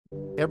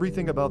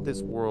Everything about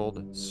this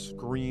world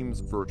screams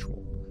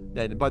virtual.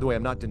 And by the way,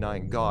 I'm not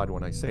denying God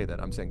when I say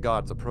that. I'm saying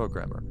God's a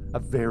programmer, a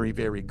very,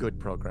 very good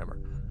programmer.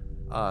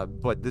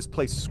 But this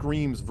place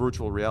screams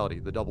virtual reality.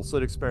 The double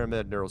slit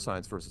experiment,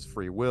 neuroscience versus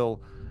free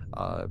will.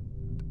 Uh,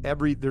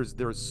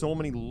 there's so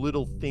many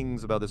little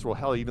things about this world.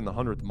 Hell, even the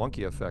hundredth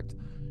monkey effect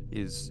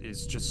is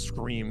just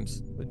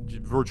screams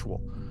virtual.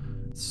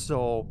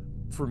 So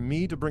for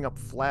me to bring up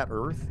flat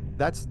Earth,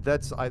 that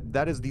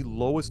is the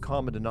lowest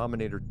common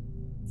denominator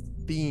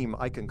theme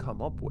I can come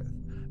up with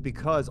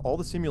because all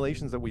the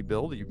simulations that we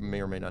build, you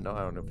may or may not know, I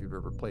don't know if you've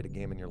ever played a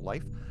game in your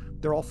life,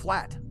 they're all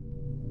flat.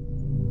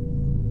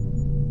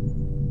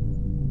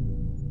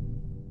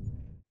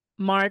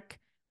 Mark,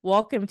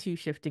 welcome to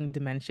Shifting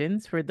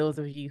Dimensions. For those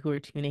of you who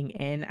are tuning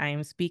in, I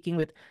am speaking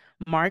with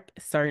Mark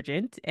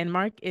Sargent, and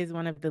Mark is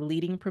one of the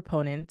leading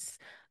proponents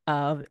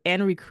of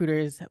and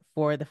recruiters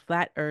for the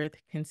flat Earth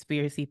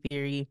conspiracy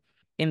theory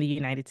in the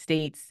United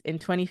States. In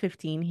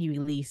 2015, he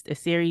released a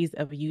series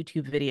of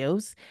YouTube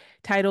videos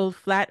titled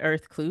Flat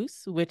Earth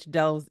Clues, which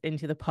delves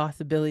into the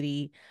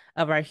possibility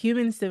of our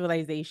human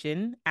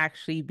civilization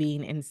actually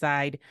being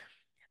inside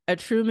a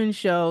Truman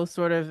Show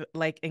sort of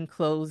like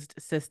enclosed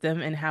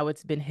system and how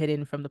it's been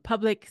hidden from the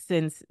public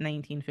since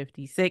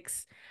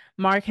 1956.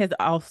 Mark has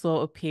also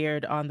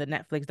appeared on the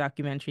Netflix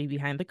documentary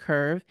Behind the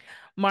Curve.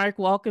 Mark,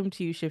 welcome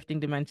to Shifting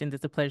Dimensions.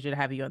 It's a pleasure to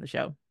have you on the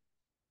show.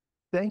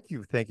 Thank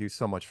you. Thank you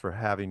so much for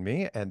having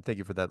me. And thank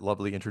you for that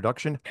lovely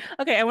introduction.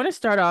 Okay, I want to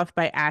start off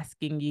by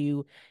asking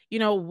you,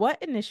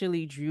 what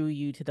initially drew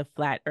you to the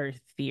flat earth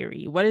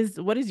theory? What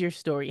is your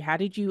story? How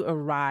did you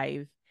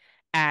arrive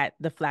at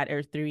the flat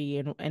earth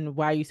theory and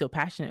why are you so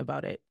passionate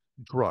about it?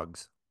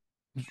 Drugs.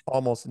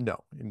 Almost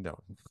no, no.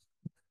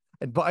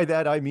 And by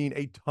that, I mean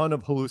a ton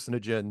of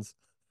hallucinogens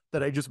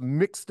that I just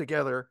mixed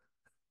together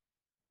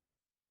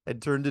and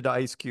turned into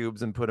ice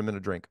cubes and put them in a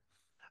drink.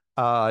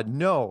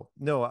 No,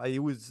 it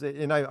was,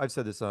 and I've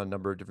said this on a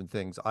number of different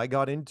things. I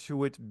got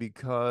into it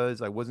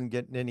because I wasn't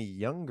getting any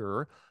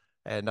younger,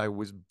 and I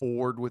was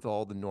bored with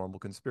all the normal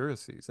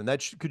conspiracies, and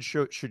that should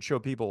show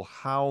people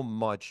how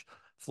much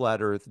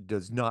flat Earth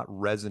does not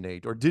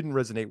resonate or didn't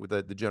resonate with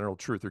the general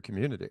truth or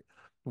community,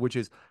 which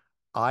is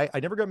I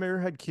never got married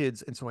or had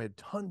kids, and so I had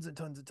tons and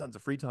tons and tons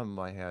of free time in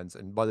my hands.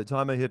 And by the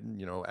time I hit,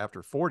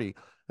 after 40,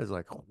 I was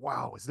like,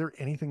 wow, is there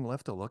anything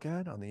left to look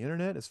at on the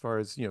internet as far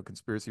as,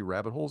 conspiracy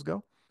rabbit holes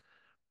go?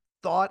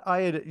 Thought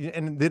I had,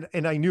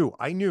 and I knew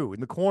in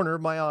the corner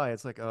of my eye,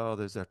 it's like, oh,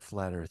 there's that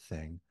flat Earth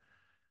thing.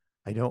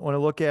 I don't want to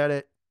look at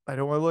it. I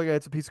don't want to look at it.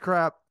 It's a piece of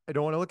crap. I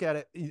don't want to look at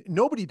it.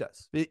 Nobody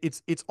does.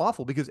 It's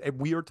awful because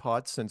we are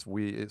taught since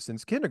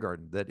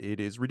kindergarten that it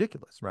is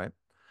ridiculous, right?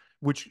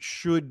 Which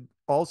should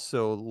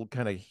also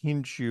kind of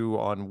hint you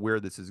on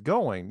where this is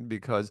going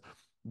because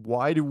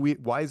why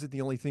is it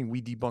the only thing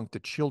we debunk to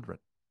children?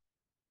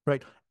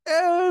 Right?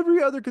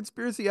 Every other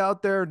conspiracy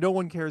out there, no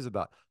one cares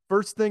about.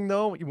 First thing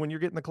though, when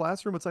you're getting in the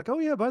classroom, it's like, oh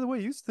yeah, by the way,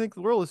 you used to think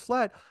the world is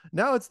flat.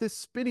 Now it's this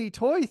spinny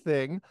toy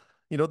thing,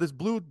 this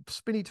blue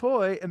spinny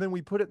toy, and then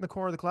we put it in the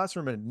corner of the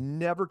classroom and it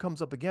never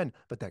comes up again.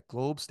 But that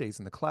globe stays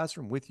in the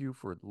classroom with you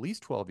for at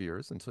least 12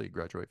 years until you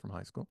graduate from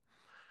high school.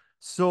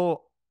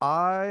 So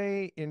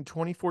in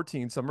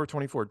 2014, summer of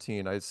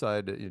 2014, I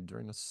decided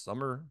during the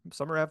summer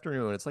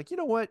afternoon, it's like, you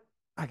know what?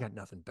 I got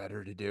nothing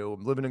better to do.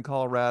 I'm living in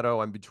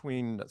Colorado. I'm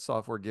between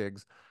software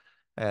gigs.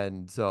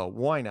 And so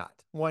why not?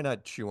 Why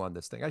not chew on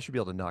this thing? I should be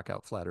able to knock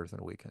out flat Earth in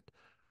a weekend.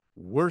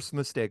 Worst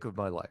mistake of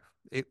my life.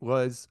 It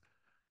was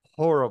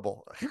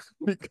horrible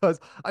because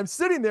I'm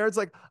sitting there. It's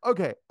like,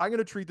 okay, I'm going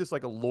to treat this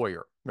like a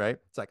lawyer, right?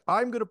 It's like,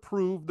 I'm going to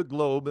prove the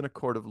globe in a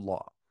court of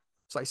law.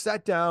 So I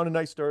sat down and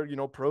I started,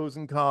 pros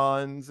and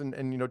cons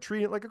and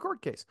treating it like a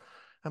court case.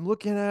 I'm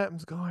looking at it, I'm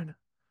just going,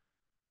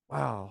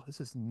 wow, this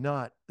is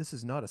not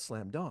a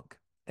slam dunk.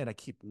 And I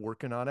keep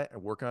working on it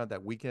and working on it.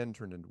 That weekend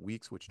turned into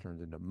weeks, which turned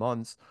into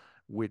months,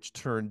 which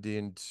turned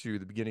into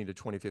the beginning of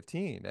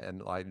 2015.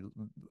 And I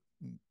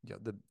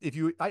don't know,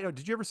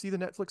 did you ever see the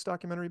Netflix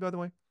documentary, by the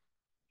way?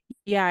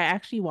 Yeah, I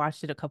actually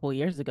watched it a couple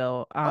years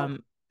ago. Oh,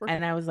 And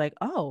perfect. I was like,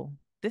 oh,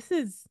 this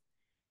is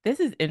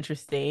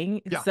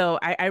interesting. Yeah, So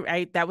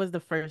I that was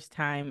the first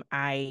time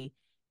I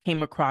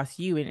came across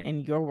you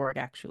and your work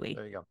actually.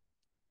 there you go.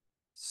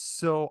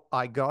 So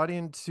I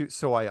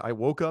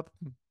woke up,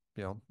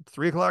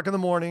 3 o'clock in the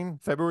morning,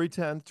 February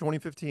 10th,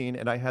 2015,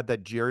 and I had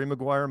that Jerry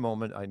Maguire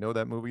moment. I know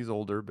that movie's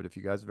older, but if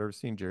you guys have ever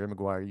seen Jerry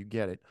Maguire, you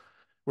get it,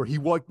 where he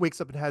wakes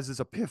up and has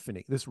this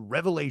epiphany, this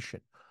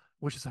revelation,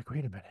 which is like,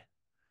 wait a minute.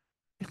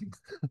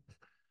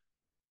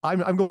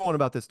 I'm going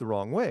about this the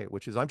wrong way,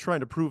 which is I'm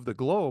trying to prove the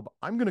globe.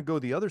 I'm going to go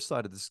the other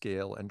side of the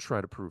scale and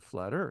try to prove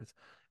flat Earth.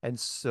 And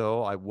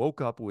so I woke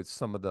up with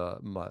some of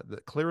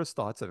the clearest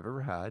thoughts I've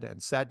ever had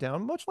and sat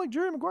down, much like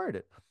Jerry Maguire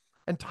did,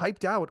 and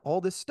typed out all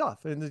this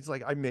stuff. And it's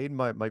like I made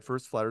my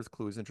first flat Earth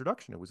clues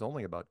introduction. It was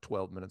only about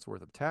 12 minutes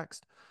worth of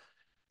text.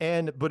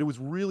 But it was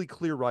really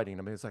clear writing.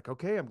 I mean, it's like,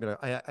 okay,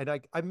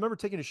 I remember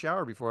taking a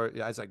shower before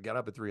as I got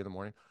up at 3 in the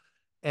morning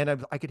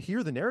and I could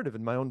hear the narrative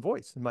in my own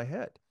voice in my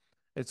head.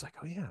 It's like,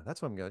 oh yeah,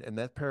 that's what I'm going. And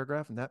that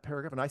paragraph and that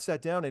paragraph. And I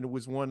sat down and it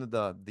was one of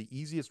the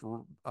easiest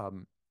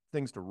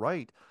things to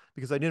write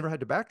because I never had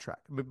to backtrack.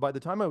 But by the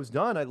time I was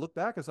done, I looked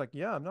back, I was like,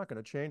 yeah, I'm not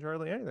going to change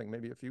hardly anything,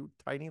 maybe a few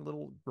tiny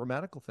little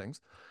grammatical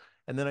things.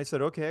 And then I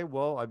said, okay,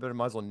 well, I better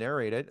might as well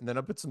narrate it. And then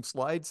I put some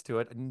slides to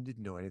it. I didn't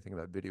know anything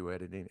about video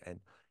editing.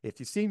 And if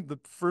you've seen the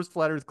first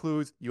Flat Earth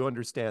Clues, you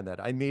understand that.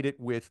 I made it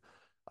with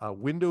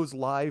Windows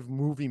Live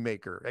Movie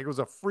Maker. It was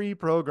a free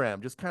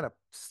program, just kind of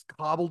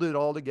cobbled it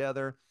all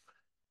together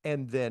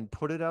and then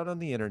put it out on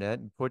the internet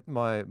and put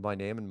my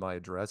name and my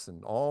address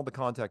and all the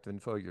contact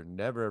info you're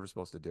never ever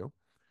supposed to do.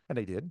 And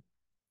I did.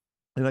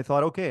 And I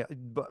thought, okay,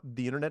 but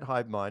the internet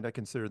hive mind, I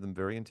consider them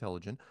very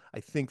intelligent.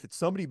 I think that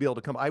somebody be able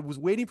to come. I was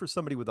waiting for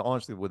somebody with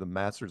honestly with a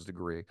master's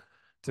degree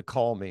to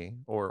call me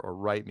or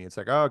write me. It's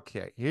like,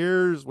 okay,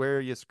 here's where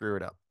you screw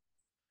it up.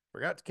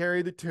 Forgot to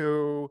carry the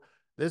two.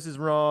 This is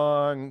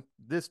wrong.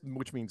 This,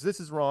 which means this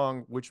is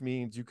wrong, which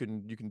means you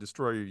can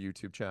destroy your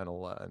YouTube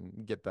channel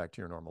and get back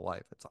to your normal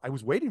life. I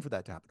was waiting for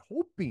that to happen,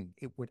 hoping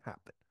it would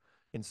happen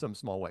in some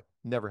small way.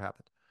 Never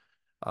happened.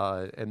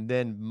 And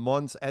then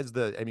months as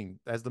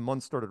the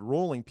months started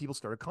rolling, people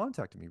started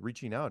contacting me,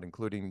 reaching out,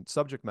 including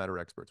subject matter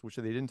experts, which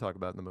they didn't talk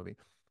about in the movie.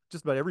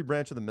 Just about every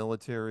branch of the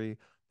military,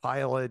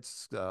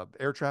 pilots,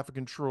 air traffic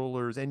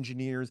controllers,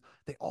 engineers,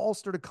 they all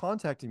started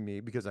contacting me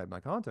because I had my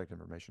contact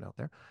information out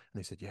there. And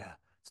they said, yeah,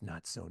 it's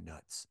not so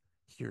nuts.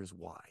 Here's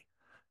why.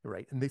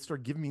 Right. And they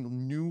started giving me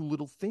new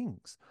little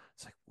things.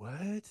 It's like,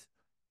 what?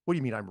 What do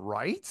you mean I'm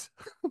right?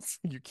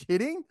 You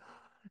kidding?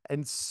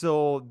 And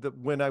so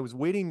when I was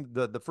waiting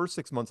the first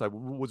 6 months,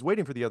 was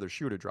waiting for the other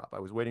shoe to drop. I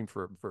was waiting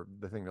for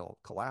the thing to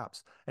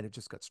collapse, and it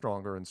just got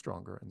stronger and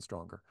stronger and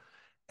stronger.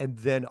 And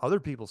then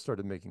other people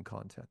started making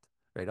content,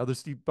 right? Other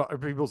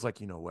people's like,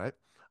 you know what?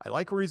 I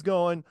like where he's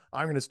going.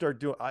 I'm going to start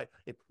doing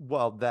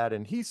well that,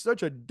 and he's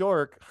such a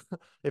dork.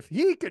 If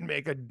he can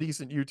make a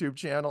decent YouTube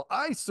channel,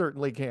 I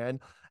certainly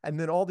can. And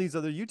then all these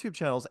other YouTube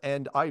channels,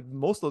 and I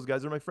most of those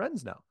guys are my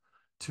friends now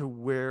to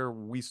where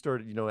we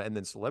started, and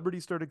then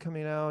celebrities started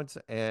coming out,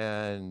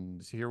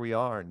 and here we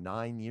are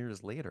 9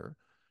 years later,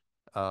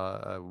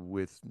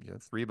 with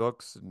 3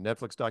 books,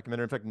 Netflix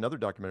documentary. In fact, another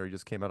documentary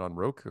just came out on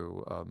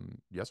Roku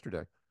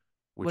yesterday,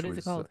 What which is it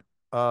was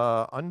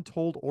called?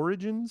 Untold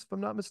Origins, if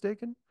I'm not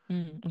mistaken,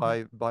 Mm-hmm.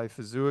 by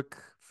Fazua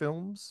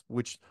Films,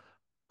 which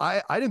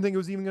I didn't think it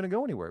was even going to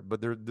go anywhere,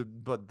 but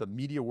the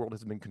media world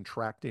has been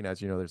contracting,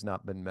 as you know. There's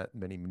not been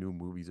many new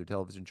movies or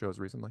television shows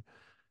recently.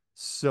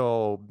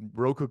 So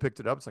Roku picked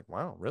it up. It's like,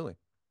 wow, really?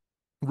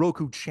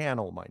 Roku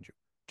channel, mind you.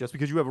 Just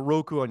because you have a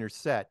Roku on your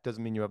set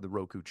doesn't mean you have the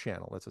Roku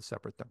channel. That's a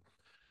separate thing.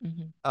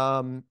 Mm-hmm.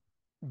 Um,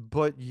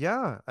 but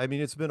yeah, I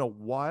mean, it's been a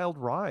wild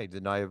ride,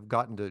 and I've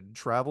gotten to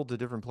travel to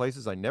different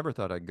places I never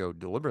thought I'd go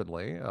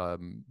deliberately.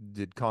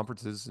 Did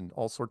conferences and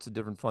all sorts of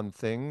different fun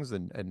things,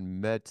 and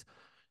met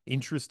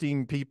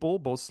interesting people,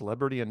 both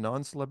celebrity and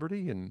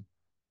non-celebrity. And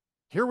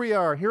here we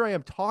are. Here I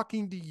am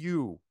talking to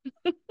you.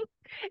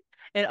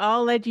 It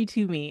all led you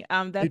to me.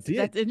 It did.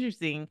 That's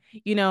interesting.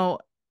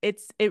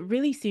 It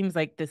really seems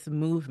like this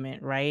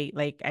movement, right?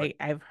 Like Right.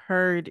 I've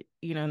heard,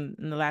 in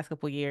the last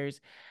couple of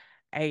years,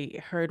 I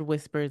heard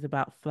whispers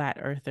about flat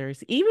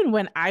earthers, even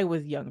when I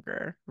was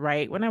younger,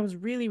 right? When I was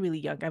really, really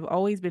young, I've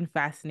always been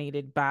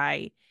fascinated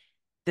by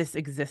this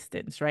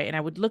existence, right? And I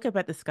would look up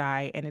at the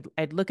sky and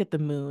I'd look at the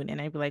moon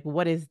and I'd be like,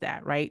 what is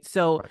that, right?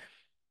 So Right.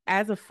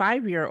 as a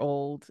 5 year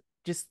old,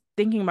 just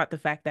thinking about the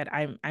fact that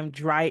I'm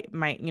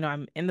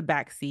in the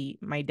back seat,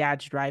 my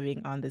dad's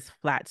driving on this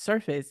flat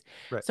surface.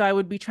 Right. So I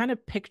would be trying to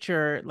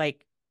picture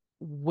like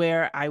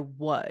where I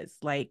was.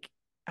 Like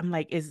I'm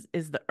like, is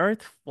the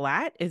earth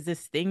flat? Is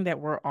this thing that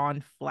we're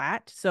on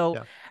flat? So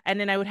Yeah. and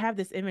then I would have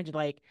this image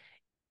like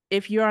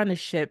if you're on a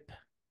ship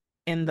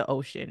in the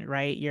ocean,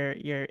 right?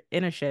 You're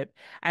in a ship.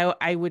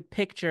 I would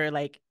picture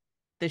like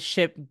the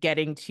ship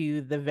getting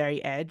to the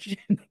very edge,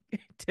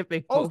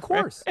 tipping Oh, of over.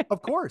 course.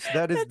 Of course.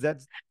 That is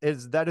That's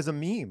that is a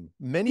meme.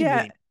 Many yeah,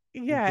 memes,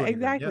 yeah, including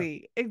that. Yeah.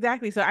 exactly.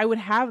 Exactly. So I would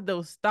have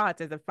those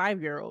thoughts as a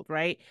 5 year old,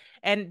 right?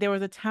 And there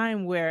was a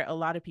time where a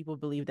lot of people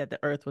believed that the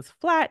earth was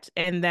flat.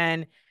 And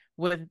then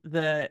with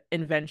the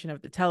invention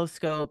of the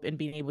telescope and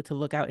being able to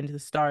look out into the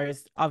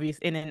stars, obvious,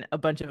 and then a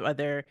bunch of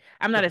other,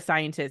 I'm not Sure. a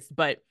scientist,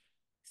 but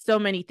so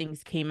many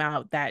things came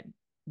out that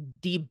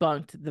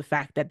debunked the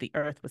fact that the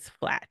earth was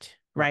flat,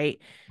 Right.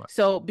 right? Right.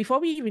 So before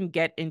we even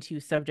get into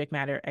subject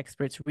matter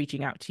experts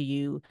reaching out to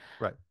you,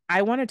 Right.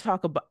 I want to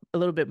talk about a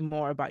little bit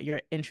more about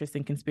your interest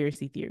in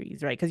conspiracy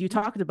theories, right? Because you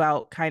Mhm. talked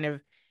about kind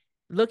of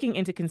looking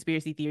into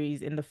conspiracy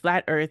theories, and the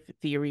flat earth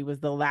theory was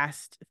the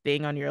last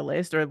thing on your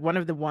list, or one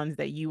of the ones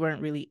that you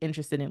weren't really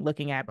interested in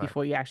looking at Right.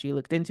 before you actually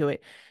looked into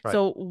it. Right.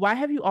 So why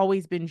have you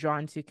always been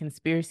drawn to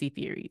conspiracy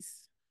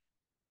theories?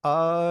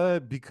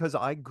 Because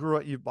I grew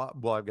up,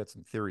 well, I've got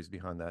some theories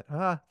behind that.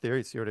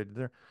 Theories, see what I did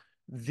there?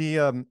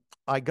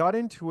 I got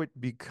into it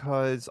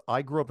because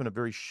I grew up in a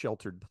very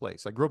sheltered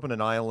place. I grew up in an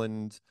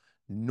island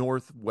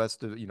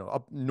northwest of,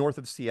 up north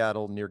of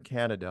Seattle near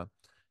Canada,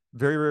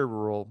 very, very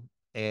rural.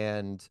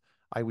 And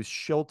I was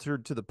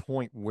sheltered to the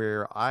point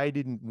where I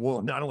didn't,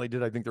 well, not only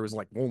did I think there was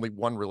like only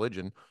one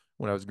religion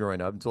when I was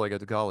growing up until I got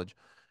to college,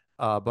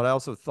 but I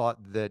also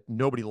thought that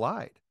nobody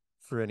lied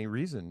for any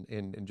reason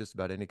in just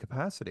about any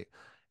capacity.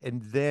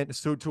 And then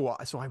so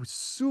I was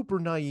super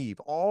naive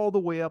all the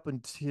way up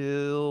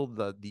until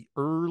the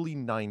early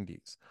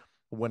 90s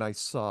when I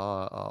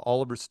saw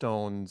Oliver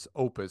Stone's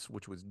opus,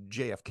 which was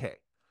JFK.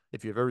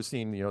 If you've ever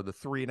seen, the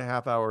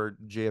 3.5 hour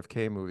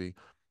JFK movie,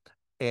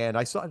 and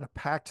I saw it in a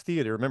packed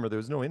theater. Remember, there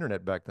was no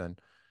internet back then.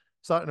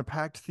 Saw it in a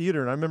packed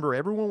theater, and I remember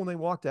everyone when they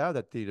walked out of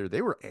that theater,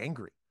 they were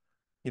angry.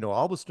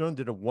 Oliver Stone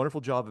did a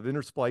wonderful job of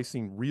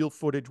intersplicing real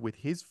footage with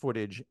his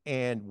footage.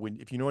 And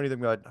if you know anything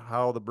about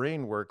how the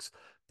brain works,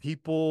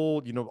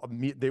 people,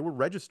 they were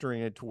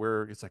registering it to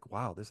where it's like,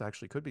 wow, this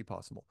actually could be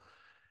possible.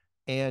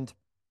 And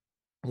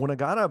when I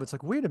got up, it's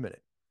like, wait a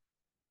minute.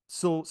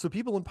 So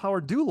people in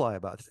power do lie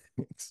about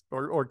things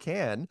or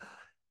can.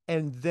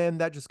 And then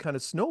that just kind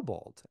of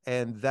snowballed.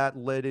 And that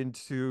led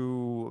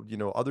into,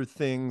 other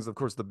things. Of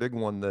course, the big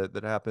one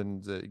that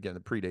happened, again,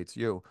 that predates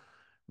you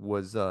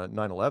was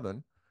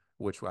 9/11,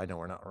 which I know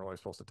we're not really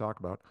supposed to talk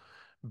about.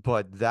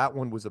 But that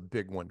one was a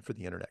big one for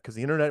the internet because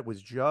the internet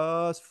was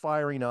just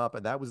firing up,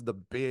 and that was the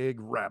big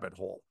rabbit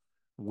hole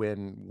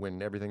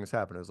when everything was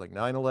happening. It was like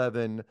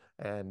 9/11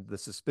 and the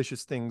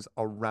suspicious things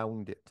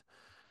around it.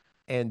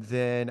 And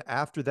then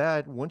after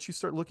that, once you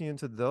start looking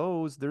into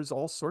those, there's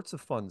all sorts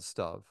of fun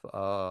stuff.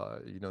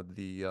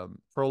 The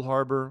Pearl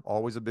Harbor,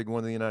 always a big one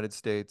in the United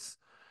States.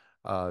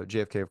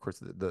 JFK, of course,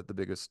 the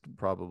biggest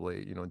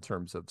probably, in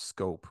terms of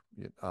scope,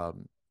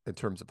 in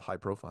terms of high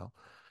profile.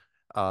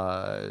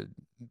 Uh,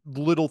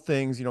 Little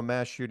things,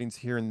 mass shootings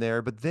here and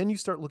there. But then you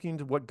start looking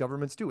into what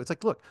governments do. It's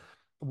like, look,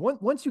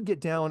 once you get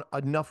down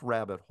enough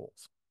rabbit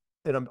holes,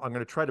 and I'm going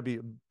to try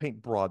to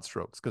paint broad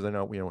strokes because I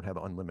know we don't have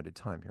unlimited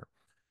time here,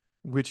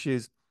 which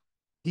is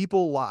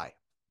people lie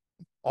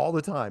all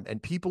the time,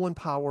 and people in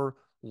power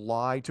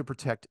lie to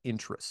protect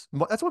interests.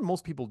 That's what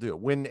most people do.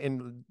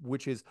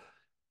 Which is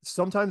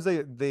sometimes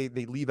they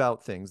leave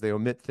out things, they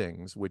omit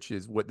things, which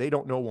is what they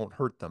don't know won't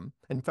hurt them.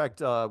 In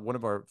fact, one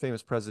of our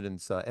famous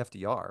presidents,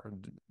 FDR,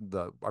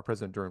 our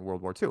president during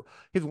World War II,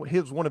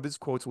 his one of his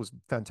quotes was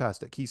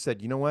fantastic. He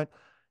said, "You know what?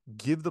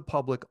 Give the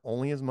public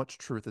only as much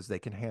truth as they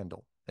can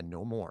handle, and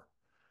no more."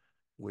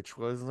 Which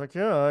was like,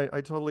 yeah, I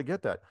totally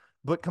get that.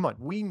 But come on,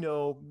 we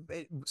know.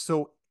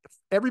 So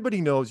everybody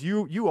knows.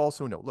 You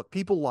also know. Look,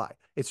 people lie.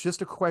 It's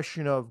just a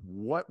question of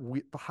what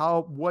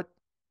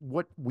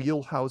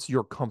wheelhouse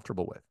you're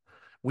comfortable with.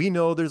 We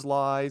know there's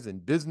lies in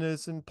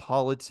business and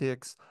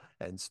politics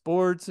and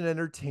sports and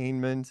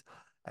entertainment.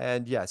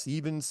 And yes,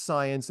 even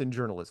science and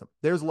journalism.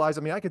 There's lies.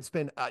 I mean, I could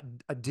spend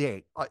a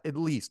day at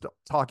least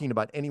talking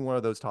about any one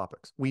of those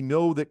topics. We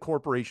know that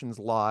corporations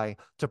lie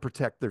to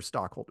protect their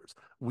stockholders.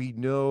 We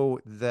know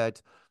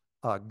that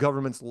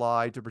governments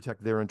lie to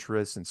protect their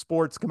interests in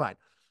sports. Come on.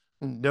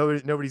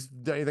 Nobody's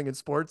done anything in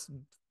sports.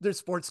 There's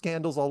sports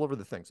scandals all over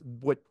the things.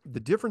 What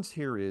the difference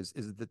here is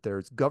that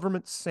there's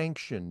government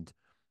sanctioned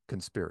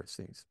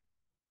conspiracies.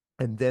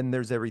 And then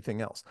there's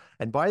everything else.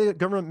 And by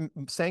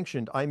government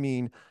sanctioned, I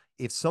mean,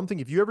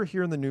 if you ever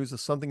hear in the news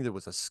of something that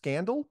was a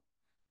scandal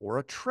or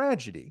a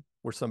tragedy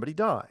where somebody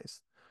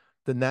dies,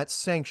 then that's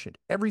sanctioned.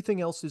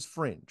 Everything else is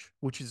fringe,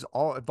 which is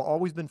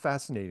always been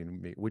fascinating to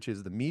me, which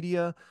is the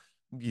media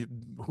you,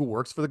 who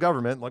works for the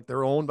government, like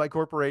they're owned by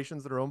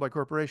corporations that are owned by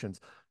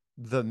corporations.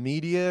 The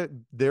media,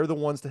 they're the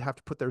ones that have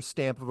to put their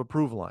stamp of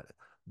approval on it.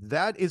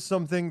 That is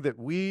something that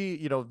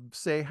we,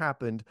 say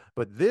happened,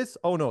 but this,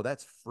 oh no,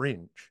 that's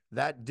fringe.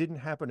 That didn't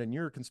happen in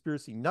your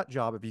conspiracy nut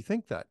job if you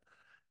think that.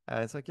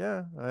 And it's like,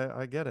 yeah,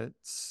 I get it.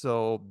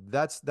 So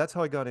that's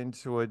how I got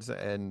into it.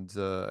 And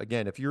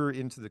again, if you're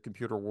into the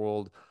computer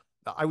world,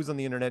 I was on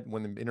the internet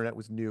when the internet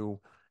was new,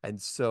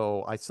 and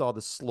so I saw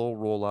the slow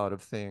rollout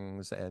of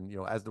things. And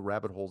as the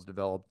rabbit holes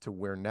developed to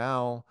where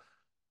now,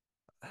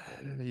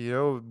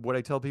 what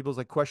I tell people is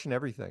like question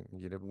everything.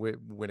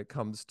 When it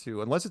comes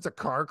to unless it's a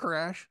car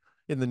crash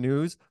in the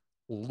news,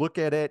 look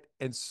at it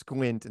and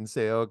squint and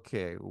say,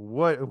 okay,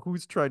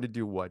 who's trying to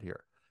do what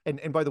here?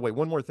 And by the way,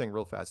 one more thing,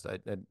 real fast. I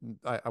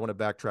want to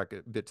backtrack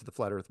a bit to the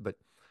flat Earth, but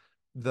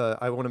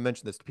I want to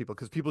mention this to people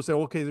because people say,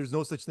 okay, there's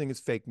no such thing as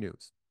fake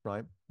news,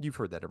 right? You've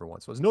heard that every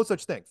once in a while. There's no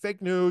such thing.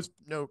 Fake news,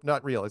 no,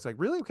 not real. It's like,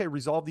 really? Okay,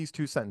 resolve these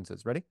two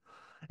sentences. Ready?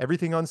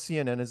 Everything on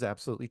CNN is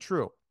absolutely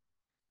true,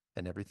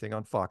 and everything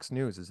on Fox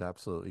News is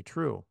absolutely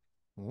true.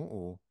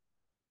 Uh-oh.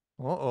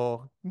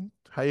 Uh-oh.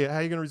 How you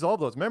going to resolve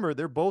those? Remember,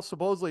 they're both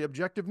supposedly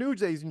objective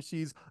news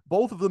agencies.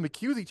 Both of them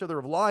accuse each other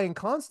of lying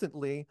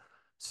constantly,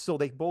 so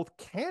they both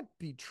can't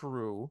be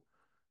true,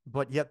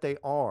 but yet they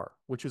are,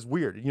 which is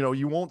weird.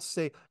 You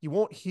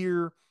won't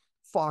hear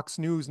Fox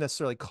News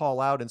necessarily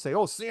call out and say,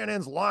 "Oh,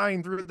 CNN's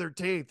lying through their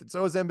teeth," and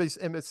so is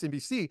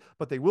MSNBC,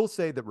 but they will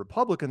say that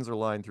Republicans are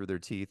lying through their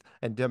teeth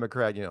and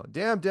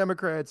damn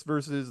Democrats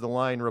versus the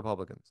lying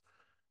Republicans.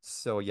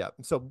 So yeah,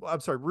 so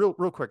I'm sorry, real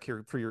quick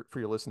here for your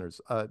listeners.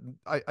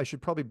 I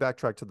should probably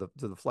backtrack to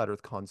the flat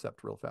Earth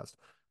concept real fast,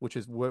 which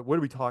is what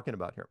are we talking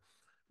about here?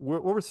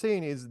 What we're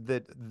saying is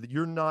that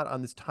you're not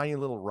on this tiny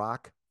little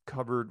rock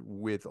covered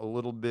with a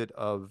little bit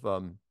of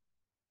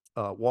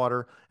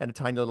water and a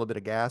tiny little bit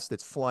of gas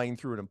that's flying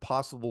through an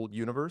impossible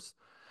universe.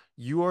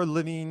 You are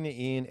living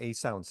in a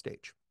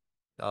soundstage.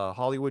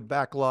 Hollywood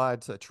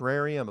backlots, a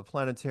terrarium, a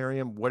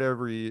planetarium,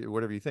 whatever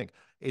you think.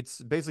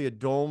 It's basically a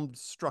domed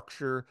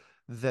structure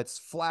that's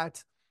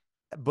flat,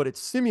 but it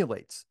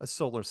simulates a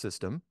solar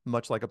system,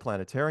 much like a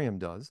planetarium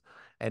does.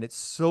 And it's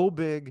so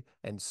big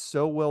and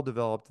so well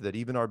developed that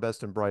even our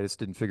best and brightest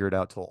didn't figure it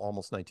out till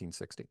almost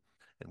 1960.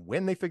 And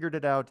when they figured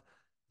it out,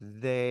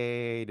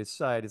 they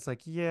decide it's like,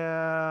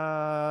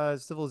 yeah,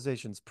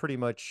 civilization's pretty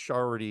much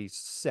already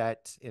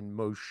set in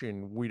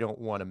motion. We don't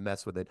want to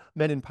mess with it.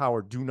 Men in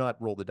power do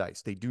not roll the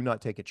dice. They do not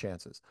take a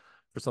chances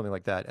for something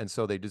like that. And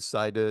so they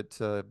decided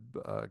to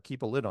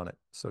keep a lid on it,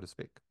 so to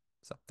speak.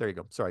 So there you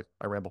go. Sorry,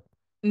 I ramble.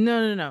 No,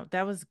 no, no.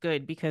 That was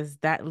good because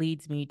that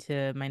leads me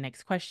to my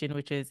next question,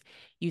 which is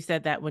you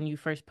said that when you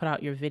first put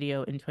out your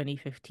video in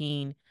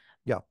 2015,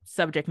 Yeah,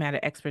 subject matter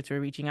experts were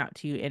reaching out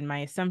to you. And my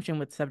assumption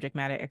with subject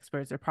matter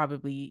experts are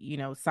probably,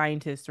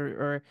 scientists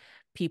or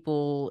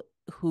people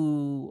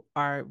who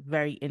are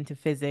very into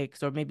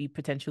physics or maybe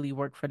potentially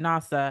work for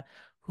NASA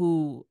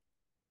who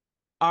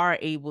are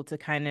able to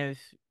kind of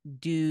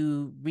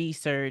do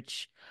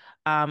research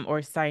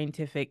or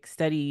scientific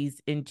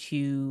studies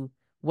into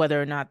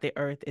whether or not the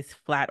earth is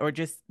flat or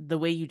just the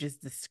way you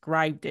just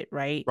described it,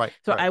 right? right,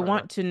 So right, I right, right,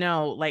 want to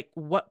know like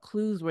what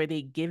clues were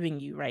they giving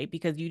you, right?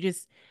 Because you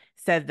just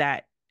said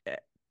that uh,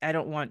 I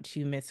don't want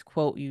to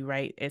misquote you,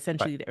 right? right,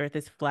 Essentially the earth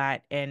is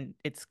flat and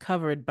it's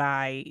covered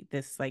by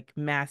this like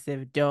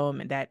massive dome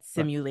that right,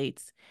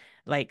 simulates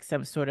like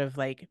some sort of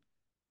like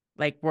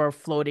we're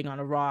floating on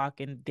a rock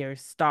and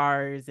there's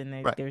stars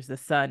and right. there's the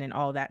sun and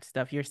all that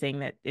stuff. You're saying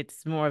that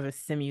it's more of a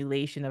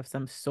simulation of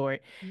some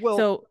sort. Well,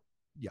 So,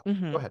 yeah. Go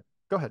mhm. ahead.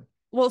 Go ahead.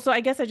 Well, so I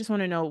guess I just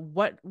want to know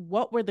what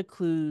were the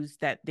clues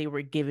that they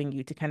were giving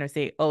you to kind of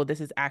say, oh, this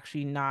is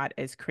actually not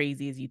as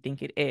crazy as you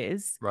think it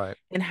is, Right,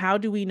 and how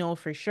do we know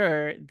for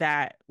sure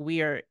that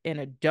we are in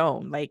a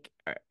dome? Like,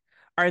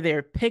 are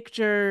there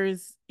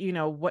pictures?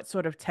 What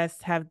sort of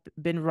tests have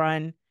been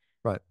run?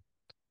 right.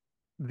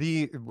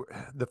 The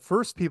the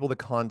first people that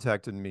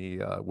contacted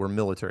me were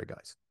military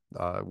guys,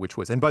 which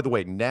was, and by the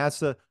way,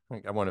 NASA.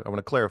 I want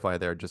to clarify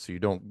there just so you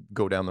don't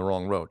go down the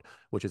wrong road.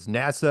 Which is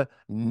NASA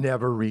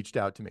never reached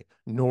out to me,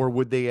 nor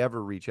would they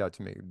ever reach out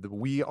to me.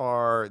 They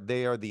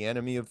are the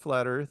enemy of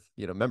flat Earth.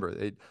 Remember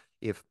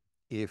if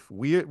if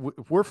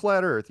we're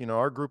flat Earth,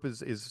 our group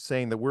is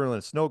saying that we're in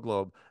a snow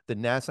globe,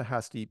 then NASA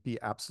has to be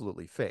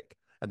absolutely fake.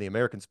 And the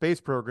American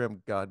space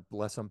program, God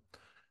bless them,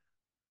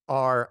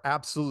 are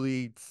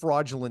absolutely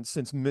fraudulent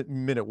since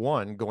minute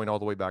one, going all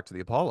the way back to the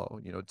Apollo,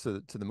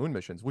 to the moon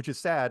missions, which is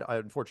sad,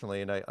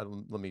 unfortunately. And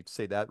let me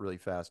say that really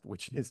fast,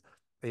 which is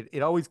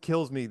it always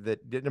kills me that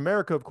in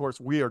America, of course,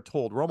 we are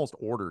told, we're almost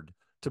ordered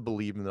to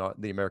believe in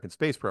the American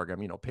space program,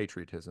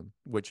 patriotism,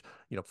 which,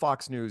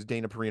 Fox News,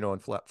 Dana Perino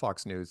on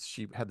Fox News,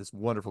 she had this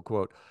wonderful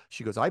quote.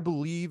 She goes, I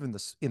believe in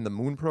the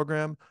moon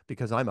program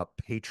because I'm a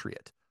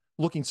patriot.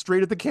 Looking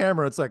straight at the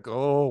camera, it's like,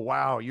 oh,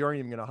 wow, you aren't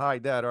even going to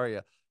hide that, are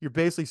you? You're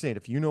basically saying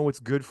if you know what's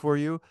good for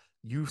you,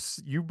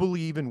 you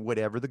believe in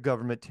whatever the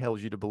government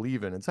tells you to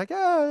believe in. It's like,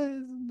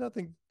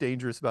 nothing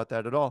dangerous about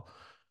that at all.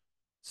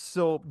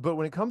 So, but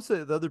when it comes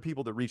to the other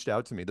people that reached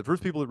out to me, the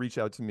first people that reached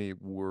out to me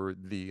were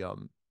the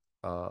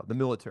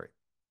military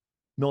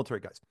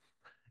guys.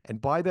 And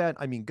by that,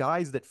 I mean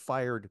guys that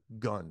fired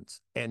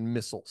guns and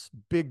missiles,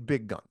 big,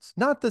 big guns,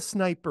 not the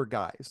sniper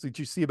guys that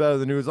you see about in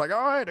the news, like, oh,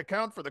 I had to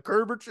count for the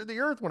curvature of the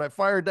earth when I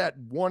fired that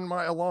 1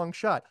 mile long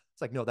shot.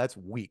 It's like, no, that's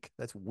weak.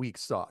 That's weak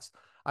sauce.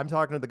 I'm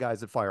talking to the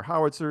guys that fire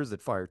howitzers,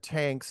 that fire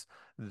tanks,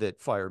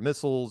 that fire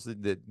missiles,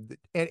 and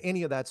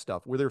any of that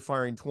stuff where they're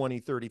firing 20,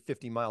 30,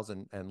 50 miles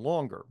and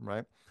longer,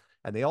 right?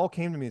 And they all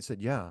came to me and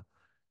said, yeah,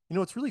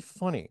 it's really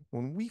funny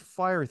when we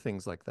fire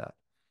things like that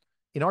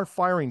in our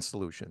firing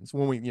solutions,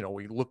 when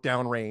we look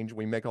downrange,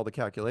 we make all the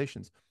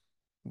calculations,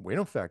 we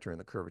don't factor in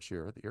the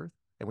curvature of the earth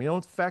and we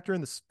don't factor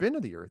in the spin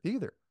of the earth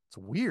either. It's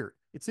weird.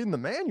 It's in the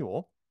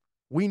manual.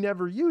 We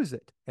never use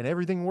it and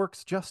everything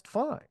works just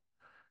fine.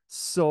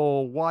 So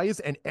why is,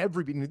 and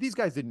everybody, these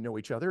guys didn't know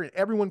each other and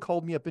everyone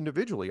called me up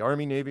individually,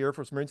 Army, Navy, Air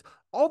Force, Marines,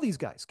 all these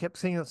guys kept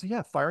saying, so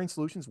yeah, firing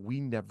solutions, we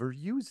never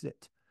use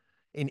it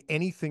in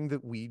anything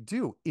that we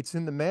do. It's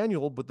in the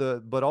manual,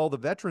 but all the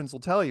veterans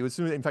will tell you as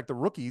soon as, in fact, the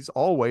rookies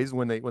always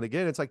when they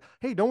get it, it's like,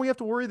 hey, don't we have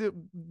to worry that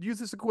use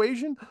this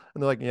equation?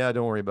 And they're like, yeah,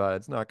 don't worry about it.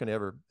 It's not gonna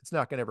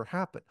ever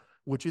happen,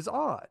 which is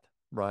odd,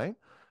 right?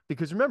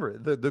 Because remember,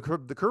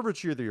 the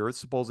curvature of the Earth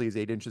supposedly is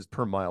 8 inches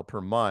per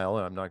mile,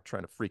 and I'm not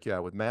trying to freak you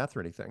out with math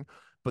or anything,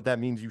 but that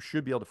means you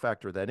should be able to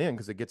factor that in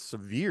because it gets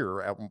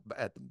severe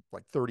at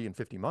like 30 and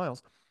 50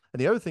 miles. And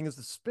the other thing is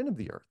the spin of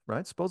the Earth,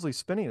 right? Supposedly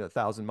spinning at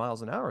 1,000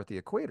 miles an hour at the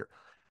equator.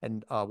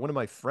 And one of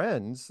my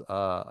friends,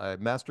 a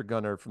master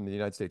gunner from the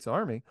United States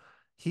Army,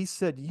 he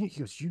said, he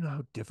goes, you know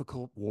how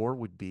difficult war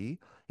would be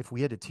if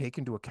we had to take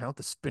into account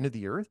the spin of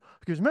the Earth?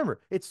 Because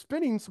remember, it's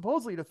spinning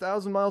supposedly at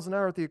 1,000 miles an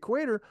hour at the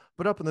equator,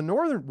 but up in the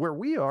northern, where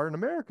we are in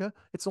America,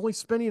 it's only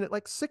spinning at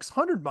like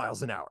 600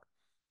 miles an hour.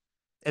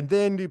 And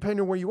then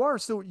depending on where you are,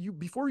 so you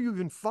before you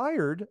even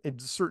fired at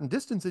certain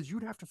distances,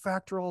 you'd have to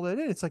factor all that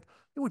in. It's like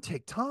it would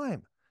take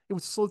time. It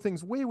would slow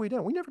things way, way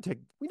down. We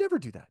never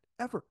do that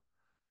ever.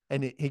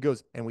 And he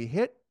goes, and we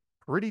hit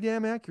pretty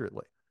damn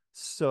accurately.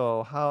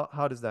 So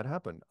how does that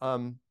happen?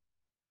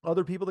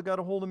 Other people that got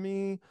a hold of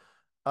me,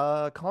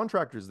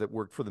 contractors that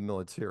worked for the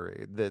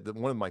military.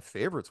 One of my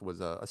favorites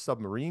was a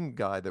submarine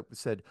guy that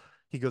said,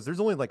 he goes, there's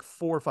only like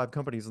 4 or 5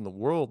 companies in the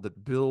world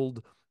that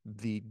build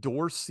the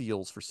door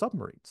seals for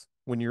submarines.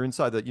 When you're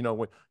inside the,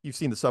 when you've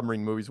seen the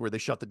submarine movies where they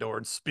shut the door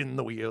and spin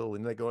the wheel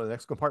and they go to the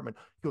next compartment.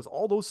 He goes,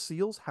 all those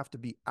seals have to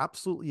be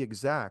absolutely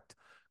exact,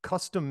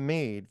 custom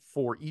made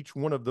for each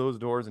one of those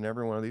doors in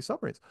every one of these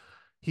submarines.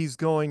 He's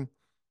going,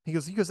 he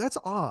goes, that's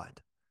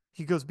odd.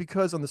 He goes,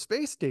 because on the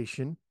space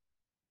station,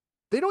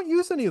 they don't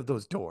use any of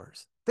those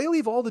doors. They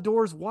leave all the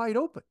doors wide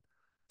open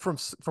from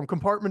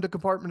compartment to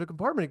compartment to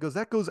compartment. It goes,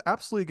 that goes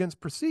absolutely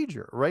against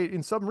procedure, right?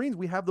 In submarines,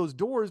 we have those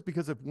doors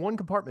because if one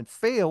compartment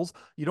fails,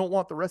 you don't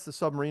want the rest of the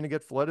submarine to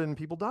get flooded and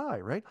people die,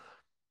 right?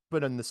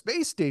 But on the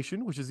space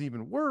station, which is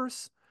even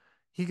worse,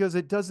 he goes,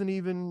 they don't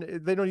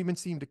even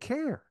seem to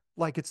care.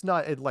 Like it's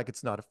not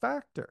a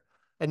factor.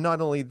 And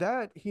not only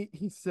that,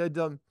 he said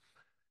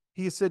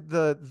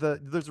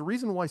there's a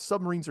reason why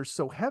submarines are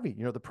so heavy.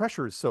 The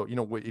pressure is so,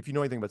 if you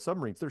know anything about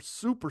submarines, they're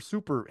super,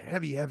 super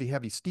heavy, heavy,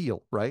 heavy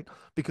steel, right?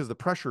 Because the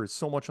pressure is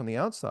so much on the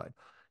outside.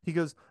 He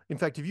goes, in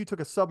fact, if you took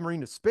a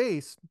submarine to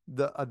space,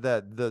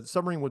 the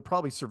submarine would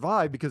probably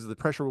survive because the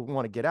pressure would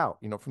want to get out,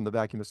 from the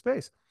vacuum of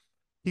space.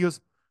 He goes,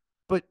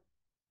 but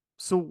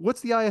so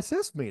what's the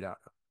ISS made out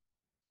of?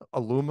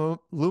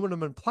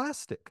 Aluminum and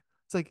plastic.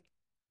 It's like,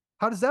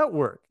 how does that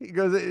work?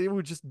 Because it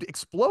would just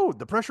explode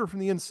the pressure from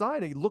the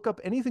inside. And you look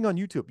up anything on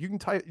YouTube. You can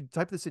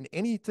type this in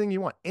anything you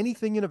want,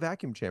 anything in a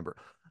vacuum chamber.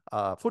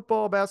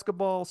 Football,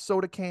 basketball,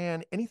 soda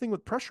can, anything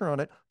with pressure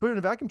on it, put it in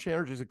a vacuum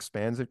chamber, just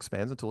expands,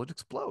 expands until it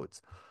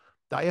explodes.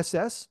 The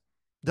ISS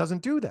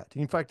doesn't do that.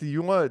 In fact,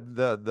 you want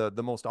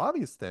the most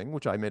obvious thing,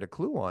 which I made a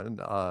clue on,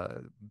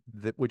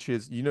 which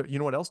is you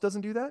know what else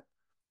doesn't do that?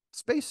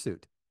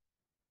 Spacesuit.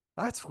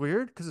 That's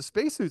weird because a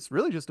spacesuit's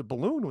really just a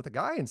balloon with a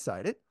guy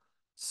inside it.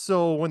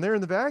 So when they're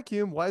in the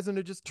vacuum, why doesn't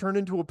it just turn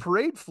into a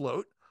parade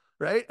float,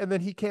 right? And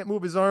then he can't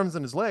move his arms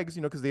and his legs,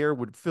 because the air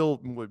would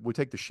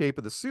take the shape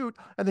of the suit,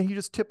 and then he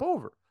just tip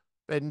over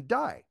and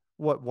die.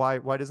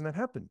 Why doesn't that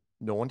happen?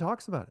 No one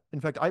talks about it. In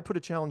fact, I put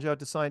a challenge out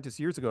to scientists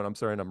years ago, and I'm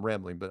sorry, and I'm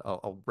rambling, but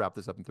I'll wrap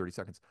this up in 30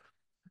 seconds,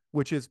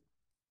 which is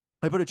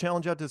I put a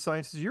challenge out to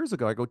scientists years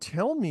ago. I go,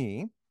 tell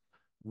me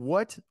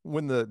when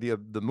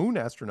the moon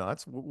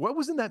astronauts, what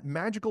was in that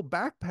magical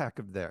backpack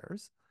of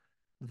theirs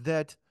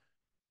that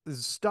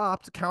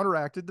stopped,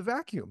 counteracted the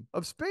vacuum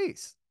of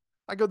space.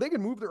 I go, they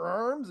can move their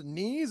arms and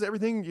knees,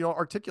 everything,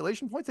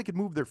 articulation points. They could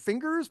move their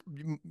fingers,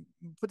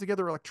 put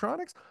together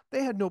electronics.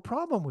 They had no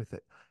problem with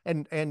it.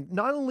 And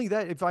not only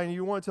that, if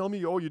you want to tell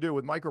me, oh, you did it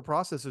with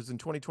microprocessors in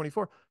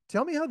 2024,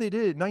 tell me how they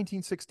did it in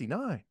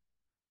 1969,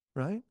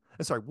 right?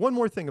 And sorry, one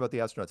more thing about the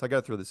astronauts. I got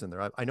to throw this in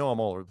there. I know I'm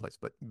all over the place,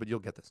 but you'll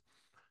get this,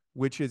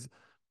 which is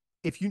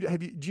if you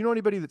have you do you know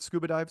anybody that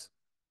scuba dives?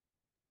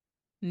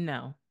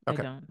 No, I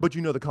Okay. don't. But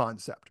you know the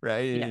concept,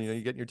 right? Yes.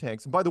 You get in your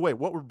tanks. And by the way,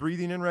 what we're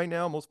breathing in right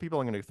now, most people,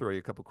 I'm going to throw you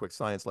a couple quick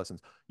science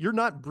lessons. You're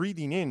not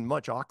breathing in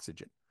much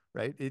oxygen,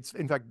 right? It's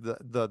in fact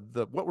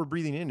the what we're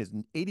breathing in is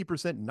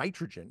 80%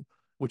 nitrogen,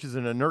 which is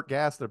an inert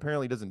gas that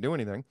apparently doesn't do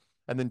anything,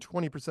 and then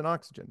 20%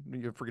 oxygen.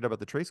 You forget about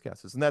the trace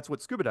gases. And that's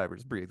what scuba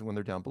divers breathe when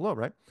they're down below,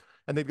 right?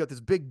 And they've got this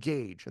big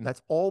gauge, and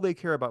that's all they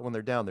care about when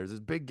they're down there. There's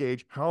this big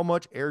gauge. How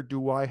much air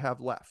do I have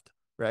left?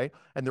 Right.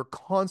 And they're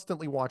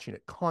constantly watching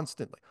it,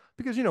 constantly.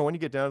 Because, when you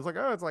get down, it's like,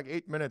 oh, it's like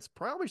 8 minutes.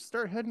 Probably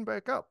start heading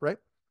back up, right?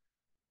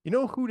 You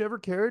know who never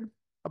cared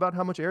about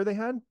how much air they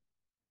had?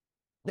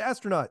 The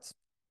astronauts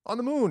on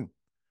the moon.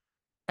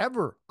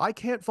 Ever. I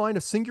can't find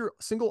a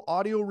single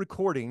audio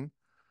recording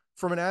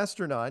from an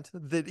astronaut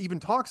that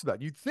even talks about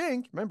it. You'd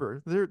think,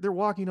 remember, they're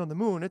walking on the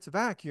moon, it's a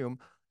vacuum.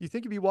 You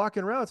think you'd be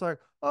walking around, it's like,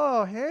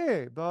 oh,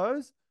 hey,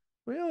 Buzz,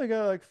 we only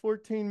got like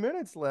 14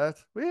 minutes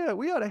left. We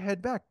ought to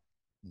head back.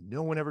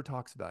 No one ever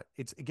talks about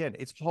it.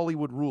 It's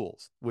Hollywood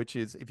rules, which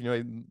is, if you know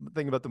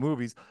anything about the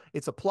movies,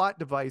 it's a plot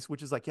device,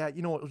 which is like, yeah,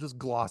 you know what, we'll just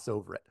gloss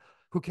over it.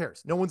 Who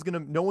cares? No one's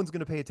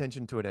gonna pay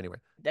attention to it anyway.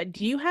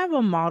 Do you have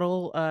a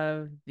model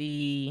of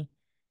the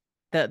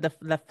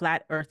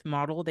flat Earth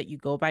model that you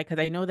go by? Because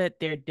I know that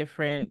they're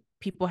different.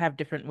 People have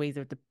different ways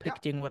of Yeah,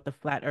 depicting what the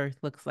flat Earth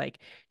looks like,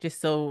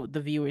 just so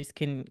the viewers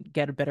can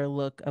get a better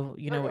look of there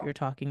you what go. you're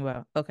talking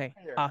about. Okay,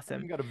 Here, I awesome.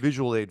 even got a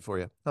visual aid for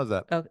you. How's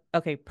that?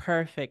 Okay,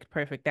 perfect,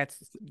 perfect.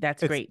 That's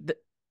It's great. it's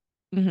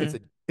Mhm. a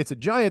it's a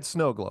giant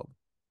snow globe.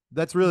 Right,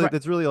 That's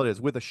really all it is,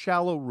 with a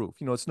shallow roof.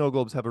 Snow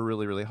globes have a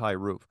really, really high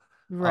roof.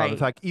 In right.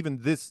 fact, even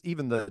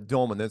the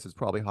dome on this is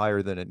probably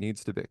higher than it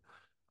needs to be.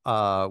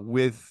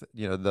 With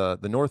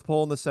the North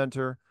Pole in the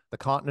center, the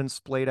continents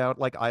splayed out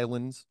like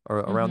islands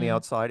around the Hmm.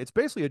 outside. It's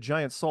basically a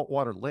giant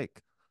saltwater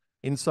lake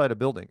inside a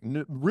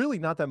building. Really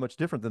not that much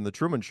different than the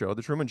Truman Show.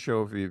 The Truman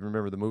Show, if you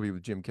remember the movie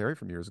with Jim Carrey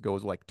from years ago,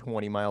 was like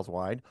 20 miles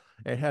wide.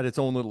 It had its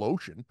own little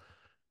ocean.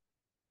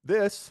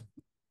 This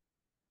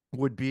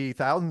would be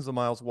thousands of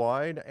miles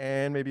wide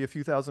and maybe a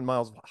few thousand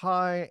miles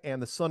high,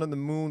 and the sun and the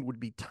moon would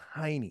be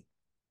tiny,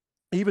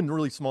 even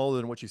really smaller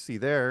than what you see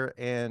there,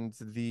 and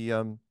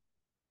the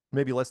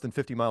maybe less than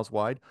 50 miles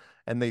wide,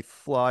 and they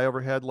fly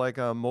overhead like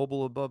a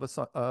mobile above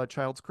a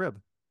child's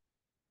crib.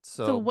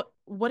 So So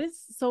what is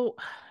so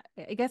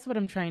I guess what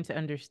I'm trying to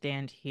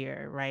understand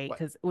here, right? what?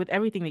 Because with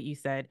everything that you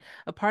said,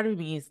 a part of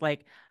me is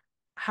like,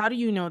 how do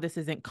you know this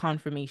isn't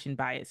confirmation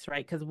bias,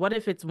 right? Because what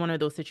if it's one of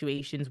those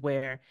situations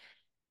where,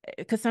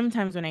 because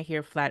sometimes when I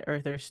hear flat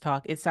earthers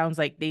talk, it sounds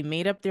like they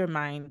made up their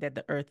mind that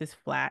the earth is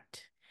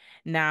flat.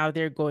 Now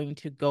they're going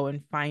to go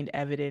and find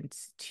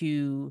evidence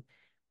to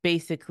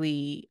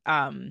basically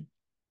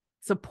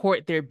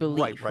support their Right,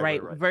 belief, right, right,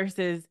 right? right.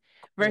 Versus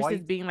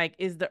Quite being like,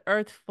 is the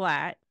earth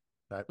flat?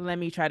 that. Let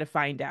me try to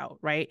find out,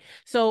 right?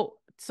 So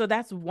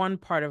that's one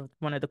part of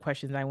one of the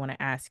questions I want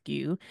to ask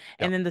you.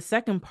 Yeah. And then the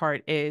second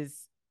part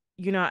is,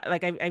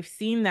 like I've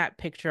seen that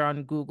picture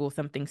on Google,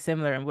 something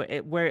similar, and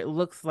where it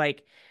looks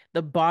like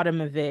the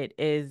bottom of it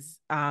is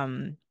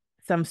some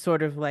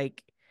sort of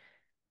like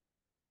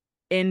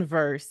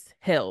inverse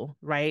hill,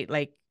 right?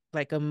 Like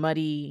a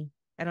muddy,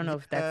 I don't know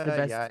if that's the Yeah,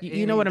 best. yeah.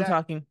 You know Amy, what I'm that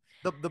talking.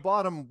 the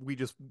bottom we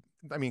just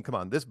I mean, come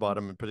on, this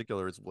bottom in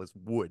particular was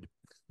wood.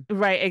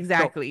 Right, So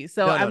exactly.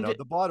 So no, no, I'm no. just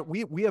The bottom,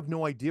 we have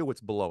no idea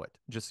what's below it.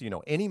 Just so you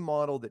know, any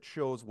model that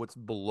shows what's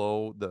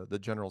below the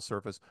general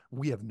surface,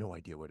 we have no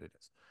idea what it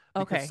is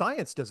because okay.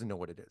 science doesn't know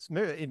what it is.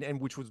 And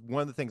which was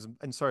one of the things.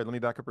 And sorry, let me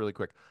back up really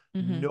quick.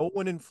 Hmm. No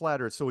one in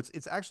flat Earth. So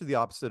it's actually the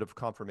opposite of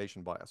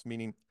confirmation bias,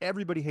 meaning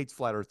everybody hates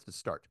flat Earth to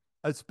start,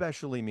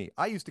 especially me.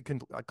 I used to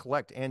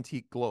collect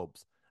antique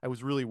globes. I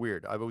was really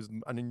weird. I was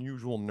an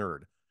unusual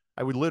nerd.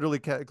 I would literally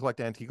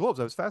collect antique globes.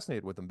 I was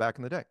fascinated with them back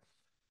in the day.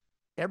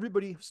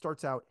 Everybody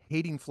starts out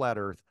hating flat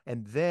earth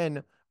and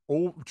then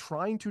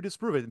trying to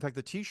disprove it. In fact,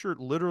 the t-shirt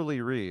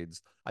literally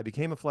reads, I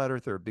became a flat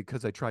earther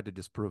because I tried to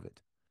disprove it.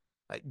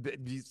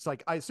 It's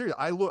like I seriously,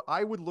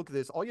 I would look at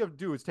this. All you have to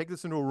do is take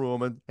this into a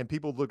room and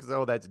people look as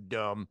oh, that's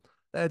dumb.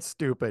 That's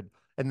stupid.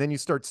 And then you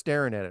start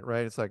staring at it,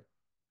 right? It's like,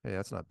 hey,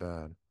 that's not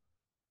bad.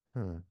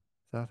 Huh.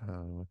 Is that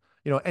how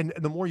and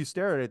the more you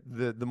stare at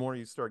it, the more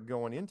you start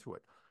going into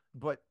it.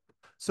 But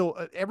so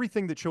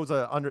everything that shows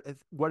under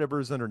whatever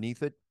is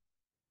underneath it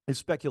is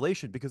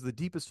speculation because the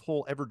deepest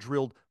hole ever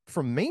drilled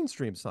from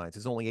mainstream science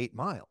is only 8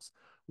 miles,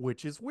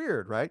 which is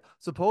weird, right?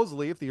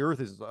 Supposedly, if the Earth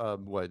is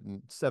what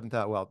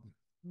 7,000, well,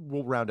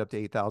 we'll round up to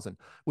 8,000,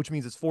 which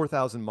means it's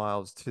 4,000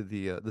 miles to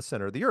the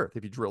center of the Earth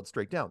if you drilled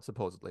straight down,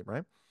 supposedly,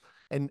 right?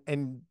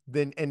 And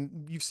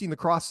you've seen the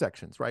cross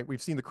sections, right?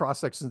 We've seen the cross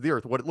sections of the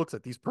Earth, what it looks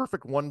like, these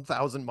perfect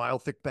 1,000 mile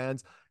thick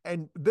bands,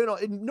 and then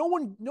and no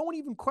one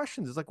even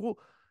questions. It's like, well,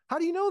 how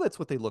do you know that's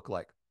what they look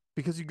like?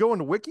 Because you go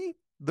into Wiki,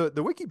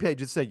 the Wiki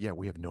pages say, yeah,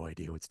 we have no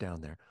idea what's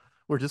down there.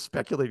 We're just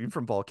speculating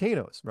from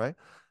volcanoes, right?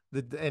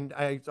 And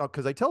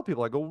because I tell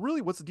people, I go, really,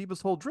 what's the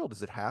deepest hole drilled?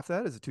 Is it half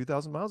that? Is it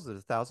 2,000 miles? Is it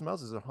 1,000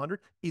 miles? Is it 100?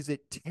 Is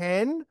it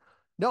 10?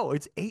 No,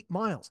 it's 8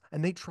 miles.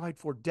 And they tried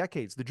for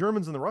decades. The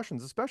Germans and the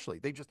Russians, especially,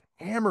 they just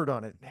hammered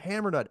on it,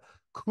 hammered on it,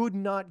 could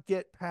not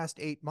get past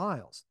 8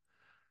 miles.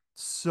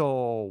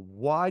 So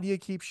why do you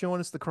keep showing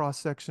us the cross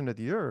section of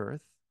the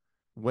Earth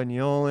when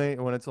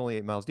it's only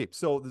 8 miles deep?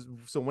 So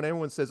when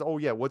anyone says, "Oh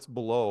yeah, what's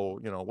below?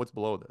 What's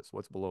below this?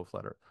 What's below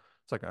flat Earth?"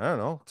 It's like I don't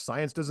know.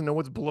 Science doesn't know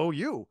what's below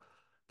you.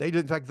 They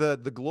did. In fact, the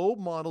globe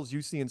models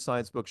you see in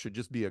science books should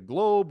just be a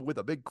globe with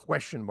a big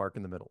question mark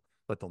in the middle.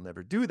 But they'll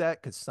never do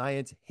that because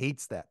science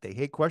hates that. They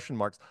hate question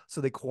marks. So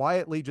they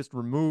quietly just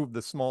remove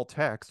the small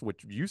text,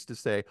 which used to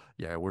say,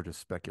 yeah, we're just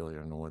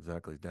speculating on what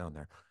exactly is down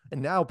there.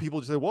 And now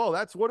people just say, well,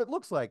 that's what it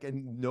looks like.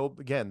 And no,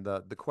 again,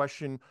 the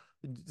question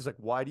is like,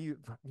 why do you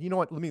know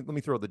what? Let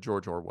me throw the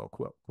George Orwell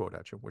quote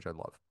at you, which I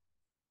love.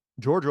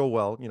 George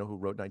Orwell, who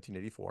wrote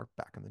 1984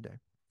 back in the day,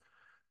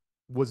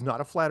 was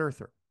not a flat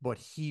earther, but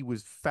he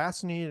was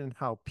fascinated in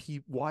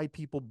why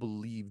people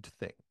believed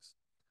things.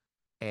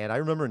 And I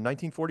remember in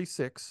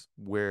 1946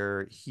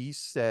 where he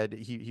said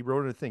he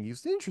wrote in a thing. He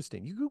was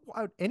interesting. You go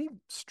out any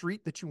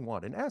street that you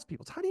want and ask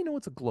people, "How do you know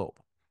it's a globe?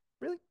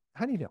 Really?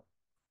 How do you know?"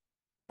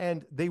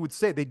 And they would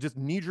say they just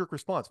knee-jerk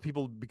response.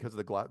 People because of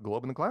the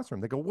globe in the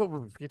classroom, they go, "Well,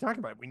 what are you talking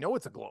about? We know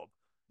it's a globe.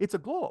 It's a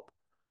globe."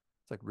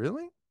 It's like,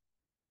 really?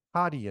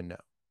 How do you know?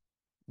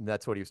 And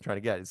that's what he was trying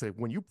to get. It's like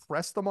when you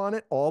press them on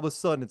it, all of a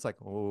sudden it's like,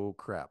 oh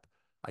crap.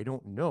 I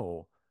don't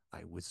know.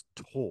 I was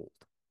told.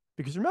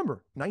 Because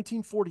remember,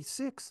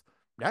 1946,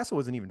 NASA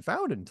wasn't even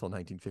founded until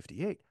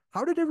 1958.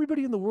 How did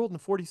everybody in the world in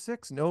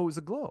 46 know it was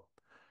a globe?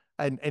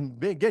 And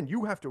again,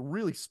 you have to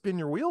really spin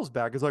your wheels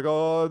back. It's like,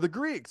 oh, the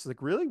Greeks.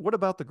 Like, really? What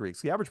about the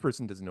Greeks? The average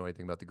person doesn't know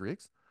anything about the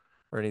Greeks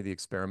or any of the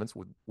experiments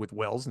with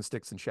wells and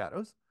sticks and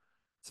shadows.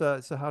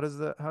 So how does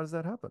that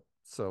happen?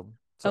 So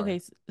sorry.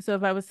 Okay, so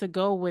if I was to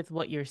go with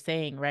what you're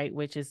saying, right,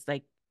 which is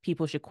like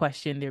people should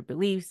question their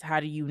beliefs, how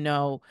do you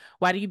know?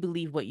 Why do you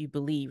believe what you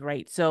believe,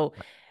 right? So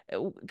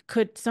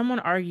could someone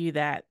argue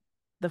that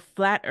the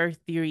flat earth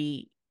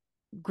theory,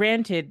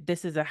 granted,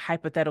 this is a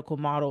hypothetical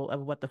model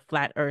of what the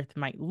flat earth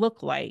might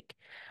look like,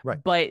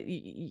 Right. but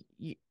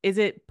is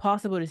it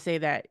possible to say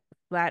that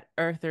flat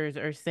earthers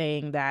are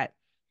saying that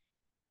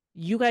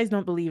you guys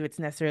don't believe it's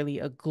necessarily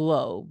a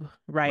globe,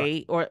 Right.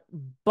 right? Or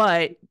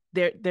but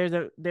there's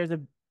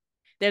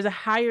a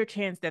higher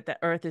chance that the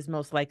earth is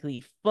most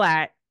likely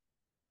flat.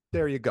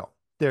 There you go.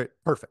 There,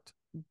 perfect.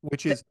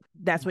 Which Th is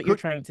that's what you're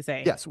could trying to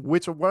say. yes,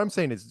 which what I'm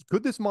saying is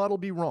could this model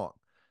be wrong?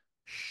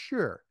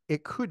 Sure,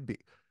 it could be.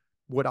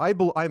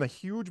 I'm a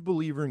huge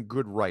believer in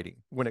good writing.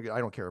 I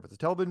don't care if it's a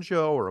television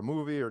show or a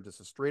movie or just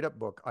a straight up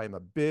book, I'm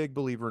a big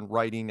believer in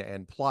writing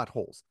and plot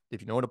holes.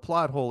 If you know what a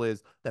plot hole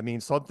is, that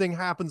means something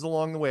happens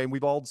along the way, and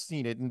we've all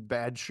seen it in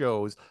bad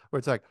shows where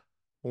it's like,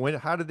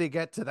 how did they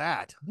get to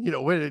that?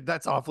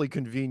 That's awfully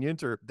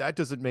convenient, or that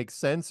doesn't make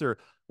sense, or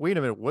wait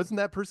a minute, wasn't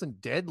that person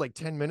dead like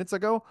 10 minutes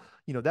ago?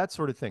 That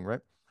sort of thing, right?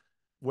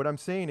 What I'm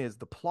saying is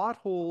the plot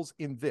holes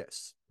in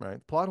this, right?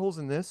 The plot holes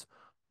in this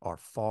are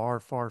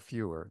far, far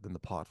fewer than the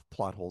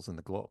plot holes in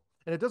the globe.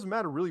 And it doesn't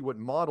matter really what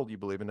model you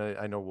believe in.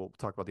 I know we'll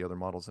talk about the other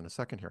models in a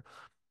second here,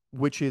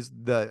 which is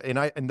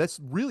and that's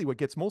really what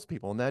gets most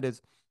people, and that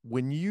is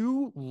when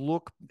you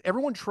look,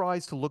 everyone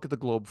tries to look at the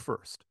globe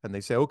first, and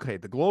they say, okay,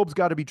 the globe's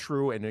got to be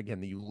true. And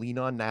again, you lean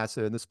on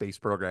NASA and the space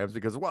programs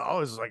because, well,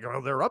 it's like,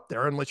 oh, they're up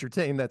there, unless you're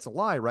saying that's a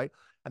lie, right?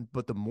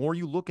 But the more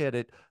you look at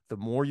it, the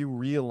more you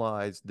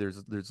realize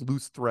there's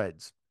loose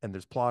threads and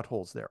there's plot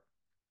holes there.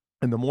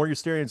 And the more you're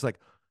staring, it's like,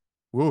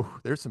 whoa,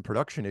 there's some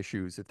production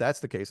issues. If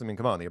that's the case, I mean,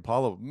 come on, the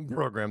Apollo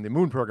program, the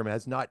moon program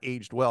has not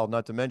aged well,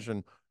 not to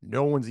mention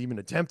no one's even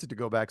attempted to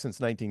go back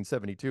since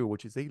 1972,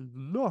 which is a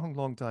long,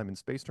 long time in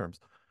space terms.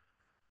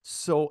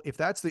 So if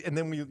that's and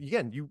then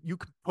again, you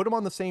could put them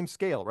on the same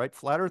scale, right?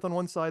 Flat Earth on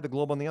one side, the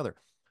globe on the other.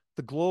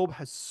 The globe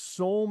has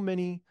so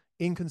many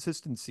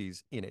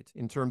inconsistencies in it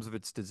in terms of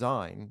its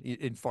design,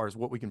 as far as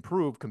what we can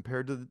prove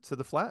compared to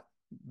the flat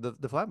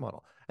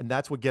model. And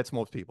that's what gets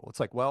most people. It's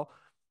like, well,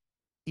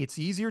 it's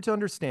easier to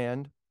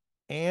understand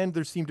and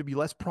there seem to be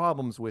less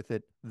problems with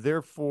it.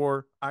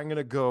 Therefore, I'm going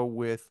to go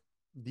with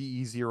the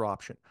easier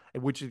option.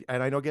 And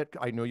I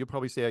know you'll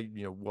probably say,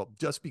 well,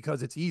 just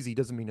because it's easy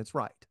doesn't mean it's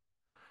right.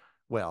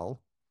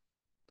 Well,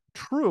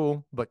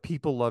 true, but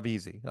people love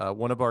easy.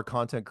 One of our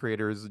content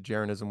creators,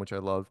 Jaronism, which I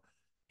love,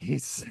 he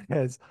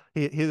says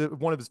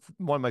one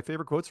of my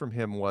favorite quotes from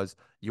him was,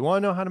 "You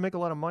want to know how to make a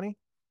lot of money?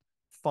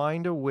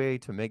 Find a way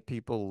to make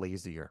people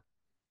lazier."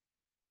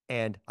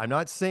 And I'm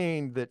not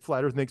saying that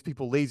flat Earth makes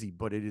people lazy,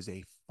 but it is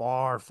a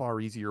far, far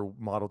easier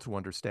model to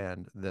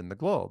understand than the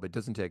globe. It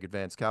doesn't take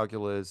advanced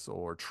calculus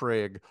or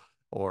trig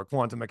or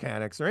quantum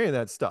mechanics or any of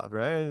that stuff,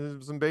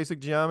 right? Some basic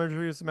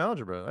geometry, some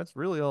algebra. That's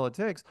really all it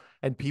takes.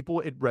 And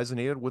it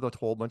resonated with a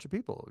whole bunch of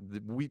people.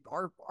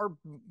 Our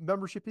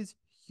membership is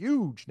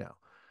huge now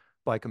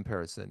by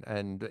comparison,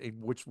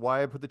 which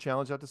why I put the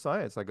challenge out to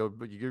science. I go,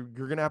 but you're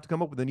going to have to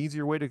come up with an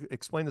easier way to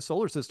explain the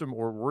solar system,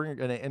 or we're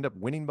going to end up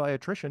winning by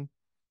attrition,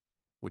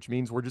 which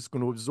means we're just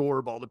going to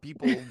absorb all the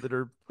people that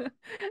are.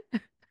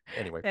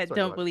 Anyway, That sorry, go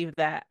don't ahead. believe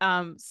that.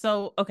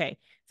 So okay.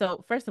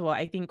 So first of all,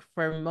 I think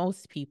for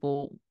most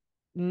people,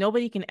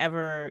 nobody can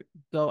ever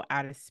go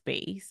out of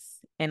space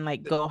and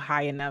like go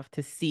high enough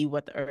to see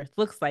what the Earth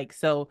looks like.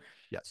 So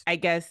Yes. I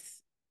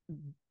guess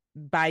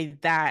by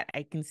that,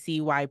 I can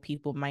see why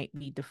people might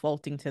be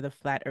defaulting to the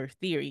flat Earth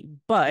theory. Yep.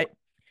 But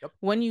Yep.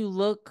 when you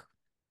look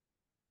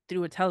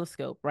through a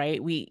telescope,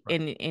 right? We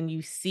Right. and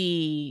you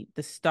see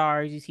the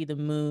stars, you see the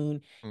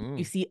moon, you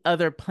Mm. see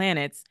other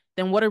planets,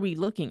 then what are we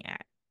looking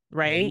at? You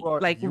Right?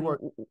 are. Like You are.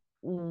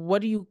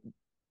 what do you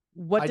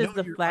what I know does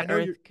the you're. I flat know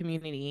you're. earth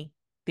community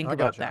think I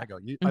got about you. I that?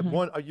 got you. I Hmm.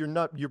 want. You're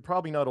not. You're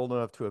probably not old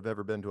enough to have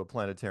ever been to a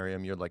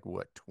planetarium. You're like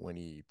what,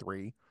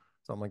 23,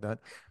 something like that.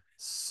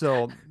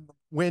 So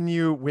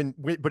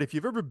but if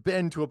you've ever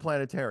been to a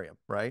planetarium,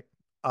 right?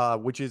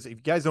 Which is, if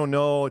you guys don't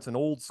know, it's an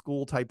old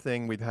school type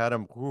thing. We've had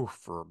them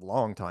for a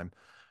long time,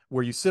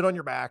 where you sit on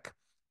your back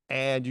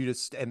and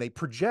they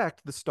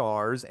project the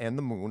stars and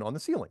the moon on the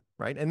ceiling,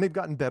 right? And they've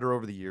gotten better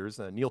over the years.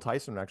 Neil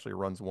Tyson actually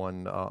runs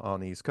one on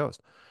the East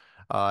Coast.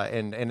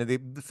 And they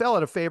fell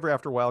out of favor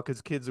after a while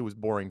because kids, it was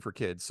boring for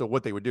kids. So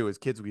what they would do is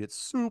kids would get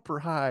super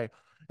high,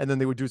 and then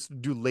they would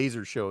do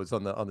laser shows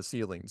on the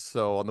ceilings.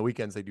 So on the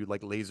weekends they do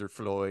like Laser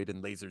Floyd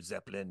and Laser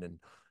Zeppelin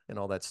and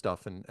all that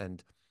stuff.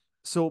 And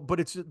so, but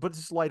it's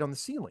just light on the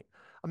ceiling.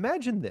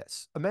 Imagine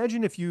this.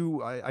 Imagine if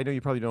I know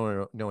you probably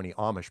don't know any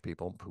Amish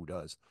people. Who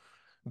does?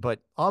 But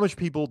Amish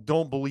people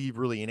don't believe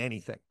really in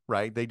anything,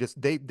 right? They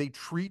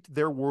treat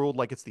their world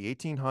like it's the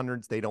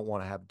 1800s. They don't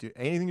want to have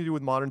anything to do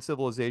with modern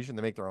civilization.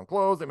 They make their own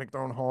clothes, they make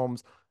their own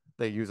homes.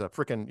 They use a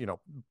freaking,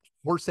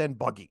 horse and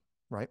buggy,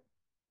 right?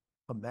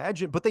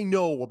 But they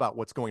know about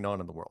what's going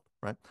on in the world,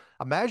 right?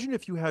 Imagine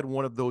if you had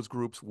one of those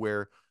groups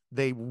where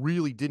they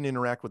really didn't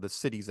interact with the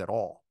cities at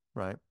all,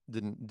 right?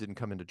 Didn't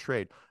come into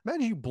trade.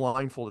 Imagine you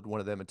blindfolded one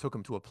of them and took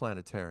them to a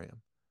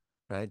planetarium,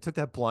 right? Took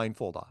that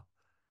blindfold off,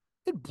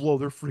 it'd blow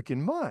their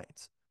freaking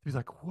minds. They'd be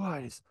like,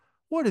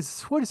 what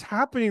is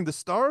happening? The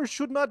stars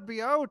should not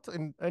be out,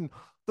 and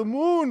the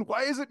moon,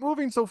 why is it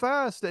moving so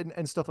fast?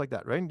 And stuff like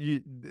that, right?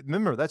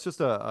 Remember, that's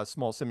just a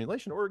small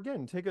simulation. Or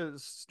again, take a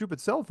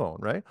stupid cell phone,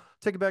 right?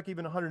 Take it back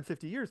even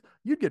 150 years,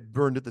 you'd get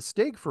burned at the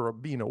stake for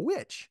being a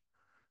witch.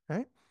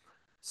 right?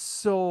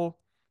 So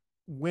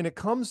when it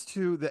comes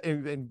to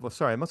well,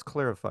 sorry, I must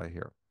clarify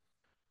here.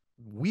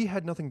 We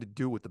had nothing to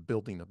do with the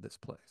building of this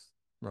place,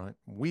 right?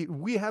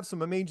 We have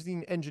some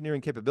amazing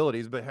engineering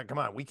capabilities, but heck, come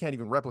on, we can't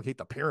even replicate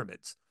the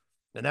pyramids.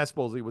 And that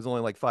supposedly was only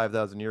like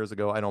 5,000 years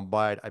ago. I don't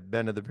buy it. I've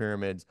been to the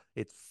pyramids.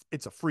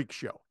 It's a freak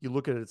show. You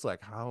look at it, it's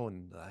like, how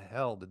in the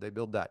hell did they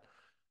build that?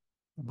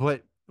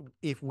 But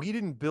if we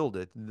didn't build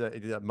it,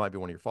 that might be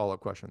one of your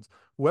follow-up questions.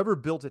 Whoever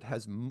built it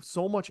has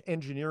so much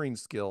engineering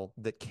skill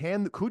that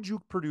could you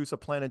produce a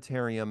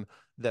planetarium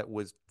that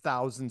was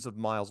thousands of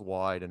miles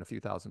wide and a few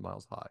thousand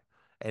miles high,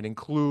 and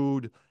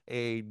include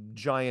a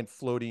giant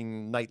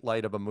floating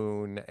nightlight of a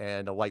moon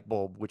and a light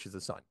bulb, which is the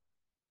sun?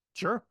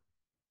 Sure.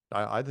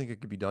 I think it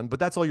could be done,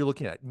 but that's all you're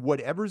looking at.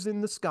 Whatever's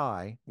in the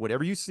sky,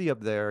 whatever you see up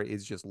there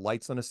is just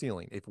lights on a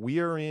ceiling. If we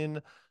are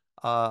in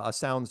a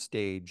sound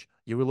stage,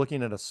 you were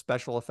looking at a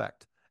special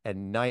effect,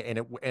 and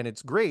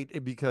it's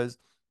great because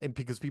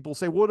people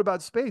say, "What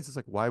about space?" It's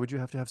like, why would you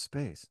have to have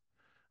space?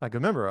 Like,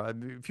 remember,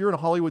 if you're in a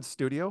Hollywood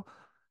studio,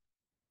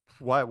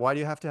 why do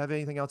you have to have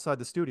anything outside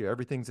the studio?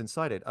 Everything's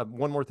inside it.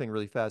 One more thing,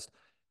 really fast.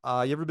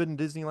 You ever been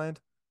to Disneyland?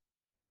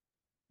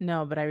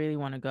 No, but I really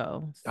want to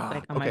go. It's Ah,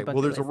 like on my okay. Well,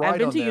 bucket there's a list. I've ride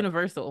been on to there.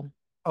 Universal.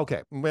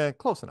 Okay, well,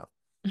 close enough.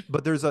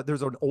 But there's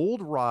an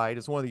old ride.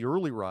 It's one of the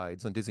early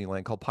rides on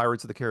Disneyland called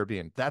Pirates of the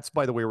Caribbean. That's,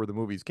 by the way, where the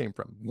movies came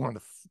from. One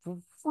of the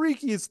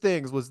freakiest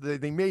things was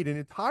they made an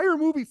entire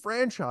movie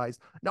franchise,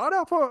 not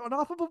off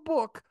of a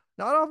book,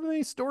 not off of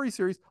any story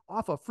series,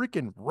 off a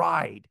freaking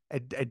ride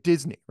at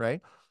Disney, right?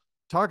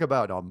 Talk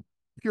about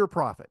pure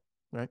profit,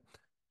 right?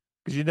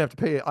 Because you didn't have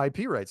to pay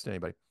IP rights to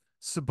anybody.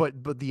 So,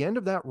 but the end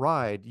of that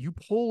ride, you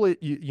pull it,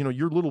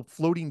 your little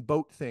floating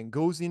boat thing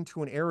goes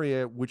into an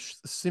area which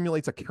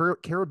simulates a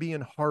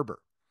Caribbean harbor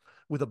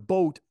with a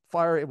boat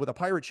fire with a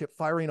pirate ship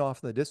firing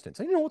off in the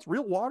distance. And it's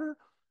real water.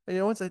 And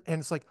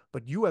it's like,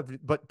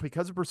 but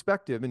because of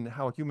perspective and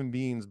how human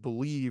beings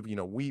believe,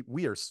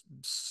 we are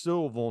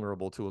so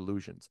vulnerable to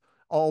illusions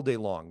all day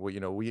long.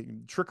 We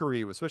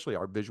trickery, especially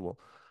our visual.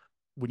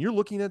 When you're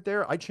looking at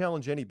there, I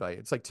challenge anybody.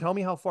 It's like, tell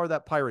me how far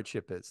that pirate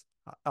ship is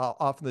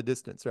off in the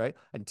distance, right?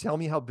 And tell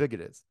me how big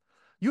it is.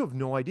 You have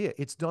no idea.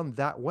 It's done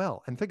that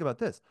well. And think about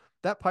this.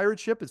 That pirate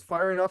ship is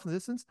firing off in the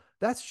distance.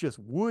 That's just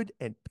wood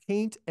and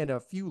paint and a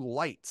few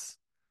lights.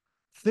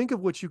 Think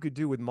of what you could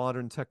do with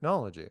modern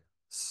technology.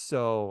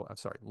 So, I'm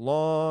sorry,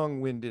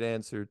 long-winded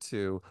answer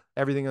to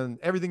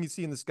everything you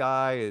see in the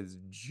sky is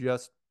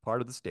just part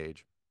of the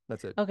stage.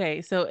 That's it.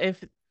 Okay,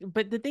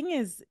 but the thing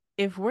is,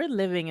 if we're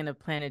living in a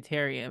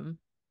planetarium,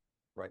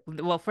 Right.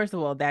 well, first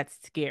of all, that's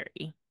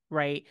scary,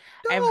 right?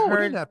 I've No, it doesn't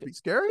heard have to be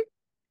scary.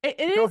 it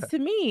Go is ahead. to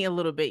me a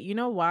little bit. You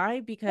know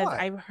why? Because Why?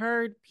 I've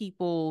heard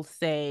people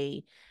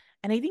say,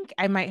 and I think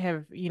I might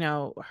have,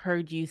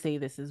 heard you say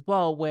this as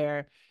well,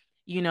 where,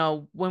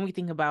 when we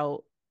think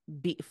about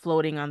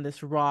floating on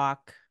this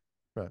rock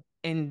Right.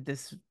 in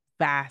this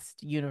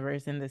vast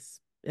universe, in this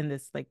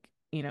like,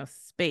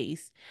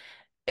 space,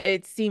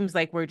 it seems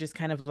like we're just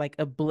kind of like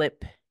a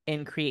blip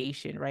in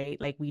creation,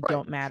 right? Like we Right.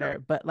 don't Sure.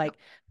 matter. But Yeah. like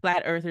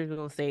flat earthers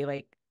will say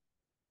like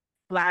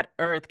flat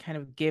earth kind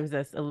of gives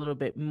us a little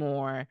bit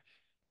more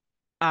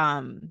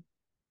um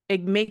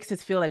it makes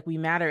us feel like we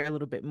matter a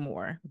little bit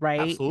more,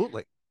 right?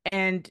 Absolutely.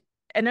 And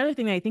another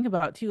thing that I think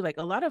about too, like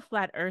a lot of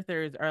flat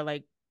earthers are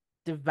like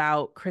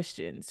devout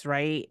Christians,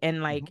 right? And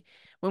Hmm. like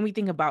when we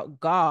think about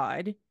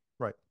God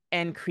Right.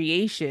 and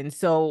creation,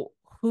 so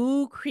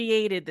who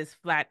created this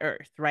flat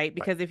earth, right? Right.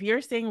 Because if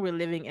you're saying we're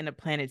living in a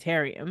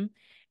planetarium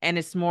and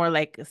it's more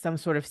like some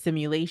sort of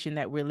simulation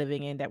that we're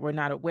living in that we're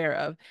not aware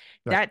of,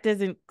 Right. that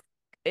doesn't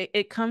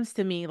it comes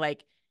to me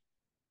like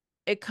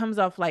it comes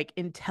off like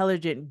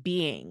intelligent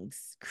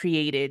beings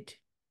created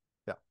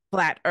Yeah.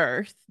 flat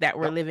earth that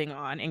we're Yep. living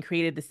on and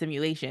created the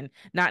simulation,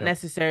 not Yep.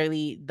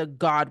 necessarily the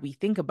God we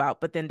think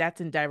about, but then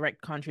that's in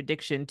direct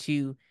contradiction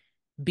to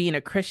being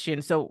a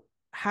Christian. So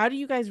how do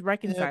you guys Yep.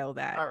 reconcile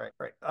that? All right.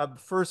 Right.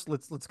 First,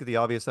 let's get the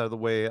obvious out of the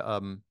way.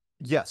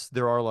 Yes,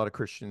 there are a lot of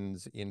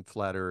Christians in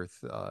flat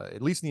Earth,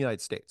 at least in the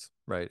United States,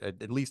 right?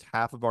 At least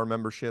half of our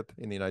membership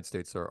in the United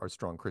States are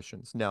strong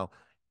Christians. Now,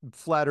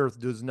 flat Earth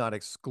does not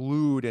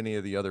exclude any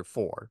of the other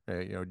four,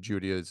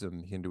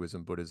 Judaism,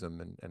 Hinduism,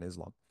 Buddhism, and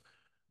Islam.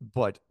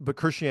 But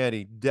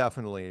Christianity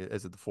definitely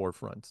is at the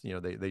forefront.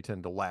 They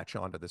tend to latch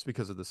onto this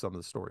because of some of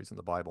the stories in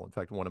the Bible. In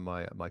fact, one of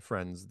my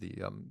friends,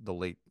 the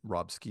late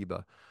Rob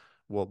Skiba,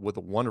 well, with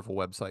a wonderful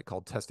website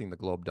called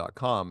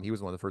testingtheglobe.com, he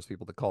was one of the first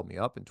people that called me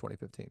up in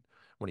 2015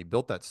 when he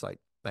built that site.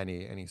 And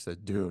he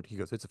said, dude, he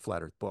goes, it's a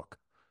flat Earth book.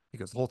 He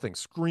goes, the whole thing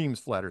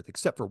screams flat Earth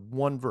except for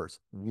one verse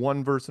and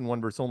one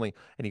verse only.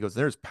 And he goes,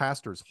 there's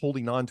pastors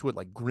holding on to it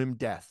like grim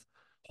death,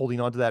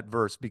 holding on to that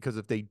verse because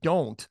if they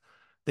don't,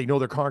 they know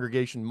their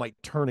congregation might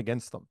turn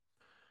against them.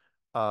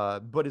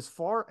 But as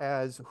far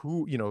as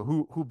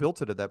who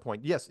built it at that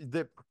point, yes,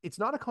 it's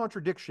not a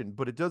contradiction,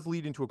 but it does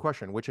lead into a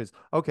question, which is,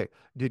 okay,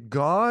 did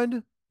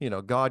God,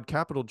 God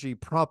capital G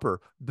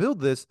proper build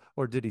this,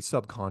 or did he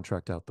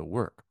subcontract out the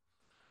work?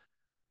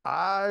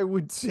 I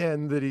would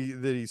tend that he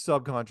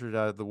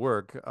subcontracted the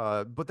work,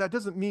 but that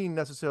doesn't mean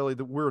necessarily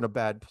that we're in a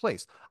bad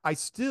place. I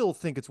still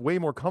think it's way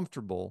more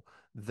comfortable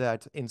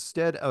that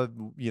instead of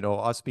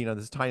us being on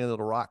this tiny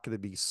little rock that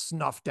be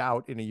snuffed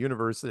out in a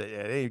universe at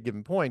any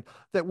given point,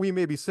 that we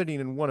may be sitting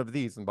in one of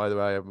these. And by the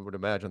way, I would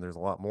imagine there's a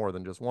lot more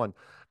than just one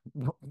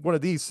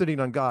of these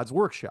sitting on God's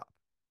workshop.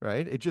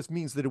 Right? It just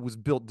means that it was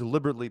built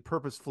deliberately,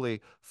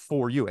 purposefully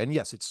for you. And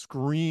yes, it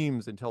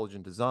screams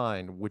intelligent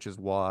design, which is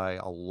why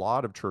a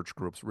lot of church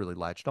groups really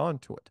latched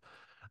onto it.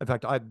 In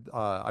fact,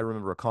 I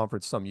remember a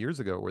conference some years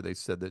ago where they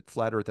said that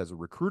flat Earth as a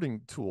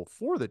recruiting tool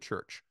for the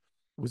church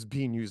was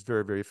being used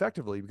very, very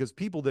effectively because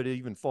people that had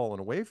even fallen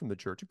away from the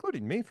church,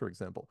 including me, for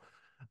example,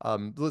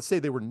 let's say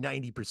they were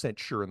 90%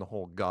 sure in the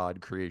whole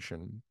God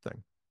creation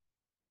thing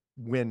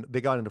when they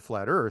got into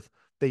flat earth,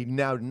 they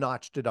now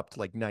notched it up to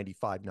like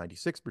 95,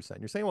 96%.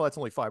 You're saying, well, that's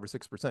only 5 or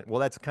 6%. Well,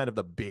 that's kind of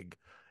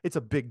it's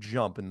a big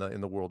jump in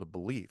the world of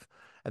belief.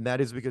 And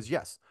that is because,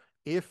 yes,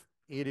 if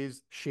it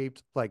is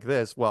shaped like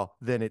this, well,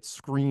 then it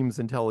screams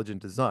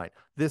intelligent design.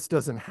 This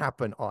doesn't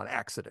happen on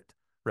accident,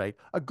 right?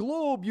 A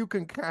globe, you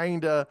can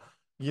kind of,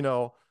 you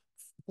know,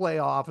 play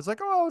off. It's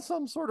like, oh,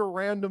 some sort of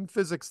random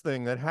physics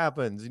thing that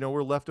happens.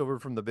 We're left over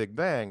from the Big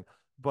Bang.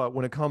 But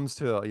when it comes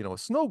to, a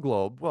snow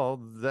globe, well,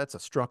 that's a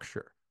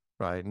structure,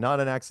 right?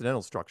 Not an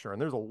accidental structure.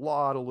 And there's a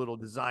lot of little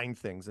design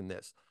things in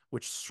this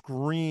which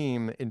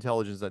scream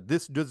intelligence that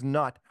this does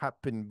not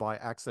happen by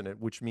accident,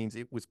 which means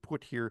it was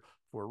put here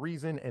for a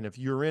reason. And if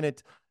you're in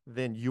it,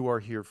 then you are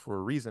here for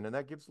a reason. And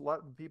that gives a lot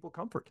of people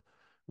comfort,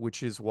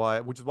 which is why,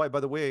 by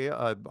the way,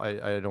 I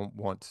don't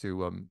want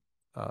to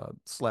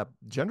slap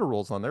gender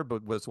roles on there,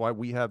 but that's why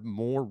we have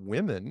more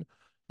women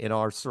in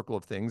our circle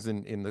of things.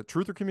 In the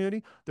truther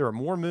community, there are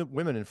more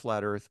women in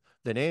flat Earth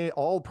than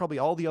probably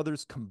all the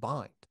others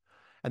combined.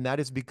 And that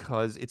is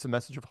because it's a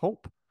message of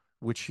hope,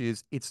 which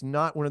is it's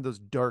not one of those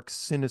dark,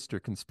 sinister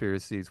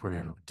conspiracies where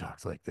everyone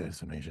talks like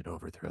this and they should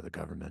overthrow the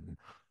government. And,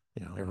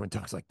 everyone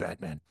talks like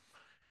Batman.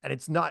 And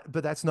it's not,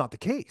 but that's not the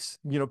case.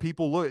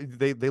 People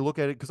they look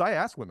at it because I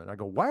ask women, I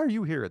go, why are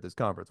you here at this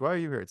conference? Why are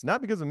you here? It's not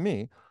because of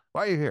me.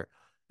 Why are you here?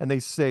 And they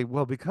say,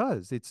 well,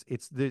 because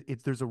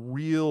there's a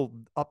real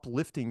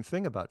uplifting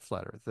thing about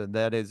flat Earth, and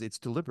that is it's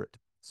deliberate.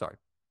 Sorry.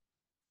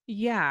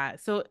 Yeah.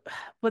 So,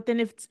 but then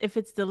if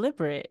it's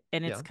deliberate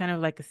and it's Yeah. kind of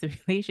like a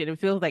simulation, it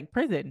feels like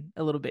prison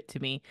a little bit to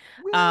me.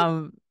 Well,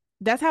 Um,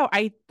 that's how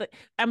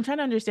I'm trying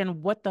to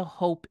understand what the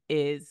hope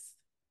is.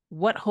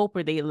 What hope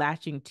are they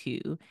latching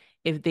to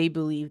if they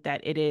believe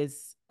that it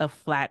is a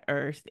flat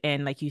earth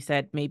and like you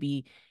said,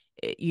 maybe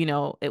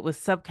it was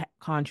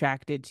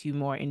subcontracted to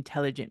more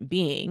intelligent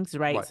beings,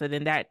 right? right. So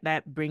then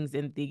that brings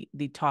in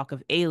the talk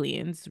of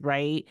aliens,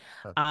 right?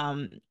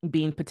 Uh,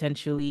 Being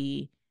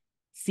potentially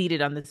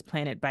seated on this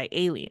planet by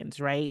aliens,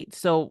 right?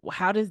 So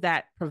how does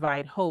that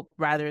provide hope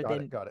rather got it.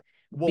 than Got it.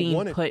 Well, being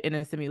one, it, put in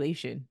a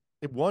simulation?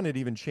 it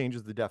even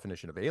changes the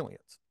definition of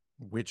aliens,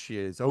 which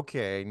is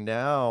okay.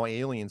 Now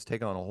aliens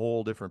take on a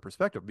whole different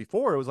perspective.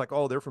 Before it was like,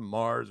 oh, they're from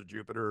Mars or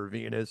Jupiter or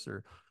Venus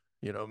or,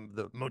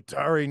 the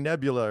Mutari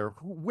Nebula or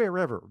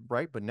wherever,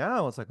 right? But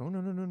now it's like, oh,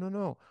 no, no, no, no,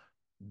 no.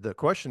 The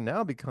question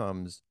now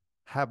becomes,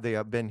 have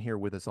they been here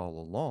with us all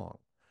along?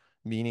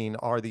 Meaning,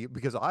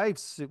 because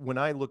when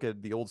I look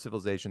at the old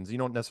civilizations, you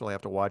don't necessarily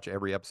have to watch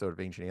every episode of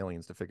Ancient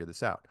Aliens to figure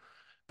this out.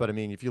 But I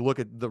mean, if you look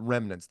at the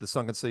remnants, the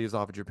sunken cities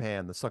off of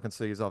Japan, the sunken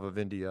cities off of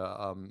India,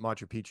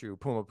 Machu Picchu,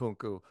 Puma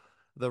Punku,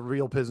 the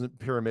real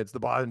pyramids, the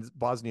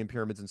Bosnian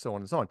pyramids, and so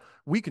on and so on,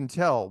 we can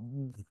tell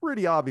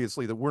pretty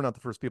obviously that we're not the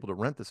first people to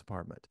rent this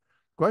apartment.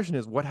 The question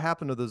is, what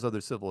happened to those other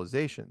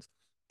civilizations?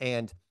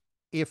 And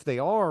if they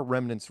are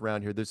remnants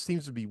around here, there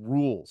seems to be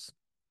rules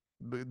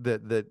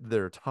that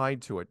are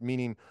tied to it,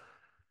 meaning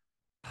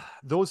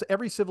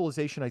every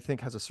civilization I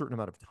think has a certain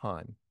amount of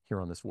time here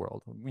on this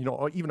world.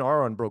 Even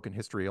our unbroken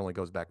history only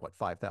goes back what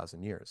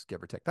 5,000 years,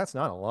 give or take. That's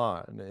not a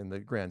lot in the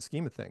grand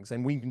scheme of things,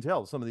 and we can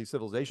tell some of these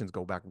civilizations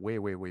go back way,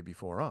 way, way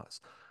before us.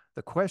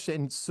 The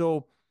question,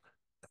 so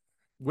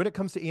when it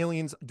comes to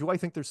aliens, do I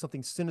think there's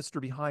something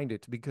sinister behind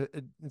it? Because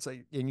it's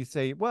like, and you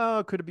say,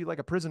 well, could it be like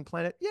a prison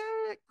planet?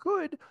 Yeah, it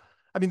could.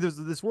 I mean,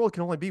 this world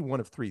can only be one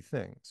of three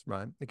things,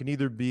 right? It can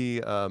either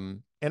be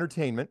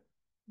entertainment.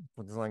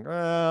 It's like,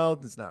 well,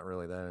 it's not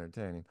really that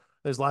entertaining.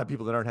 There's a lot of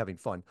people that aren't having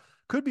fun.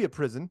 Could be a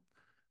prison,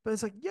 but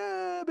it's like,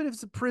 yeah, but if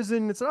it's a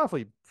prison, it's an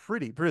awfully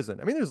pretty prison.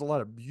 I mean, there's a lot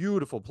of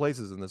beautiful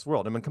places in this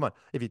world. I mean, come on.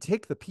 If you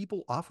take the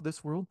people off of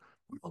this world,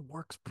 the world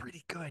works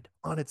pretty good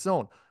on its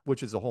own,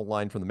 which is a whole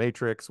line from the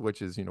Matrix,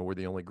 which is, we're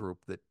the only group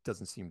that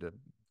doesn't seem to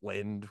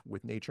blend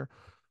with nature.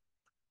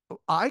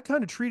 I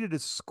kind of treat it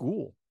as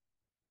school,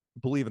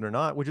 believe it or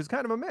not, which is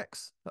kind of a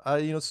mix.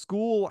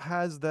 School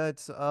has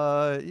that.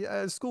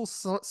 Yeah, school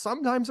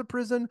sometimes a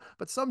prison,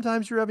 but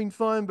sometimes you're having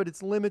fun, but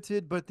it's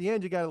limited. But at the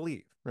end, you got to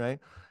leave, right?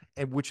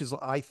 And which is,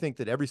 I think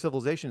that every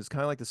civilization is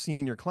kind of like the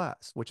senior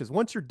class, which is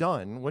once you're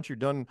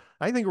done,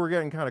 I think we're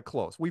getting kind of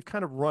close. We've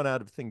kind of run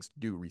out of things to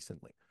do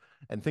recently,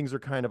 and things are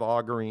kind of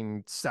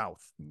auguring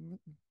south.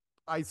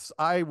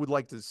 I would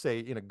like to say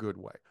in a good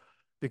way.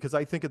 because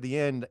I think at the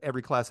end,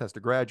 every class has to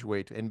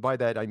graduate. And by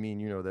that, I mean,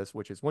 you know this,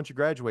 which is once you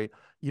graduate,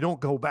 you don't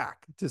go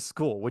back to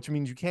school, which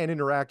means you can't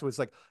interact with,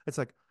 it's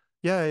like,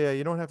 yeah, yeah,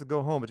 you don't have to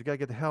go home, but you got to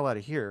get the hell out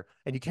of here.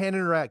 And you can't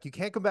interact. You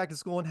can't come back to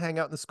school and hang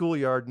out in the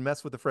schoolyard and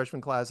mess with the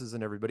freshman classes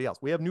and everybody else.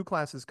 We have new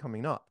classes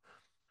coming up.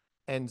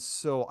 And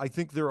so I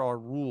think there are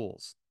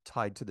rules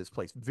tied to this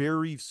place,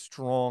 very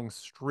strong,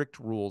 strict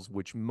rules,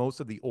 which most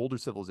of the older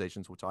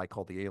civilizations, which I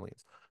call the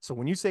aliens. So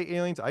when you say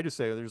aliens, I just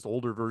say there's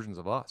older versions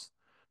of us,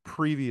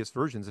 previous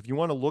versions. If you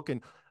want to look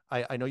and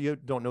I know you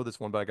don't know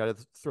this one, but I got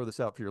to throw this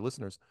out for your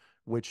listeners,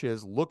 which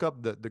is look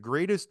up the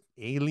greatest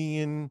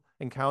alien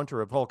encounter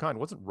of all kind. It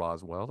wasn't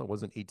Roswell. It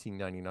wasn't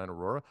 1899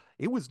 Aurora.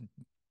 It was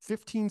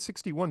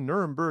 1561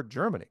 Nuremberg,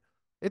 Germany.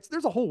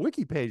 There's a whole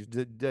wiki page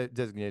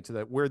designated to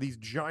that where these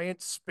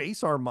giant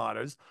space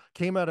armadas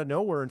came out of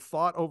nowhere and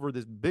fought over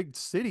this big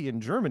city in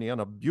Germany on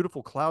a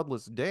beautiful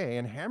cloudless day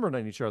and hammered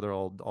on each other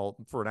all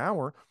for an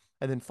hour.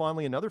 And then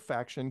finally another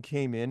faction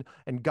came in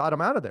and got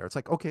them out of there. It's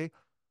like, okay,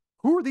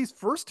 who are these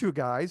first two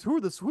guys?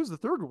 Who's the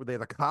third? Were they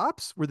the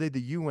cops? Were they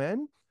the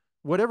UN?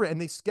 Whatever. And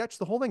they sketched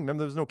the whole thing.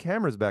 Remember, there was no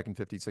cameras back in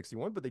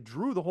 1561, but they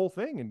drew the whole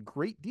thing in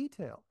great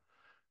detail.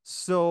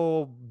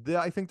 So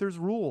I think there's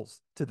rules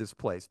to this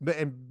place.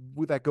 And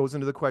that goes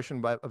into the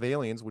question of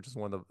aliens, which is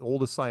one of the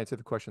oldest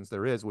scientific questions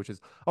there is, which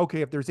is,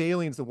 okay, if there's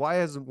aliens, then why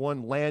hasn't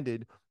one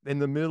landed in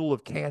the middle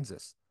of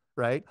Kansas,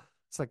 right?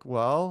 It's like,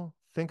 well,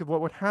 think of what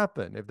would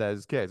happen if that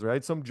is the case,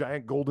 right? Some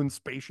giant golden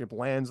spaceship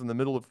lands in the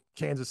middle of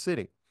Kansas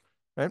City,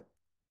 right?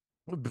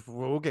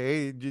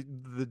 Okay,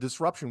 the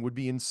disruption would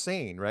be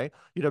insane, right?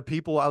 You'd have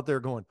people out there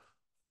going,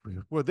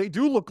 well, they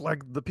do look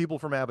like the people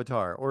from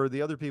Avatar, or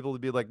the other people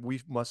would be like, we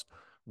must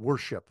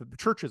worship.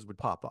 Churches would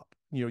pop up.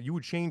 You know, you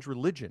would change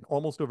religion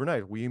almost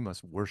overnight. We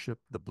must worship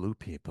the blue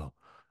people.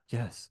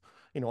 Yes.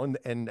 You know,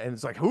 and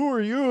it's like, who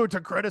are you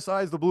to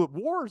criticize the blue?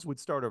 Wars would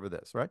start over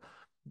this, right?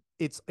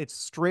 It's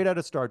straight out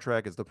of Star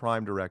Trek as the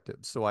prime directive.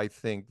 So I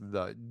think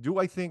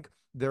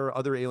there are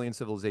other alien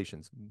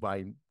civilizations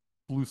by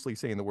loosely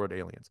saying the word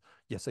aliens?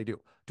 Yes, I do.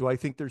 Do I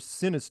think they're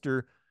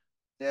sinister?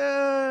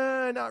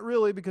 Yeah, not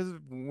really, because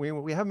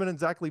we haven't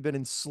exactly been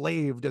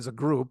enslaved as a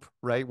group,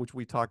 right? Which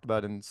we talked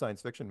about in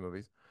science fiction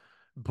movies.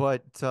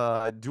 But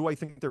do I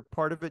think they're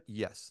part of it?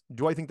 Yes.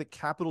 Do I think that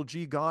capital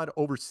G God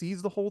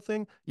oversees the whole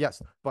thing?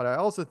 Yes. But I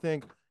also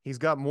think he's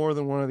got more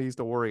than one of these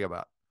to worry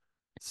about.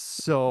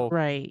 So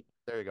Right.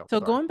 there you go. So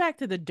Sorry. going back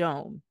to the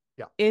dome,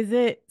 Yeah, is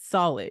it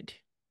solid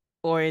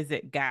or is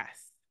it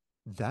gas?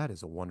 that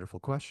is a wonderful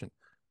question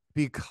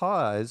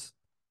because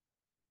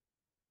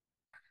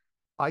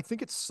I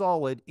think it's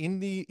solid in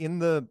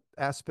the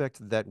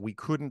aspect that we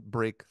couldn't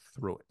break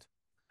through it.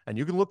 And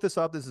you can look this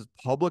up. This is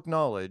public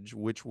knowledge,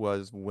 which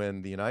was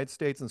when the United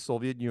States and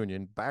Soviet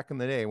Union, back in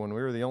the day when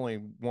we were the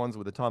only ones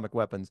with atomic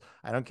weapons.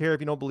 I don't care if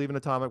you don't believe in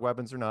atomic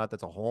weapons or not.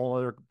 That's a whole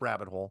other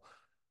rabbit hole,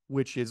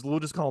 which is we'll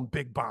just call them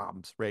big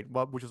bombs, right?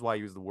 Well, which is why I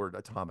use the word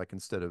atomic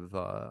instead of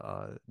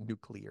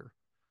nuclear.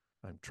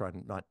 I'm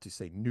trying not to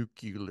say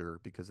nuclear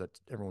because that's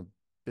everyone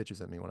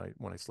bitches at me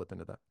when I slip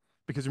into that.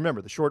 Because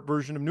remember, the short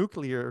version of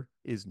nuclear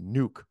is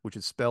nuke, which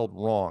is spelled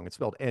wrong. It's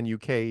spelled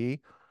Nuke.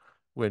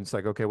 When it's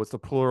like, okay, what's the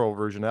plural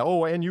version?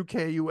 Oh,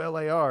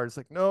 Nukular. It's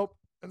like, nope,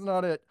 that's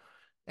not it.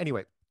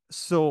 Anyway,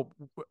 so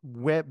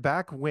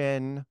back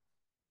when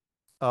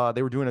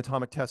they were doing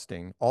atomic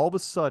testing, all of a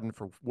sudden,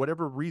 for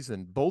whatever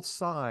reason, both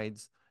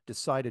sides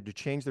decided to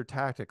change their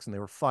tactics and they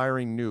were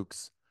firing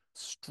nukes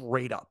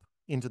straight up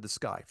into the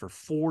sky. For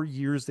 4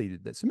 years, they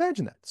did this.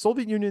 Imagine that.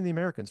 Soviet Union and the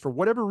Americans, for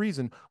whatever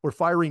reason, were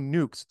firing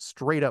nukes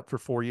straight up for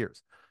 4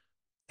 years.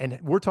 And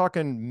we're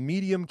talking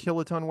medium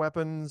kiloton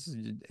weapons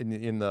in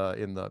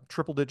the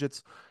triple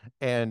digits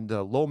and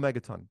low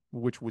megaton,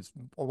 which was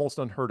almost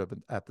unheard of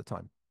at the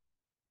time.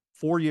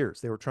 4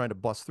 years they were trying to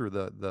bust through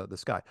the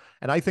sky.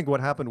 And I think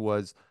what happened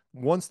was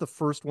once the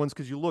first ones,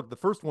 because you look, the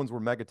first ones were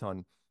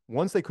megaton.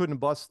 Once they couldn't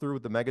bust through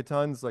with the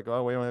megatons, like,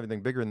 oh, we don't have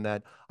anything bigger than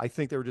that. I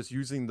think they were just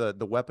using the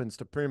weapons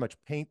to pretty much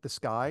paint the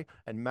sky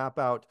and map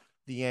out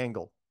the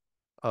angle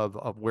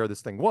of where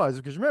this thing was.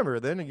 Because remember,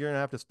 then you're gonna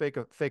have to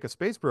fake a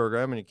space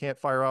program, and you can't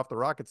fire off the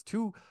rockets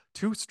too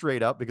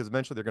straight up because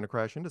eventually they're gonna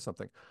crash into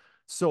something.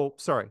 So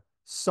sorry,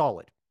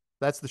 solid.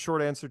 That's the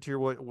short answer to your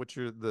what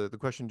your the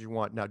questions you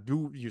want. Now,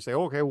 do you say,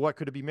 okay, what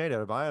could it be made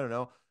out of? I don't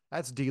know.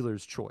 That's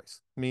dealer's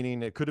choice.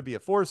 Meaning, could it be a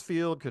force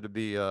field? Could it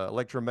be a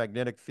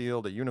electromagnetic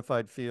field, a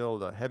unified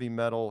field, a heavy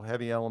metal,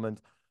 heavy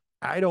element?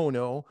 I don't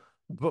know.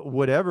 But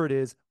whatever it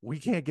is, we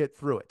can't get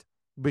through it.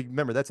 But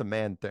remember, that's a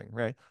man thing,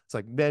 right? It's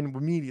like men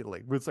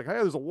immediately. It's like, hey,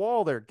 there's a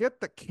wall there.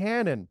 Get the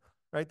cannon,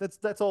 right?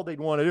 That's all they'd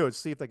want to do is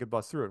see if they could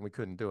bust through it, and we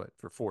couldn't do it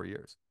for 4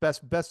 years.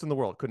 Best in the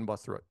world, couldn't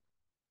bust through it.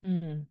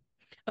 Mhm.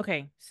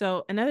 Okay,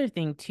 so another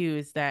thing too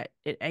is that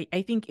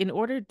I think in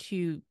order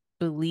to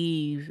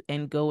believe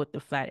and go with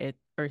the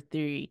Earth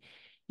theory,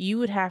 you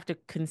would have to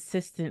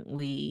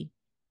consistently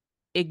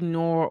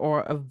ignore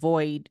or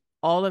avoid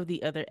all of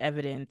the other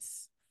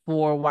evidence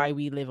for why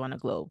we live on a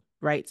globe,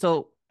 right?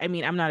 So, I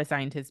mean, I'm not a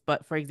scientist,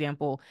 but for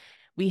example,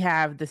 we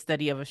have the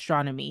study of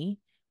astronomy,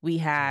 We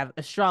Right. have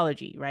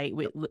astrology, right?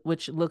 Yep.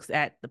 Which looks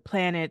at the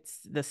planets,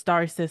 the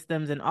star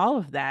systems, and all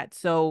of that.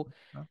 So,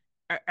 Well,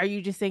 are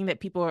you just saying that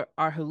people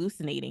are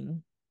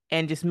hallucinating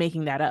and just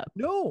making that up?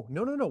 no,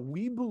 no, no, no.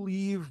 We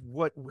believe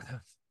what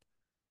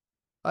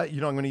I'm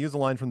going to use a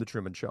line from The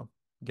Truman Show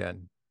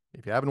again.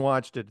 If you haven't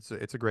watched it,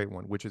 it's a great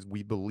one, which is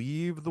we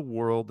believe the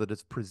world that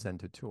is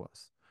presented to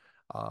us.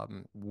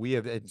 We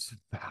have it's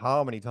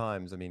how many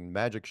times? I mean,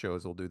 magic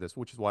shows will do this,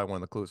 which is why one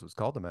of the clues was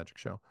called the magic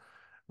show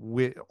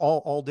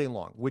all day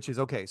long, which is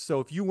okay. So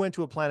if you went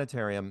to a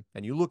planetarium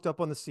and you looked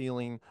up on the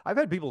ceiling, I've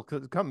had people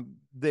come.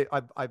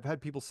 I've had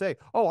people say,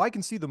 "Oh, I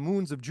can see the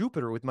moons of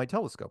Jupiter with my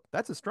telescope."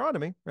 That's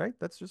astronomy, right?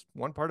 That's just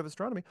one part of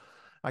astronomy.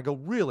 I go,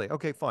 really?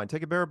 Okay, fine.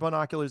 Take a pair of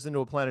binoculars into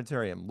a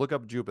planetarium. Look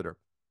up Jupiter.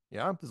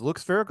 Yeah. Does it look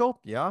spherical?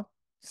 Yeah.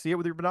 See it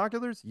with your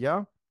binoculars?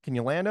 Yeah. Can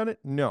you land on it?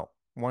 No.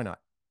 Why not?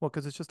 Well,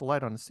 because it's just a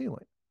light on the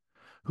ceiling.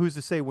 Who's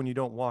to say when you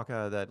don't walk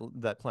out of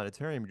that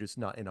planetarium, you're just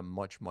not in a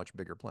much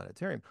bigger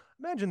planetarium?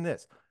 Imagine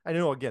this. I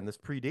know again, this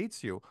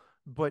predates you,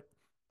 but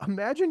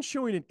imagine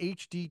showing an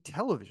HD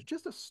television,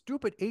 just a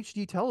stupid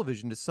HD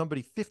television to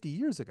somebody 50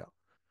 years ago.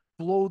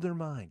 Blow their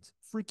minds,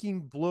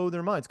 freaking blow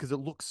their minds because it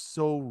looks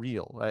so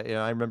real.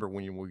 I remember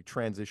when we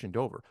transitioned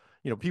over,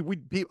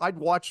 I'd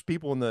watch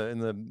people in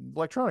the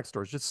electronics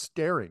stores just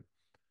staring.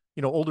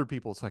 Older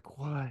people. It's like,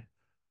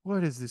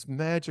 what is this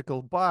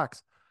magical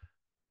box?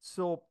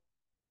 So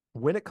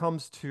when it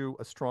comes to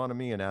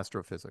astronomy and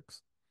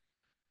astrophysics,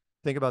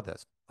 think about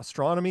this.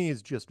 Astronomy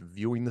is just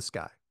viewing the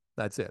sky.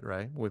 That's it,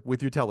 right?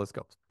 With your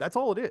telescopes. That's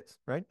all it is,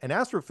 right? And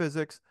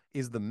astrophysics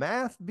is the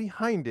math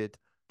behind it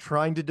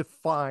trying to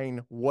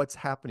define what's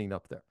happening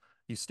up there.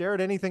 You stare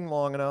at anything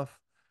long enough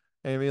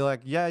and be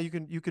like, yeah, you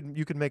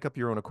can make up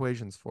your own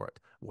equations for it.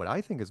 What I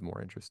think is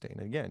more interesting,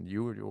 and again,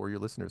 you or your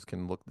listeners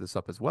can look this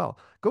up as well.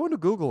 Go into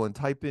Google and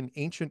type in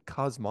ancient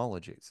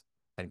cosmologies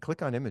and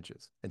click on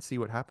images and see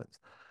what happens.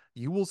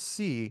 You will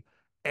see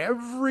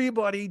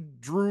everybody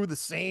drew the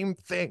same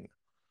thing.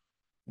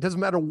 It doesn't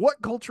matter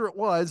what culture it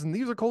was, and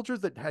these are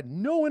cultures that had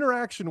no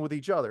interaction with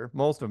each other,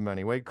 most of them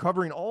anyway,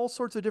 covering all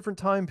sorts of different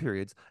time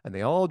periods, and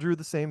they all drew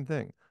the same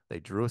thing. They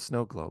drew a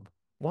snow globe.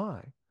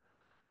 Why?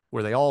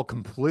 Were they all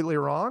completely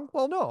wrong?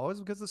 Well, no, it's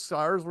because the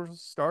stars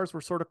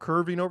were sort of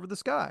curving over the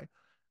sky.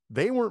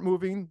 They weren't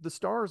moving, the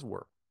stars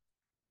were,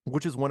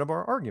 which is one of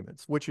our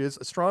arguments, which is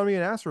astronomy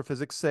and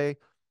astrophysics say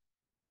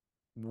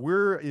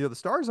the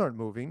stars aren't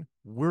moving,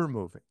 we're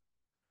moving.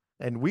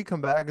 And we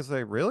come back and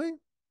say, really?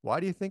 Why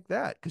do you think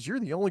that? Because you're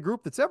the only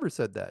group that's ever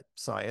said that.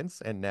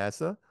 Science and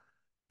NASA.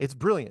 It's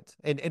brilliant.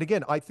 And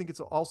again, I think it's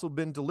also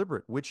been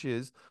deliberate, which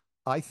is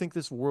I think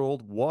this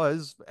world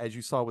was, as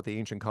you saw with the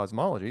ancient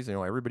cosmologies,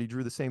 everybody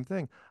drew the same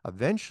thing.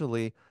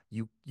 Eventually,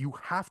 you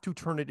have to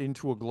turn it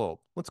into a globe.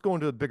 Let's go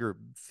into a bigger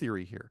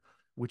theory here,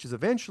 which is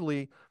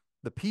eventually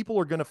the people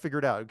are going to figure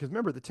it out. Because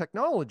remember, the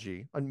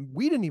technology, and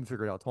we didn't even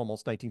figure it out until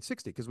almost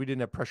 1960 because we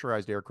didn't have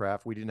pressurized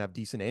aircraft. We didn't have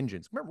decent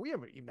engines. Remember, we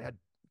haven't even had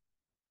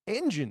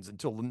engines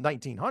until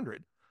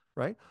 1900,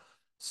 right?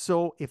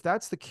 So if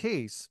that's the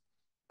case,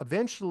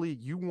 eventually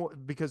you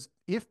want, because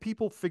if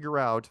people figure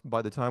out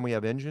by the time we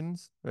have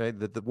engines, right,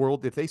 that the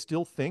world, if they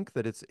still think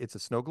that it's a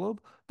snow globe,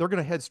 they're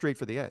going to head straight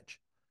for the edge.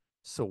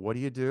 So what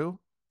do?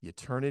 You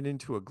turn it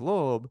into a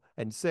globe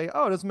and say,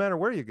 oh, it doesn't matter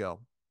where you go.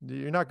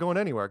 You're not going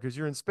anywhere because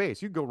you're in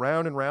space. You go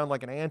round and round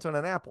like an ant on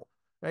an apple,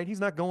 right? He's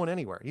not going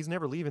anywhere. He's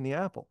never leaving the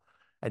apple.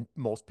 And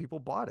most people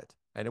bought it,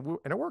 and it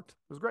worked. It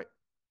was great.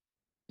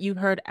 You've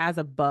heard as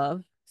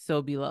above,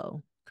 so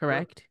below, Sure,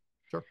 correct?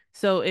 sure.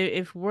 So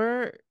if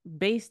we're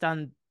based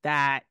on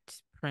that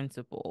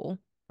principle,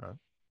 Right.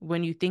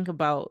 when you think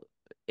about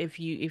if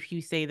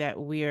you say that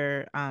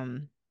we're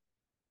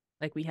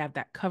like we have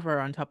that cover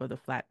on top of the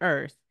flat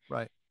earth,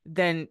 Right.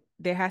 then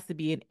there has to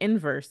be an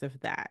inverse of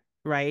that,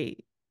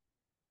 right?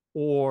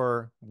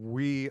 Or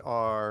we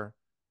are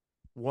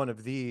one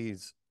of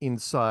these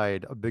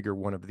inside a bigger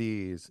one of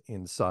these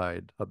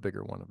inside a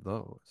bigger one of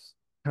those.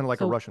 Kind of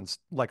So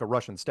like a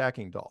Russian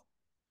stacking doll.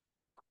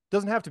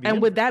 Doesn't have to be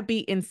and would infinite. that be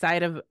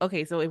inside of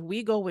okay, so if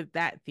we go with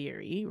that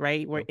theory,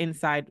 right, we're No.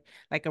 inside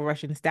like a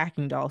Russian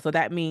stacking doll. So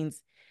that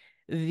means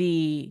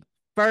the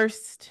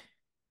first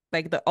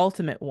like the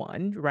ultimate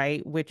one,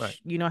 right? Right.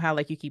 Which you know how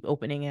like you keep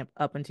opening it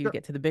up until you Sure.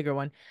 get to the bigger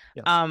one.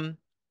 Yes. Um,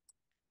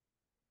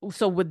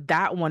 so would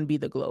that one be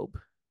the globe?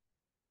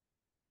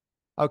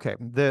 Okay.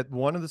 That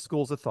one of the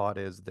schools of thought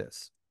is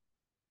this.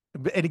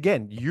 And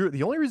again, you're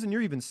the only reason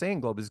you're even saying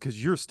globe is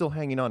because you're still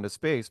hanging on to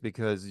space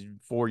because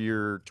for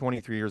your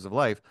 23 years of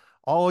life,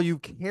 all you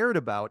cared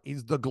about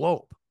is the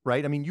globe,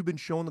 right? I mean, you've been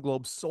shown the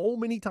globe so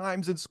many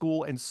times in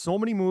school and so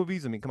many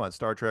movies. I mean, come on,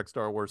 Star Trek,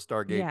 Star Wars,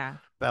 Stargate, Yeah.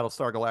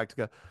 Battlestar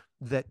Galactica,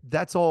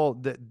 that's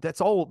all,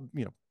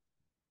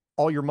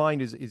 all your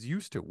mind is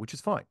used to, which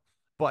is fine.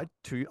 But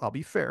I'll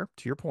be fair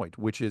to your point,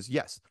 which is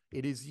yes,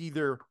 it is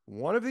either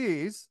one of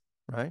these,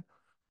 right?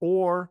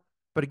 Or,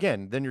 but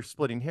again, then you're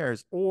splitting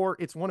hairs, or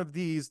it's one of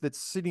these that's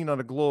sitting on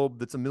a globe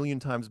that's a million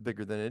times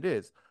bigger than it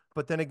is.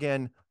 But then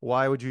again,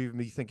 why would you even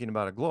be thinking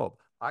about a globe?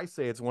 I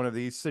say it's one of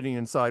these sitting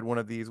inside one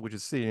of these, which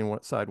is sitting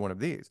inside one of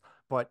these.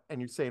 But,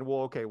 and you're saying,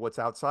 well, okay, what's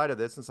outside of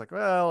this? And it's like,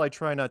 well, I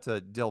try not to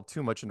delve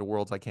too much into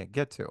worlds I can't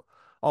get to.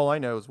 All I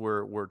know is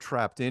we're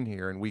trapped in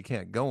here and we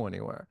can't go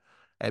anywhere.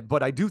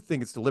 But I do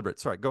think it's deliberate.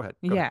 Sorry, go ahead.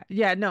 Go ahead.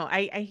 Yeah, yeah, no,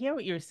 I hear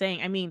what you're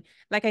saying. I mean,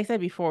 like I said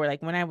before,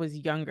 like when I was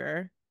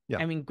younger, Yeah,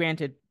 I mean,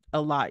 granted,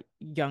 a lot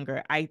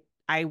younger,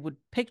 I would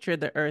picture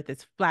the earth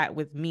as flat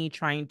with me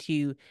trying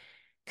to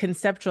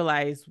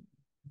conceptualize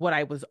what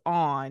I was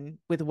on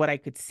with what I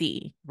could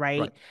see,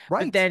 right. right? But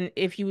Right. then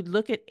if you would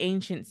look at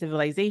ancient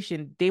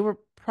civilization, they were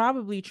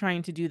probably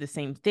trying to do the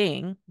same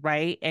thing,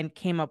 right? And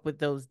came up with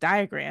those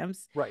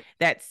diagrams Right.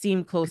 that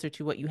seem closer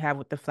to what you have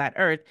with the flat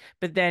earth.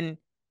 But then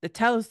the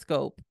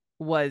telescope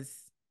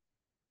was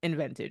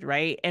invented,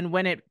 right? And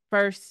when the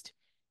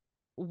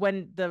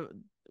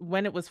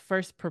when it was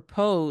first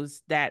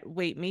proposed that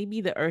wait,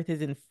 maybe the earth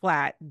isn't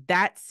flat,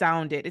 that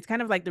sounded, it's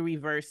kind of like the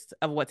reverse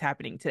of what's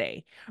happening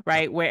today, Right.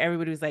 right? Where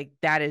everybody was like,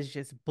 that is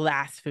just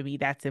blasphemy,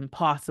 that's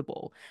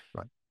impossible.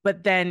 Right.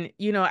 But then,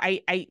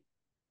 I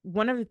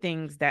one of the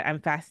things that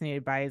I'm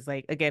fascinated by is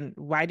like, again,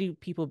 why do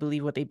people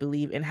believe what they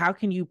believe and how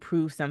can you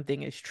prove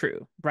something is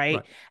true, right?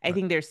 Right. I Right.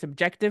 think there's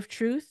subjective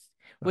truth,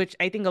 Right. which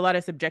I think a lot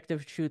of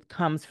subjective truth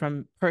comes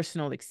from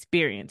personal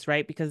experience,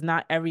 right? Because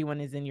not everyone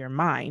is in your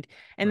mind.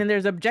 And Right. then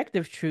there's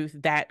objective truth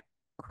that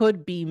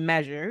could be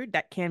measured,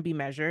 that can be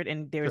measured,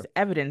 and there's Sure.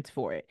 evidence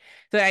for it.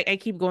 So I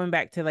keep going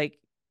back to like,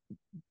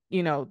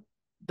 you know,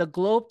 the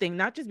globe thing,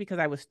 not just because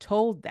I was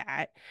told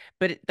that,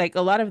 but like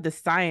a lot of the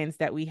science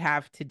that we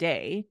have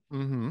today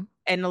Mm-hmm.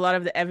 and a lot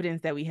of the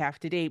evidence that we have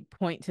today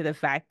point to the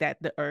fact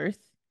that the earth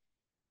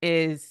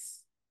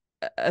is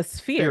a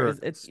sphere, is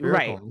it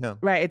right, Spherical. Yeah.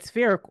 right, it's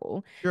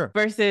spherical Sure.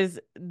 versus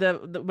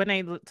the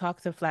when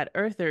talk to flat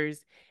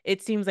earthers,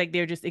 it seems like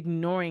they're just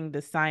ignoring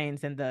the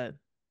science and the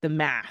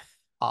math.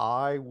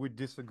 I would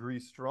disagree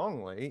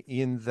strongly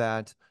in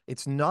that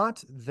it's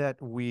not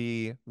that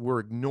we were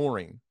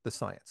ignoring the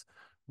science.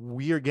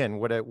 We again,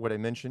 what I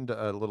mentioned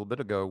a little bit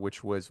ago,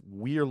 which was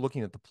we are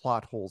looking at the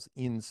plot holes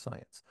in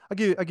science. I'll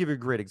give you a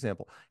great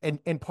example,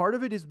 and part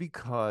of it is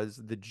because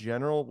the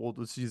general, well,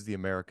 let's use the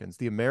Americans.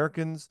 The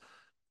Americans'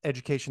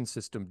 education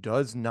system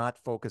does not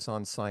focus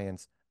on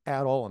science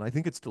at all, and I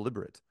think it's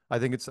deliberate. I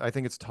think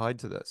it's tied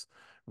to this,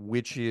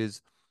 which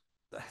is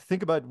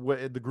think about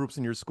the groups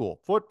in your school.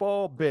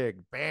 Football,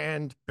 big.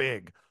 Band,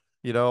 big.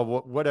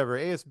 Whatever.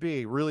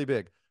 ASB, really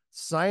big.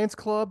 Science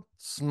club,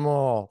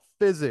 small.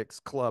 Physics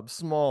club,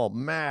 small.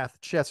 Math,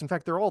 chess. In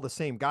fact, they're all the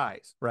same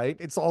guys, right?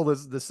 It's all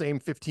the same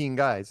 15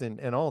 guys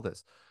and all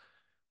this.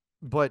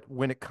 But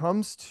when it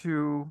comes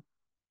to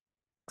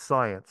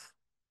science,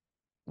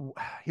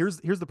 here's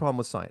the problem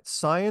with science.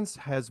 Science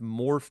has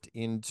morphed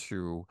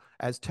into,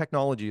 as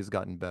technology has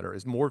gotten better,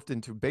 has morphed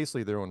into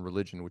basically their own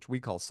religion, which we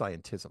call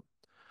scientism.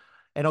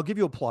 And I'll give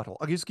you a plot hole.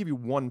 I'll just give you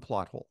one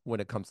plot hole when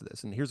it comes to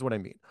this. And here's what I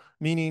mean.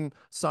 Meaning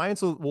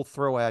science will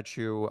throw at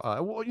you,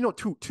 well,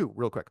 two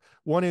real quick.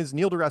 One is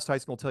Neil deGrasse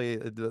Tyson will tell you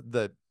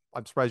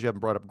I'm surprised you haven't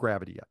brought up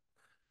gravity yet,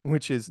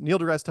 which is Neil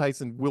deGrasse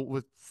Tyson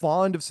was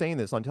fond of saying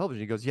this on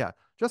television. He goes, yeah,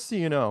 just so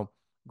you know,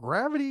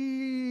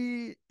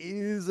 gravity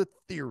is a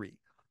theory.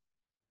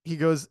 He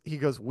goes,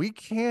 we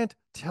can't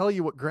tell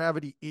you what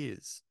gravity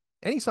is.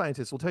 Any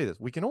scientist will tell you this.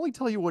 We can only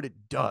tell you what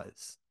it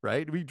does,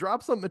 right? We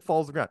drop something, it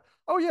falls to the ground.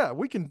 Oh yeah,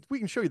 we can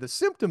show you the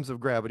symptoms of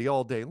gravity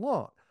all day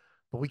long,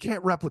 but we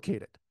can't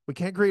replicate it. We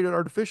can't create it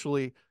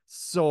artificially.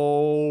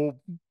 So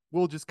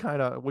we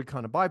kind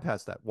of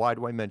bypass that. Why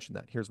do I mention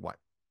that? Here's why.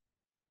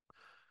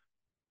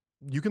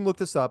 You can look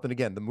this up, and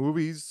again, the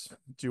movies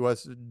do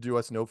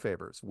us no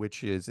favors,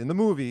 which is in the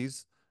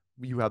movies,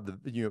 you have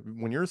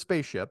when you're a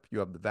spaceship, you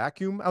have the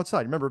vacuum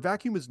outside. Remember,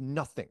 vacuum is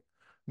nothing,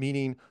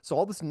 meaning so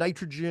all this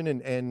nitrogen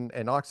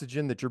and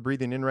oxygen that you're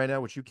breathing in right now,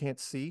 which you can't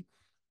see,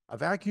 a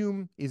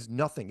vacuum is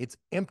nothing. It's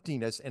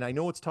emptiness, and I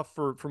know it's tough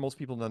for most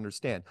people to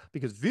understand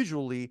because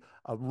visually,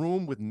 a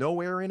room with no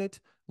air in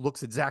it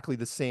looks exactly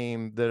the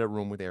same that a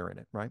room with air in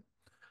it, right?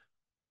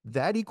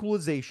 That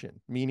equalization,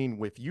 meaning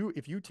if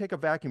you take a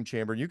vacuum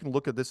chamber, and you can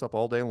look at this up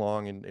all day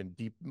long in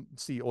deep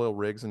sea oil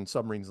rigs and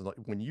submarines,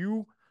 when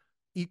you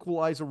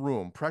equalize a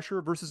room,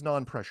 pressure versus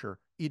non-pressure,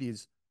 it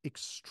is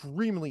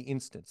extremely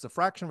instant. It's a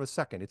fraction of a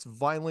second. It's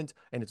violent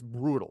and it's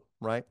brutal,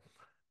 right?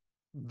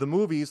 The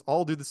movies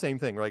all do the same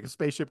thing. Like a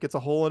spaceship gets a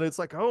hole in it, it's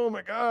like, oh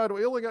my God,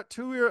 we only got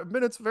 2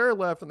 minutes of air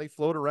left, and they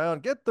float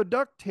around. Get the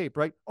duct tape,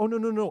 right? Oh no,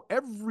 no, no,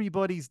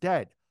 everybody's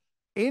dead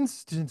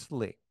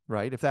instantly,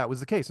 right? If that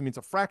was the case, I mean, it's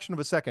a fraction of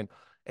a second,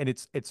 and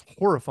it's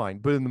horrifying.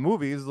 But in the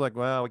movies, it's like,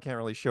 well, we can't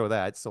really show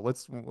that. So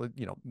let's,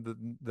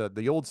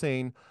 the old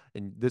saying,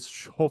 and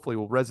this hopefully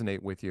will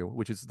resonate with you,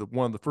 which is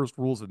one of the first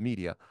rules of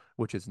media,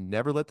 which is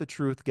never let the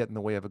truth get in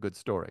the way of a good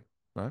story,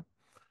 right?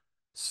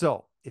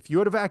 So if you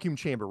had a vacuum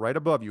chamber right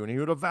above you and you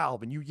had a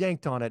valve and you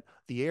yanked on it,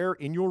 the air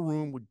in your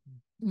room would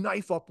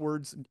knife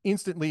upwards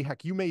instantly.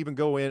 Heck, you may even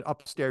go in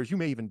upstairs. You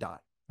may even die,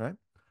 right?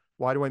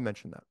 Why do I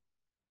mention that?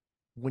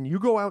 When you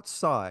go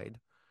outside,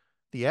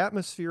 the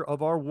atmosphere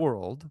of our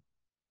world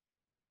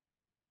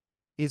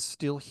is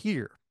still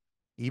here.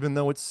 even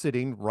though it's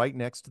sitting right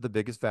next to the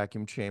biggest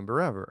vacuum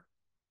chamber ever.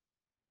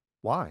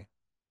 Why?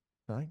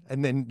 Right?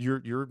 And then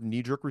your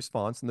knee-jerk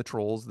response and the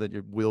trolls that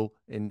will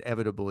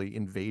inevitably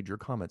invade your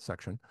comment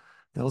section.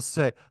 They'll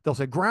say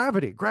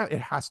gravity,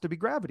 it has to be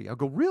gravity. I'll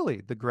go,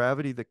 really? The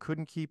gravity that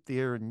couldn't keep the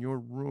air in your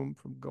room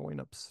from going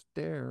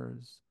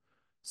upstairs.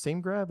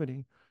 Same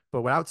gravity.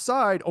 But when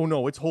outside, oh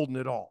no, it's holding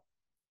it all.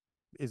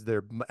 Is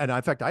there, and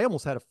in fact, I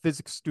almost had a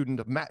physics student,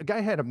 a guy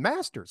had a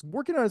master's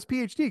working on his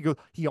PhD.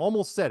 He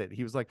almost said it.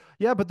 He was like,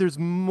 yeah, but there's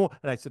more.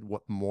 And I said,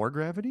 what, more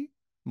gravity?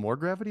 More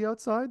gravity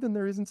outside than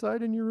there is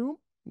inside in your room?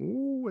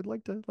 Ooh, I'd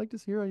like to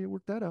see how you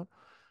work that out.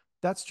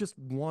 That's just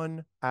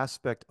one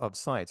aspect of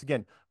science.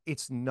 Again,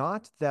 it's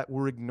not that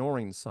we're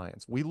ignoring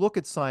science. We look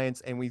at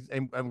science and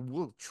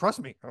we'll,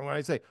 trust me when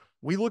I say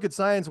we look at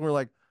science and we're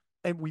like,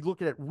 and we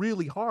look at it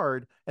really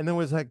hard, and then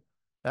it's like,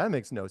 that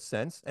makes no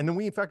sense. And then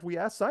in fact, we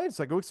ask science,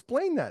 like, go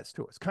explain that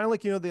to us. Kind of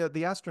like,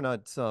 the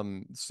astronaut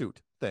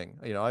suit thing.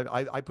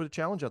 I put a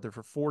challenge out there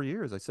for 4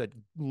 years. I said,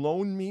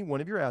 loan me one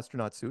of your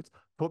astronaut suits,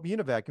 put me in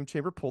a vacuum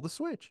chamber, pull the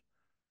switch.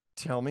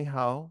 Tell me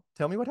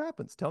what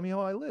happens. Tell me how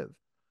I live.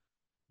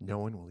 No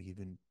one will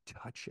even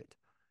touch it.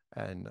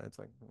 And it's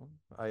like,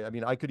 I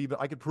mean, I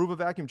could prove a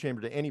vacuum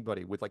chamber to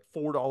anybody with like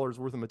 $4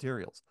 worth of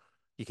materials.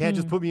 You can't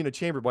just Hmm. put me in a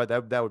chamber, but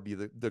that would be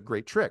the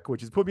great trick,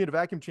 which is put me in a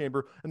vacuum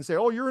chamber and say,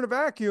 oh, you're in a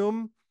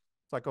vacuum.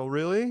 It's like, oh,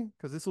 really?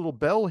 Because this little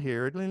bell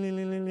here,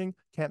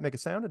 can't make a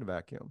sound in a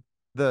vacuum.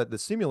 The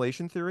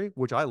simulation theory,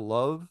 which I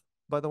love,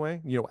 by the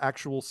way,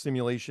 actual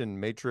simulation,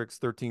 Matrix,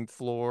 13th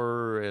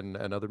Floor, and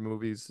other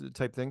movies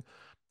type thing.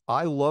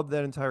 I love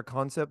that entire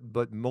concept,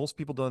 but most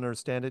people don't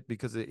understand it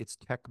because it's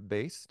tech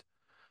based.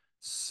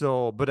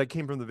 So, but I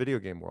came from the video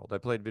game world. I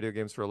played video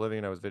games for a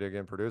living. I was a video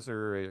game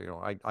producer.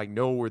 I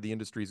know where the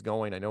industry's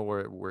going. I know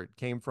where it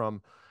came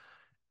from.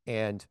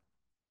 And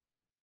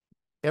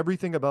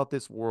everything about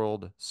this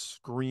world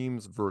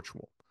screams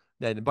virtual.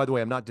 And by the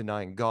way, I'm not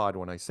denying God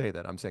when I say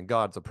that. I'm saying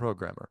God's a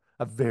programmer,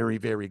 a very,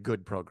 very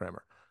good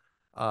programmer.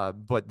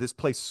 But this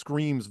place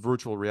screams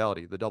virtual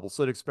reality. The double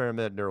slit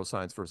experiment,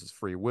 neuroscience versus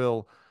free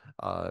will.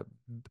 Uh,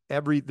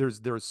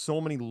 there's so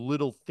many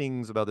little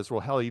things about this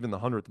world. Hell, even the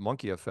 100th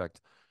monkey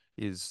effect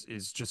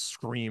is just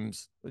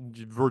screams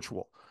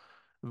virtual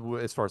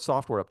as far as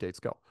software updates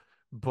go.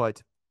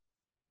 But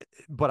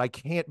I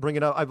can't bring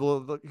it up.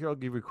 Here, I'll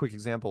give you a quick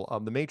example.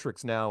 The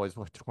Matrix now is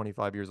what,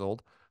 25 years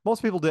old.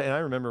 Most people did, and I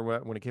remember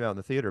when it came out in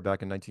the theater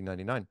back in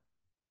 1999.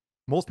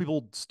 Most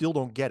people still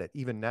don't get it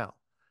even now.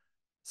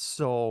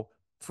 So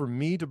for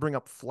me to bring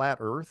up flat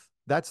Earth,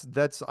 that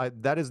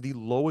is the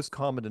lowest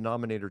common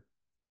denominator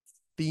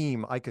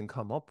theme I can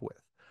come up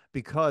with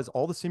because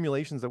all the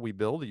simulations that we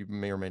build, you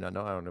may or may not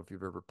know, I don't know if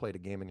you've ever played a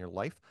game in your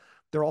life,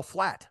 they're all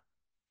flat.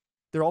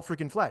 They're all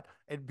freaking flat.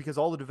 And because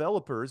all the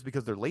developers,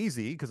 because they're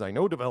lazy, because I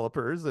know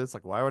developers, it's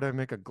like, why would I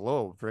make a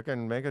globe?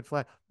 Freaking make it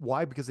flat.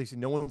 Why? Because they say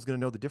no one's going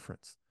to know the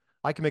difference.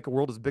 I can make a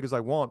world as big as I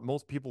want.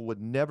 Most people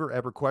would never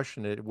ever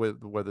question it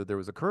with whether there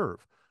was a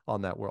curve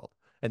on that world.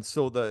 And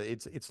so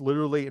it's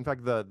literally, in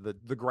fact, the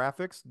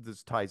graphics,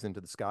 this ties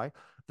into the sky.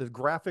 The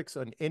graphics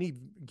on any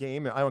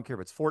game, I don't care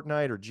if it's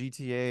Fortnite or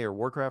GTA or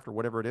Warcraft or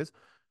whatever it is,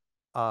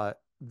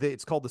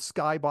 it's called the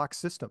skybox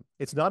system.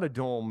 It's not a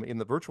dome in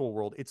the virtual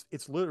world.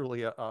 It's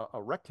literally a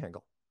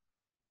rectangle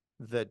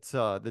that's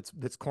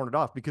cornered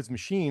off because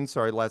machines.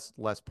 Sorry,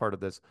 last part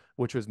of this,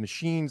 which was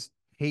machines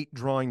hate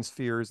drawing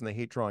spheres and they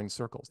hate drawing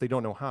circles. They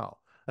don't know how.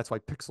 That's why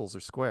pixels are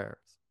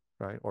squares,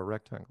 right, or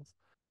rectangles.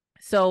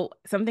 So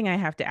something I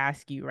have to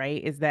ask you,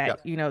 right, is that,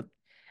 Yes,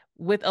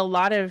 with a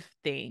lot of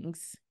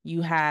things,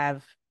 you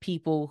have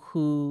people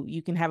who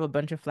you can have a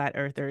bunch of flat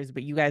earthers,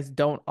 but you guys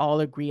don't all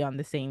agree on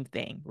the same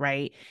thing,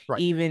 right? right,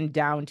 Even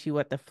down to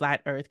what the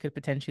flat earth could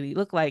potentially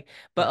look like.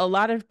 But right, a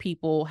lot of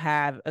people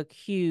have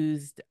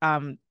accused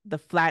the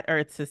flat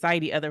earth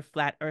society, other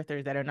flat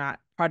earthers that are not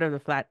part of the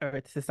flat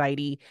earth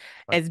society,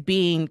 right, as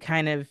being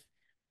kind of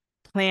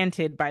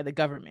planted by the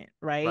government,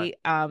 right.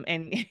 right?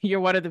 And you're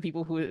one of the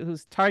people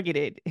who's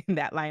targeted in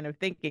that line of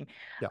thinking.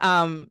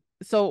 Yeah.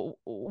 So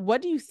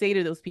what do you say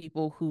to those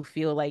people who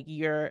feel like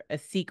you're a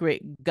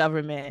secret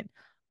government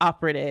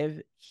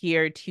operative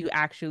here to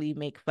actually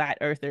make flat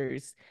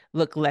earthers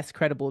look less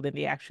credible than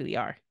they actually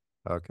are?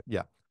 Okay.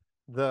 Yeah.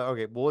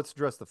 Okay. Well, let's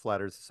address the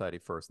Flat Earth Society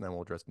first, and then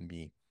we'll address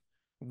me,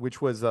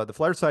 which was the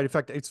Flat Earth Society. In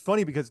fact, it's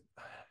funny because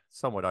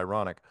somewhat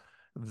ironic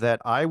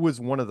that I was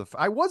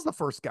the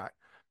first guy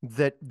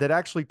that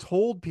actually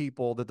told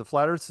people that the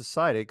Flat Earth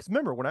Society, because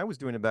remember when I was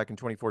doing it back in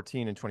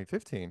 2014 and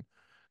 2015,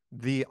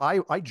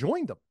 I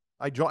joined them.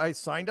 I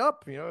signed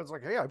up, it's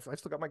like, hey, I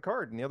still got my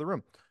card in the other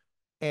room.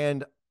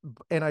 And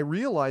I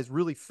realized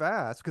really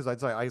fast because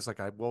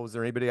well, was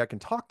there anybody I can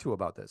talk to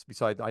about this?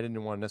 Besides, I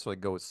didn't want to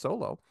necessarily go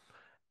solo.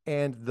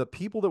 And the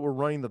people that were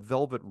running the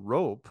velvet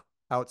rope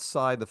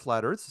outside the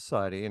Flat Earth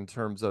Society in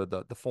terms of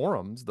the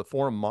forums, the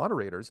forum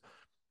moderators,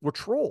 were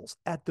trolls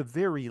at the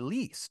very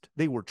least.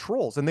 They were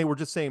trolls, and they were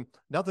just saying,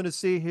 nothing to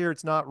see here.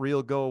 It's not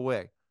real. Go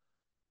away.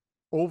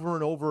 over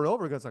and over and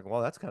over again. It's like,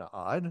 well, that's kind of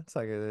odd. It's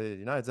like you're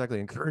not exactly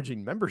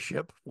encouraging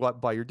membership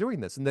by you're doing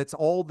this. And that's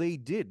all they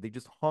did. They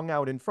just hung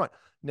out in front.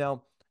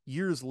 Now,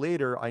 years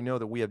later, I know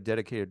that we have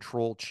dedicated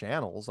troll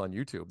channels on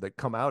YouTube that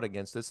come out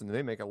against this and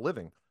they make a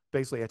living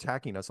basically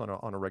attacking us on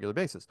a regular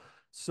basis.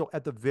 So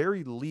at the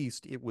very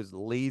least, it was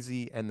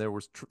lazy and there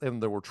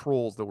were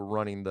trolls that were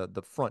running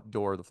the front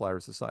door of the Flyer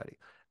Society.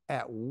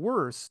 At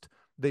worst,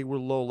 they were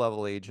low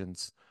level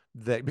agents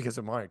that because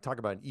of my talk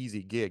about an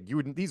easy gig, you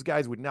wouldn't these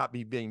guys would not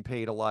be being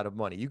paid a lot of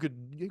money. You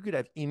could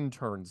have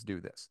interns do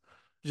this.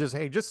 Just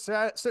hey, just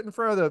sit in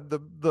front of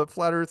the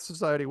Flat Earth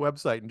Society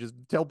website and just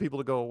tell people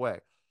to go away.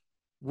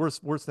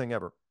 Worst thing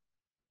ever.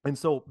 And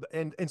so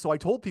I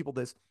told people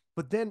this,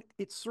 but then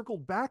it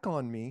circled back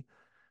on me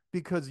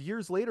because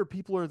years later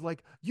people are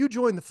like, "You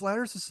joined the Flat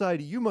Earth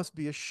Society, you must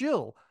be a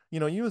shill.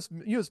 You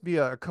must be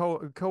a co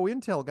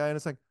intel guy." And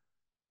it's like,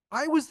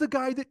 I was the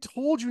guy that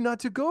told you not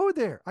to go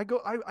there.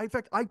 In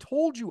fact, I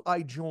told you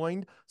I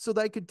joined so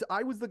that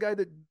I was the guy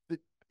that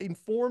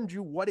informed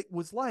you what it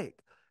was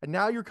like. And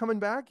now you're coming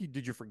back.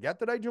 Did you forget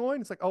that I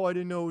joined? It's like, oh, I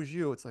didn't know it was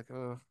you. It's like,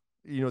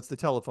 it's the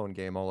telephone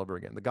game all over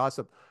again. The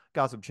gossip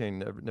chain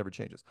never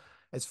changes.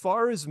 As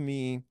far as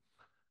me,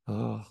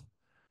 oh,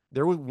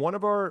 there was one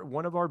of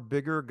our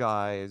bigger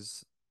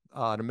guys,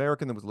 an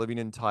American that was living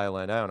in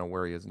Thailand. I don't know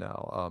where he is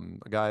now.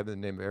 A guy by the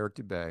name of Eric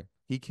Dubay.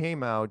 He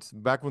came out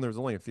back when there was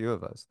only a few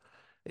of us.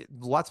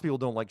 Lots of people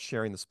don't like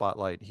sharing the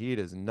spotlight. He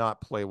does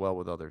not play well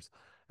with others.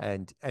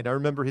 And I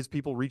remember his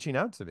people reaching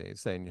out to me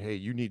saying, "Hey,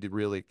 you need to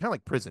really kind of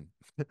like prison.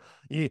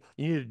 You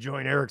need to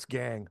join Eric's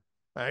gang,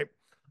 right?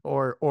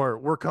 Or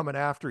we're coming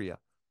after you."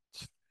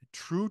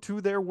 True to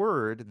their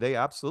word, they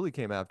absolutely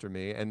came after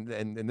me. And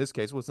in this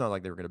case, well, it's not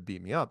like they were going to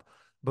beat me up,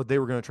 but they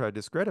were going to try to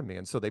discredit me.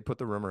 And so they put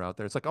the rumor out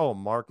there. It's like, oh,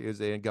 Mark is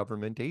a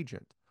government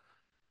agent.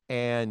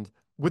 And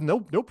with no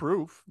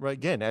proof, right?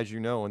 Again, as you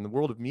know, in the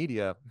world of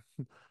media,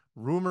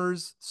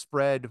 rumors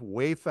spread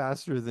way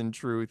faster than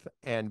truth.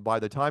 And by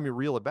the time you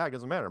reel it back, it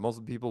doesn't matter. Most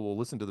of the people will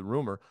listen to the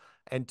rumor.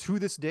 And to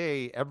this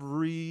day,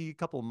 every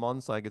couple of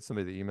months, I get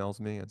somebody that emails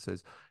me and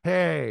says,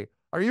 "Hey,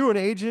 are you an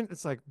agent?"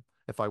 It's like,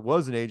 if I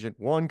was an agent,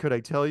 one, could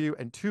I tell you?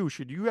 And two,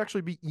 should you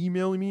actually be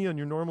emailing me on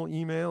your normal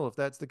email if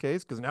that's the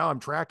case? Because now I'm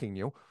tracking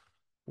you,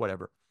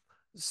 whatever.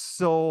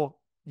 So,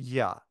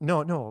 yeah,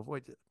 no,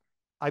 wait.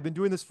 I've been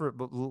doing this but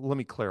let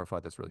me clarify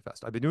this really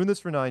fast. I've been doing this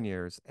for 9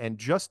 years, and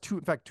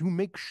in fact, to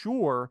make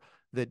sure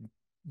that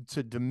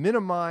to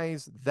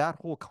minimize that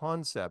whole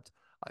concept,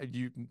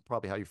 you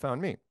probably how you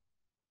found me.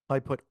 I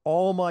put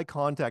all my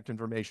contact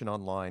information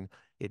online.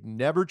 It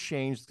never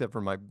changed except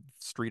for my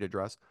street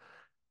address,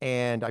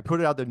 and I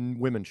put it out that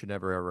women should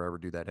never, ever, ever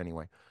do that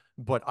anyway.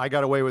 But I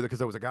got away with it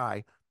because I was a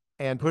guy,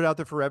 and put it out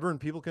there forever, and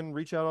people can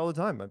reach out all the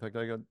time. In fact,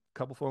 I got a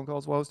couple phone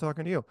calls while I was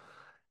talking to you,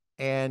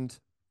 and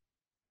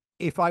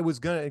if I was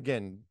gonna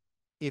again,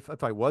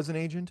 if I was an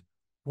agent,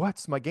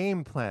 what's my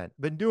game plan?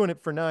 Been doing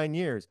it for 9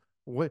 years.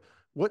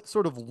 What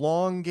sort of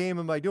long game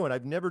am I doing?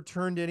 I've never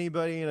turned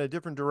anybody in a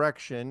different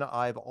direction.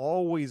 I've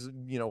always,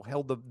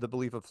 held the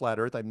belief of flat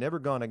Earth. I've never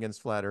gone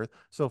against flat Earth.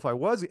 So if I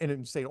was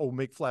and say, oh,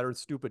 make flat Earth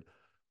stupid,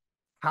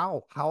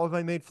 how have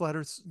I made flat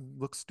Earth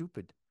look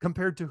stupid?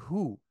 Compared to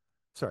who?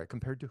 Sorry,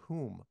 compared to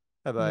whom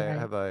Right.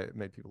 have I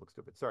made people look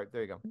stupid? Sorry,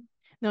 there you go.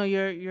 No,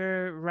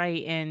 you're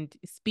right. And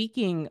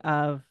speaking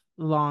of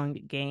long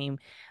game,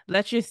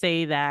 let's just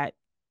say that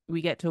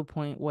we get to a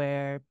point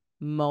where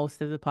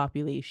most of the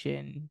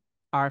population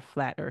are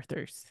flat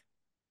earthers,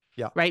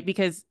 Yeah. right?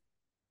 Because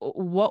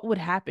what would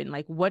happen?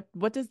 Like what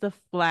does the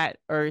flat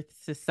earth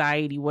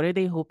society, what are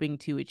they hoping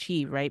to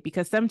achieve, right?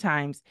 Because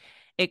sometimes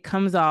it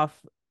comes off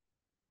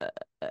uh,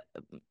 uh,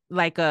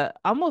 like a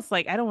almost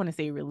like I don't want to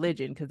say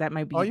religion because that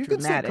might Oh, be you can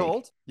say dramatic.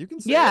 cult. You can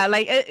say Yeah, it.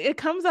 like it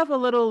comes off a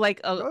little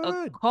like a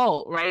Good.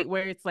 cult, right?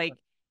 Where it's like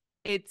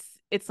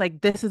it's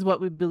like this is what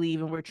we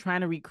believe and we're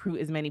trying to recruit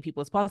as many people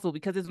as possible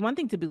because it's one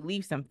thing to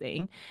believe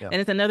something Yeah. and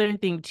it's another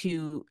thing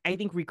to I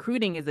think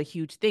recruiting is a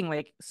huge thing.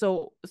 Like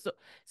so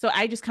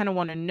I just kind of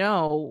want to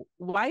know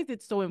why is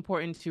it so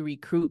important to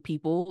recruit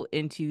people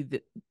into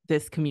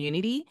this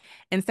community?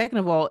 And second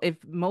of all, if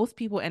most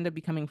people end up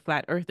becoming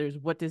flat earthers,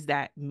 what does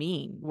that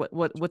mean?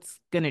 What's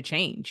going to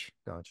change?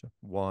 Gotcha.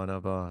 One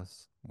of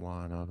us.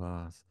 One of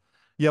us.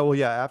 Yeah, well,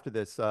 yeah, after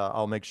this,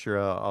 I'll make sure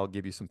I'll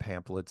give you some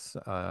pamphlets,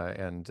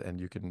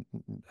 and you can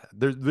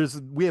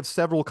we have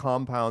several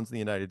compounds in the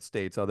United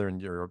States, other in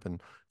Europe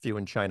and a few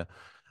in China.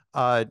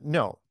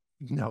 No,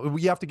 no,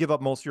 you have to give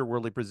up most of your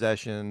worldly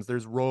possessions.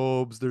 There's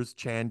robes, there's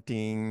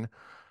chanting,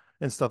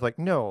 and stuff like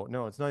no,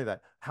 it's none of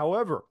that.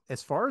 However,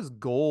 as far as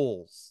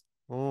goals,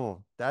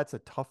 oh, that's a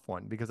tough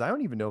one because I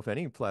don't even know if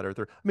any flat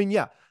earther. I mean,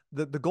 yeah,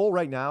 the goal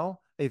right now,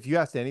 if you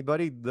asked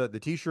anybody, the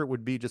t-shirt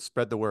would be just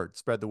spread the word,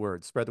 spread the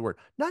word, spread the word.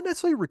 Not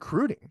necessarily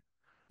recruiting.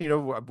 We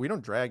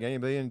don't drag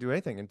anybody and do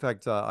anything. In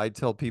fact, I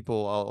tell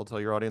people, I'll tell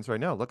your audience right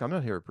now, look, I'm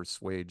not here to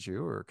persuade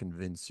you or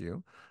convince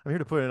you. I'm here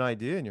to put an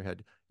idea in your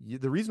head.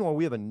 The reason why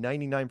we have a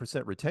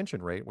 99%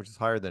 retention rate, which is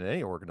higher than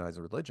any organized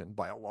religion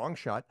by a long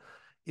shot,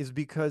 is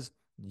because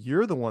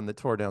you're the one that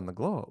tore down the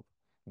globe.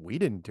 We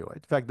didn't do it.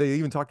 In fact, they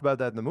even talked about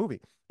that in the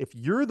movie. If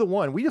you're the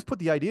one, we just put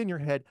the idea in your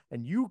head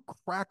and you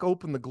crack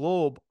open the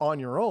globe on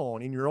your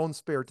own in your own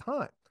spare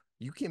time.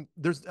 You can,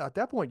 there's at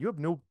that point, you have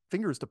no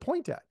fingers to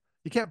point at.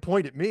 You can't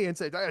point at me and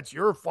say, that's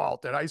your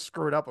fault that I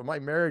screwed up and my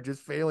marriage is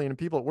failing and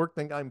people at work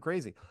think I'm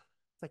crazy.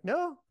 It's like,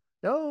 no,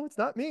 no, it's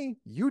not me.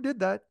 You did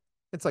that.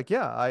 It's like,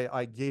 yeah,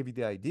 I gave you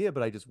the idea,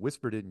 but I just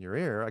whispered it in your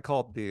ear. I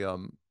call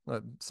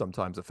it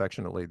sometimes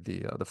affectionately,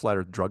 the flat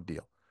earth drug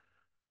deal,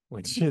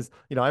 which is,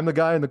 I'm the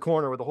guy in the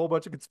corner with a whole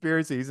bunch of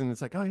conspiracies, and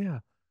it's like, oh yeah,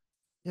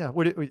 yeah.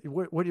 What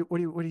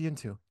are you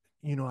into?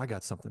 I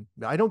got something.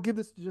 I don't give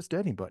this to just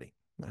anybody.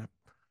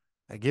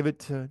 I give it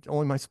to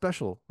only my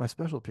special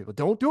people.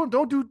 Don't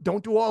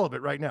do all of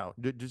it right now.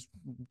 Just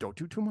don't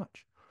do too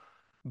much.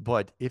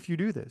 But if you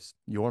do this,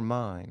 your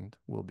mind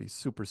will be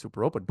super,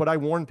 super open. But I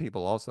warn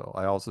people also.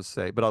 I also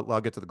say, but I'll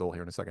get to the goal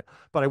here in a second.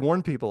 But I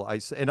warn people. I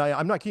say, and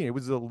I'm not kidding. It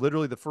was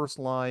literally the first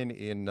line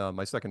in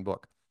my second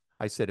book.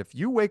 I said, if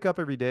you wake up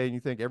every day and you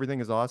think everything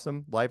is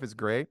awesome, life is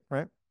great,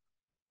 right?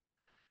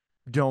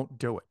 Don't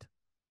do it.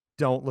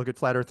 Don't look at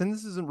flat earth. And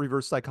this isn't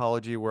reverse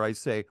psychology where I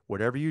say,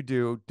 whatever you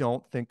do,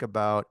 don't think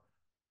about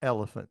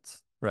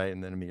elephants, right?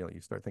 And then immediately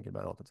you start thinking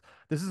about elephants.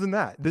 This isn't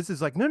that. This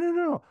is like, no, no,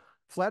 no, no.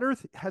 Flat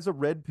earth has a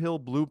red pill,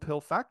 blue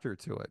pill factor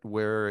to it,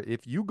 where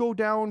if you go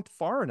down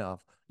far enough,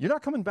 you're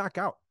not coming back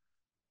out.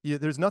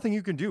 There's nothing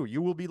you can do.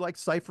 You will be like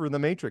Cypher in the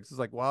Matrix. It's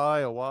like,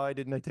 why, oh, why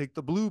didn't I take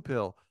the blue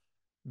pill?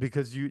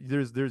 Because you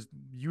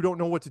don't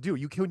know what to do.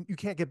 You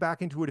can't get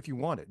back into it if you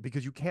want it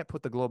because you can't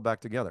put the globe back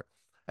together.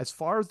 As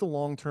far as the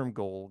long-term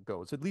goal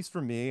goes, at least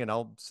for me, and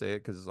I'll say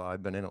it because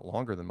I've been in it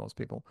longer than most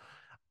people,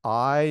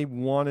 I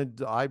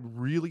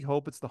really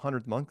hope it's the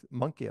 100th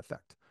monkey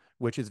effect,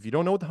 which is if you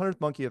don't know what the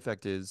 100th monkey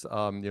effect is,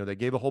 they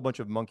gave a whole bunch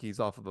of monkeys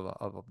off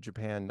of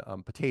Japan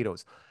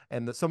potatoes,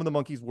 and some of the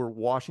monkeys were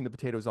washing the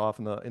potatoes off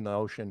in the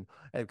ocean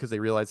because they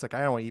realized like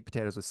I don't want to eat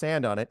potatoes with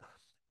sand on it,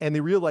 and they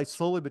realized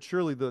slowly but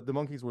surely the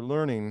monkeys were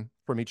learning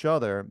from each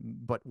other.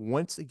 But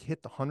once it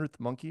hit the 100th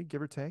monkey,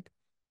 give or take,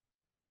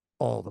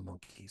 all the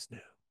monkeys knew.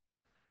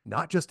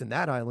 Not just in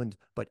that island,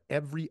 but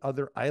every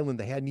other island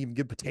they hadn't even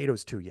given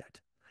potatoes to yet.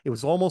 It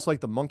was almost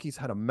like the monkeys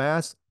had a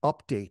mass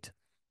update,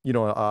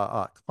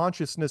 a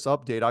consciousness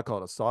update. I call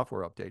it a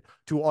software update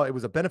to all. It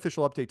was a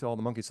beneficial update to all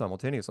the monkeys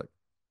simultaneously.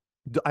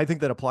 I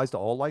think that applies to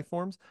all life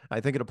forms. I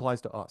think it applies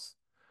to us,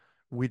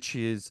 which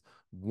is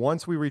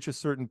once we reach a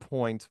certain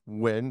point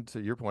when,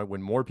 to your point,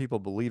 when more people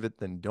believe it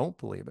than don't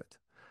believe it,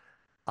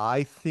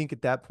 I think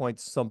at that point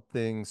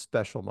something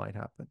special might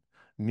happen.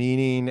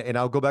 Meaning, and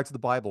I'll go back to the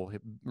Bible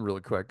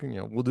really quick.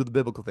 We'll do the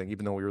biblical thing,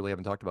 even though we really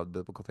haven't talked about the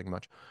biblical thing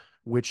much,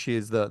 which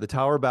is the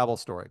Tower of Babel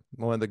story.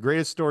 One of the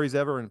greatest stories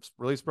ever, and it's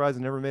really surprised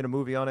I never made a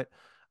movie on it.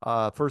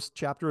 First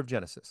chapter of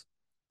Genesis,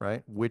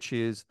 right? Which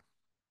is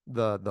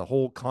the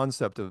whole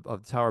concept of the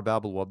Tower of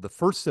Babel, of the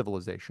first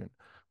civilization,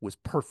 was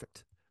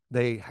perfect.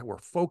 They were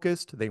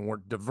focused. They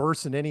weren't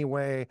diverse in any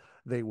way.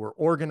 They were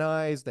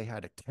organized. They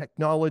had a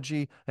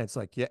technology. And it's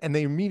like, yeah. And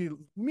they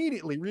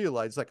immediately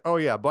realized, like, oh,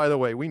 yeah, by the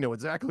way, we know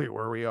exactly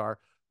where we are.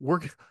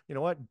 You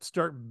know what?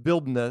 Start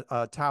building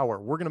a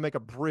tower. We're going to make a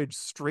bridge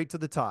straight to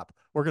the top.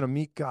 We're going to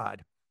meet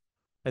God.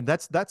 And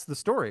that's the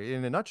story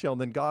in a nutshell.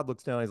 And then God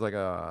looks down. He's like,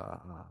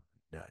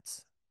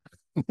 nuts.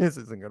 This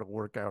isn't going to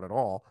work out at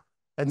all.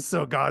 And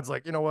so God's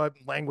like, you know what?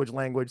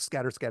 Language,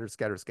 scatter, scatter,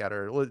 scatter,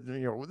 scatter.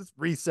 Let's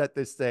reset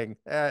this thing.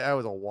 That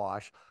was a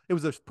wash. It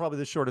was probably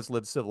the shortest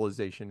lived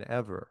civilization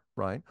ever,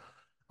 right?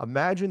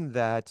 Imagine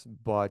that,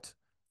 but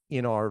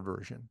in our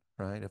version,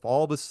 right? If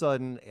all of a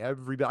sudden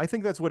I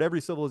think that's what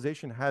every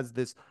civilization has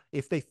this.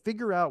 If they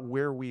figure out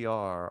where we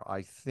are,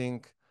 I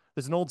think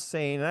there's an old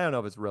saying, and I don't know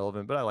if it's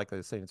relevant, but I like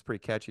this saying. It's pretty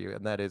catchy.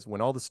 And that is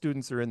when all the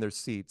students are in their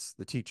seats,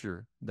 the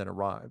teacher then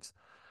arrives.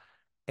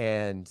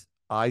 And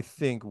I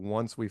think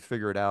once we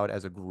figure it out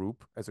as a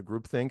group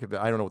think,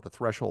 I don't know what the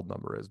threshold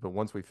number is, but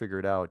once we figure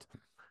it out,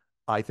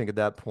 I think at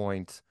that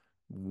point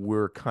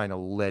we're kind of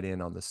let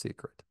in on the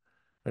secret.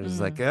 And it's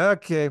like, Mm,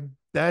 okay,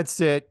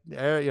 that's it.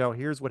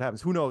 Here's what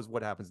happens. Who knows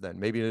what happens then?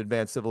 Maybe an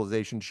advanced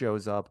civilization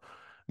shows up.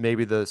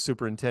 Maybe the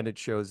superintendent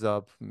shows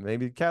up.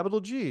 Maybe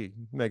capital G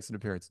makes an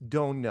appearance.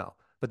 Don't know.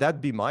 But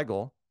that'd be my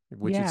goal,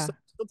 which is yeah.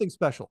 something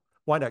special.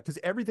 Why not? Because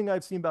everything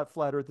I've seen about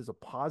flat Earth is a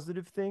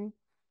positive thing.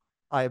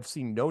 I have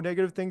seen no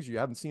negative things. You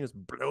haven't seen us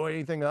blow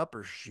anything up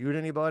or shoot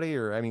anybody.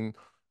 Or, I mean,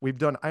 we've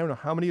done, I don't know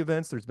how many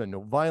events. There's been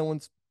no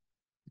violence.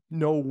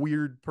 No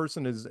weird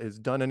person has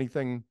done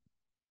anything.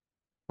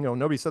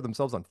 Nobody set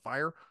themselves on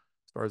fire,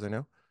 as far as I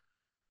know.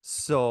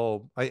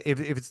 So if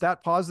it's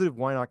that positive,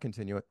 why not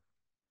continue it?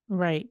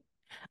 Right.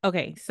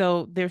 Okay,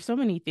 so there's so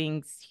many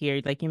things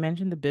here. Like you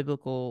mentioned the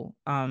biblical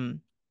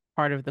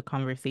part of the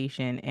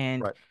conversation,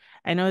 and Right.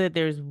 I know that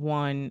there's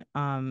one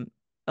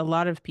a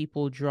lot of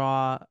people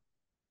draw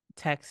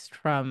text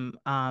from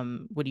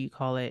what do you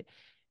call it?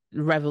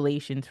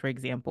 Revelations, for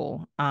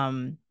example.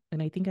 And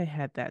I think I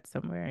had that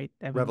somewhere. I'm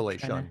trying to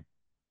Revelation.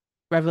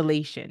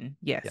 Revelation.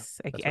 Yeah, Yes.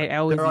 that's I, right. I There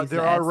always are use the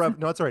there are S. rev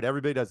no, that's right.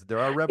 Everybody does it. There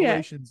are Yeah.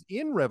 revelations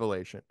in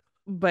Revelation.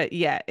 but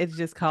yeah, it's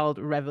just called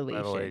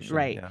revelation, Revelation.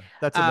 right? Yeah.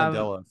 That's a Um,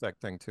 Mandela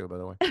effect thing too, by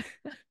the way.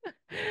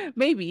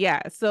 maybe,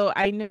 yeah. So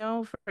I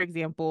know, for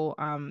example,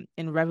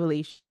 in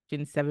Revelation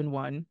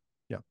 7:1,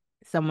 Yeah.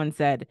 someone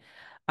said,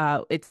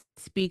 it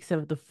speaks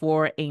of the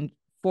four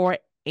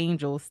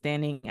angels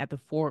standing at the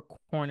four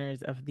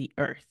corners of the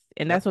earth.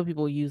 And Yep. that's what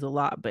people use a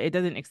lot, but it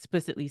doesn't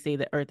explicitly say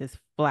the earth is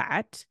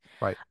flat.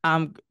 Right.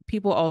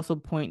 People also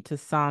point to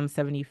Psalm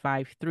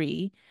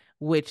 75:3,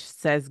 which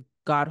says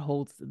God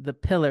holds the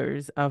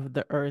pillars of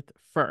the earth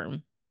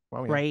firm,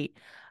 Well, yeah. right?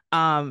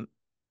 Um,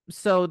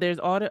 so there's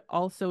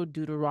also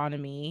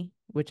Deuteronomy,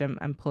 which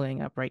I'm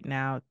pulling up right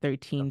now, Yeah.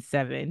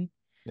 13:7,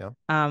 Yeah.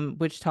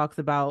 which talks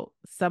about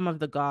some of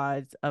the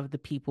gods of the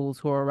peoples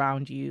who are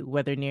around you,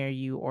 whether near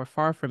you or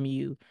far from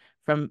you,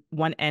 from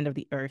one end of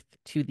the earth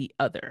to the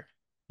other,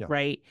 Yeah.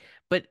 right?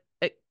 But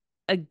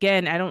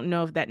again, I don't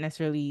know if that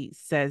necessarily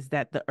says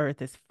that the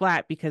earth is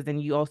flat, because then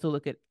you also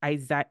look at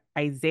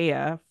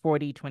Isaiah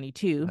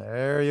 40:22,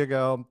 There you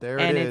go. There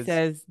it and it is.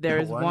 says there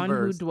is One one who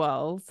verse.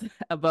 dwells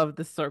above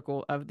the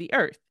circle of the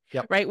earth,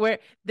 Yep. right? Where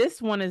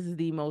this one is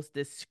the most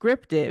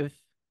descriptive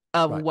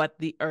of Right. what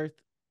the earth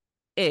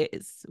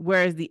is,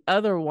 whereas the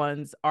other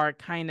ones are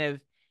kind of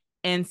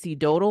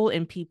anecdotal,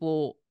 and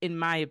people, in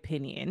my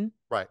opinion,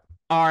 Right.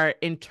 are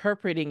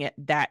interpreting it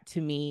that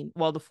to mean,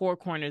 well, the four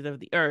corners of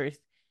the earth,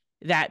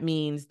 that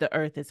means the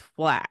earth is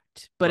flat,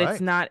 but it's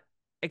Right. not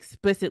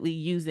explicitly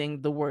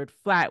using the word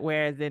flat,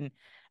 whereas in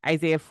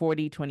Isaiah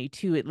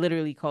 40:22, it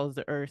literally calls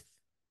the earth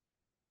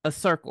a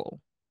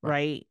circle, Right.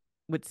 right?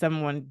 With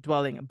someone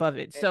dwelling above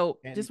it. So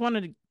And just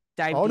wanted to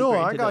dive oh deeper no,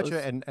 I into got you.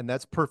 those. And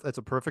that's perfect. That's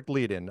a perfect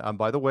lead in.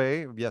 By the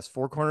way, yes,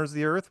 four corners of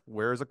the earth.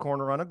 Where is a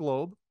corner on a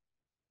globe?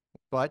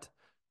 But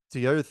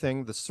the other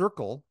thing, the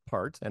circle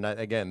part, and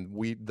again,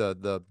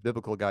 the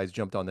biblical guys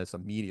jumped on this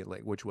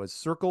immediately, which was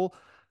circle.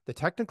 The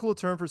technical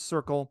term for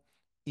circle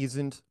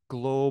isn't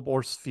globe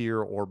or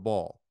sphere or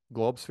ball.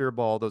 Globe, sphere,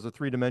 ball, those are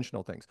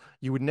three-dimensional things.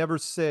 You would never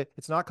say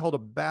it's not called a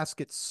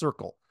basket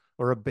circle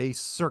or a base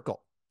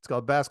circle. It's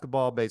called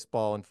basketball,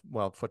 baseball, and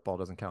well, football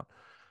doesn't count.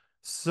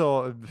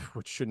 So,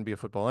 which shouldn't be a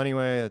football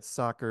anyway. It's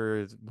soccer,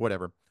 it's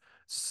whatever.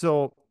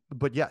 So,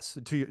 but yes,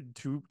 to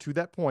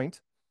that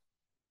point,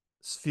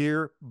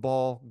 sphere,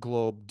 ball,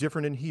 globe,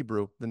 different in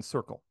Hebrew than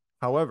circle.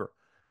 However,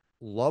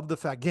 love the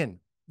fact, again,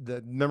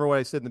 remember what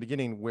I said in the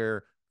beginning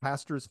where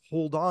pastors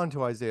hold on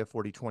to Isaiah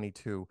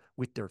 40:22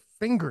 with their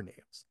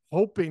fingernails,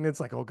 hoping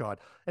it's like, oh God.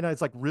 And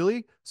it's like,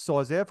 really? So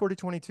Isaiah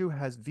 40:22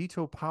 has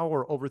veto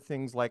power over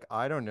things like,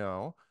 I don't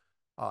know,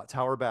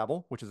 Tower of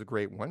Babel, which is a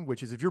great one,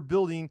 which is if you're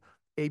building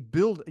a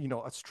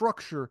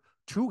structure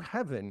to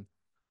heaven,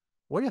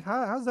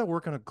 how does that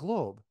work on a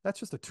globe? That's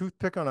just a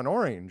toothpick on an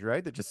orange,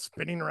 right? That's just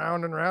spinning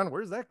around and around.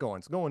 Where's that going?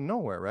 It's going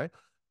nowhere, right?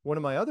 One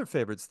of my other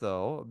favorites,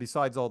 though,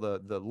 besides all the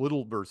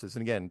little verses,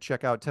 and again,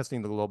 check out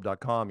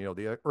testingtheglobe.com.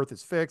 The earth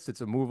is fixed,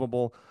 it's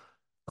immovable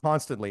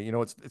constantly.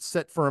 It's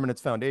set firm in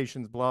its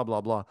foundations, blah,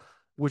 blah, blah,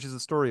 which is the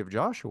story of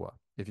Joshua.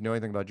 If you know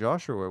anything about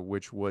Joshua,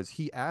 which was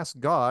he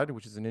asked God,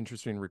 which is an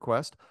interesting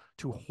request,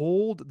 to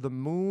hold the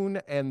moon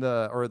and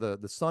the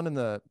sun and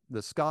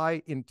the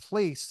sky in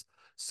place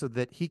so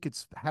that he could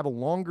have a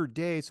longer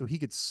day so he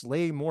could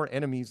slay more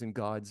enemies in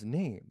God's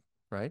name,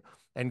 right?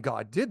 And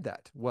God did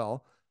that.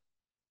 Well,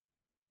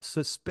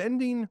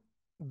 suspending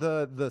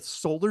the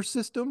solar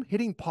system,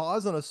 hitting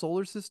pause on a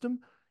solar system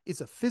is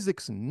a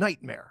physics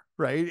nightmare,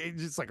 right?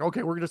 It's just like,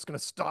 okay, we're just going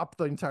to stop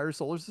the entire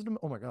solar system.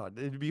 Oh my God,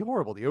 it'd be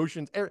horrible. The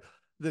oceans,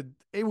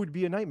 it would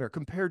be a nightmare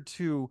compared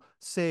to,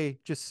 say,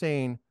 just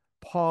saying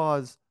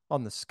pause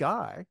on the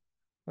sky.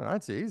 Well,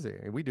 that's easy.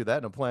 We do that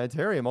in a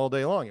planetarium all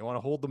day long. You want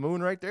to hold the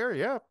moon right there?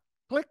 Yeah,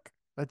 click.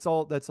 That's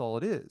all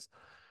it is.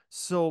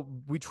 So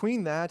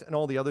between that and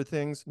all the other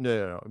things,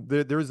 no.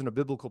 There isn't a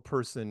biblical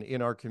person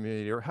in our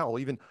community, or hell,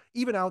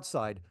 even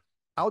outside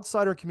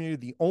our community.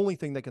 The only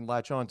thing they can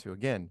latch onto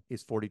again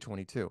is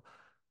 40:22.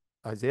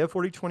 Isaiah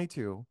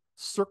 40:22,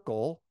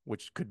 circle,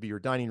 which could be your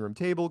dining room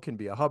table, can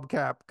be a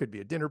hubcap, could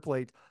be a dinner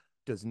plate,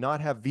 does not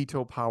have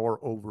veto power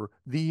over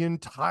the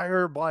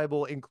entire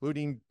Bible,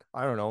 including,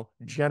 I don't know,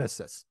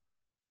 Genesis.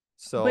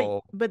 But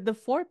So but the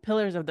four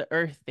pillars of the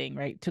earth thing,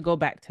 right? To go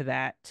back to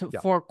that, to yeah,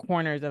 four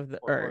corners of the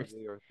four corners earth. of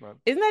the earth, right?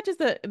 Isn't that just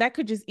that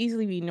could just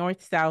easily be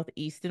north, south,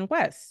 east, and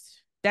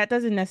west? That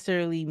doesn't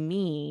necessarily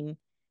mean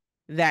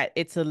that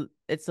it's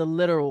a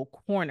literal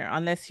corner,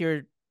 unless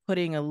you're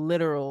putting a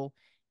literal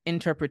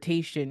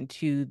interpretation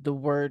to the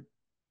word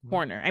Mhm.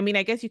 corner. I mean,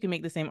 I guess you can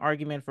make the same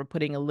argument for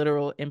putting a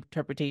literal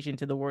interpretation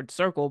to the word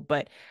circle,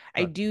 but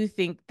I Right. do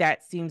think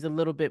that seems a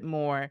little bit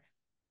more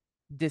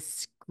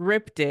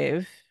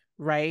descriptive,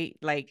 right?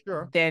 Like,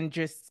 Sure. than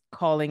just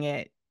calling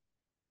it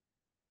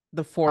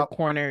the four How,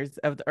 corners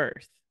of the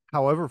earth.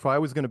 However, if I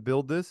was going to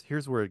build this,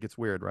 here's where it gets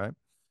weird, right?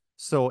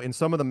 So in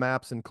some of the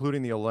maps,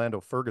 including the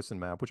Orlando Ferguson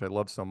map, which I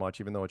love so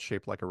much, even though it's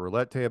shaped like a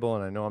roulette table,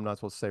 and I know I'm not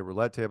supposed to say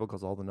roulette table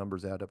because all the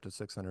numbers add up to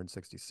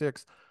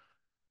 666.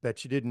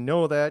 Bet you didn't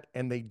know that,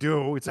 and they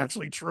do. It's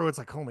actually true. It's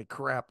like, holy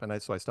crap.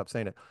 So I stopped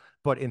saying it.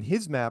 But in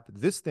his map,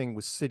 this thing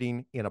was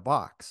sitting in a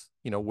box,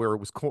 where it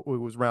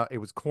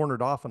was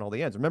cornered off on all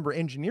the ends. Remember,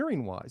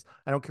 engineering wise,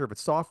 I don't care if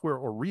it's software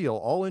or real,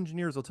 all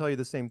engineers will tell you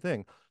the same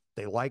thing.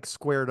 They like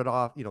squared it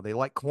off, they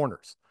like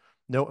corners.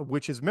 No,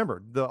 which is,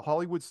 remember,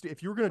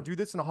 if you were going to do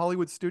this in a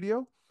Hollywood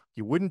studio,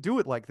 you wouldn't do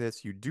it like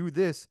this. You do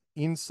this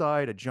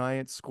inside a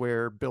giant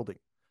square building.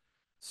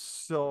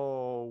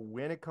 So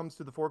when it comes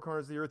to the four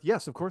corners of the earth,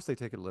 yes, of course they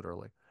take it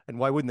literally. And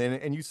why wouldn't they?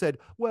 And you said,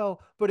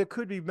 well, but it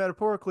could be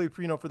metaphorically,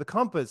 for the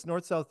compass,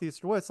 north, south,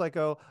 east, or west. Like,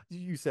 oh,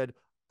 you said,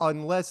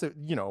 unless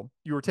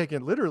you were taking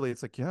it literally.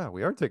 It's like, yeah,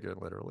 we are taking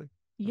it literally.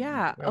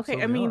 Yeah. We Okay.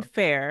 I absolutely mean,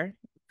 are.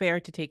 fair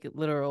to take it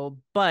literal.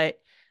 But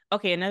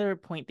okay, another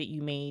point that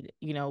you made,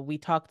 we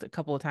talked a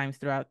couple of times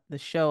throughout the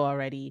show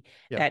already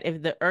Yeah, that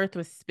if the earth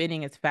was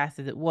spinning as fast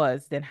as it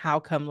was, then how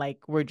come like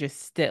we're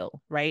just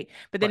still, right?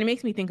 But then right, it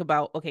makes me think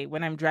about, okay,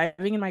 when I'm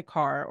driving in my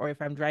car or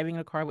if I'm driving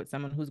in a car with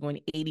someone who's going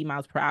 80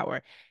 miles per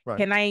hour, right,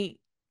 can I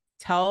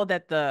tell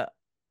that the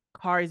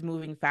car is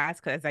moving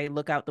fast as I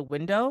look out the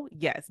window?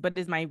 Yes. But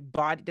does my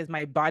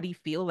body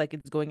feel like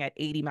it's going at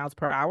 80 miles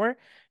per hour?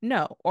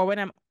 No. Or when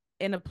I'm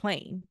in a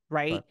plane,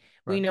 right, right?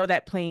 We right, know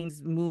that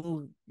planes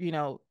move,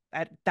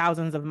 at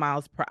thousands of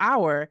miles per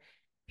hour.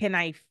 Can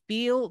I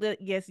feel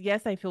that?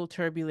 Yes, I feel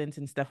turbulence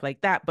and stuff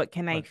like that, but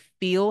can I right,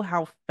 feel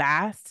how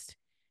fast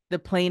the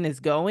plane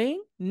is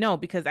going? No,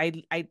 because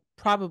I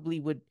probably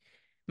would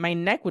my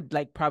neck would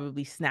like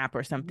probably snap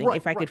or something right,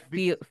 if I could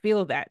right.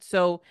 feel that.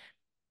 So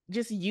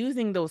just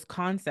using those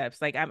concepts,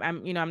 like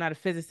I'm not a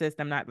physicist,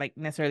 I'm not like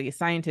necessarily a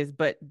scientist,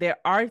 but there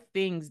are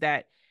things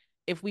that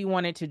if we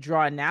wanted to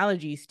draw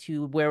analogies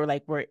to where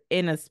like we're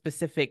in a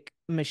specific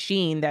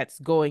machine that's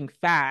going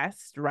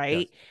fast,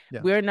 right? Yes,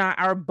 yeah, We're not,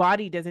 our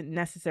body doesn't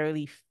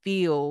necessarily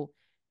feel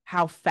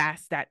how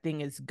fast that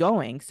thing is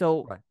going.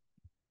 So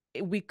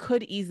right. we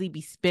could easily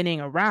be spinning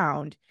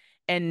around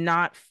and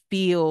not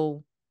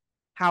feel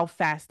how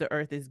fast the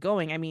earth is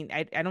going. I mean,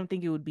 I don't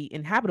think it would be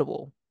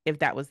inhabitable if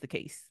that was the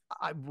case.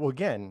 Well,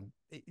 again,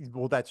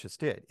 well, that's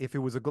just it. If it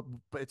was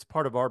it's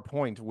part of our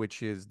point,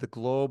 which is the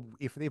globe.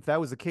 If that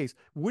was the case,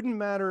 wouldn't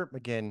matter.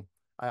 Again,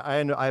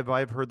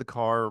 I've heard the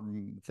car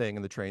thing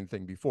and the train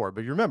thing before,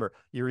 but you remember,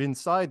 you're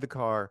inside the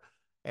car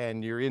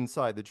and you're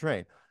inside the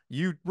train.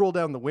 You roll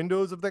down the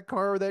windows of that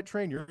car or that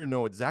train, you're gonna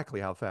know exactly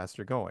how fast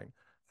you're going.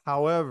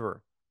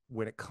 However,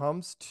 when it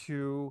comes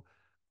to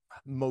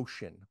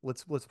motion,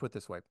 let's put it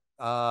this way.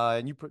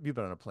 And you've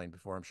been on a plane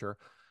before, I'm sure.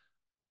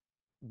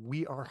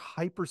 We are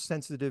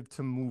hypersensitive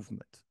to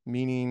movement,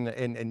 meaning,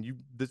 and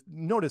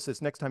notice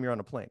this next time you're on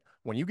a plane.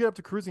 When you get up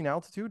to cruising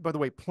altitude, by the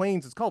way,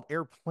 planes, it's called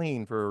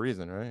airplane for a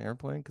reason, right?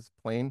 Airplane, because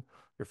plane,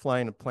 you're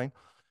flying a plane.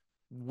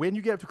 When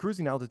you get up to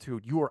cruising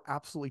altitude, you are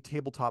absolutely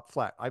tabletop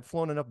flat. I've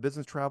flown enough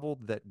business travel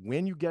that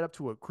when you get up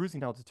to a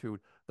cruising altitude,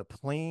 the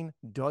plane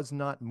does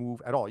not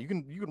move at all. You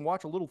can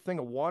watch a little thing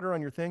of water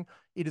on your thing.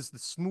 It is the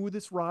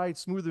smoothest ride,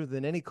 smoother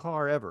than any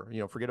car ever.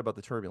 Forget about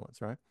the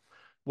turbulence, right?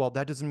 Well,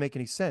 that doesn't make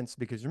any sense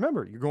because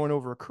remember, you're going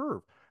over a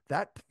curve.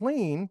 That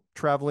plane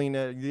traveling,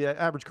 the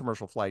average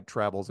commercial flight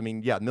travels. I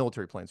mean, yeah,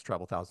 military planes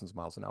travel thousands of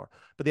miles an hour,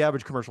 but the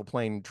average commercial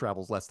plane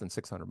travels less than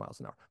 600 miles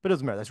an hour. But it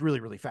doesn't matter. That's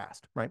really, really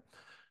fast, right?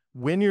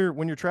 When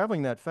you're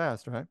traveling that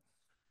fast, right?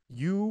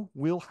 You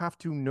will have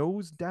to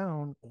nose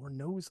down or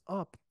nose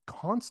up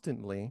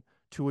constantly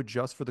to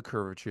adjust for the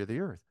curvature of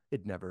the earth.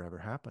 It never ever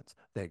happens.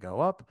 They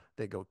go up,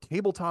 they go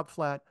tabletop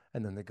flat,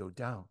 and then they go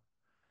down.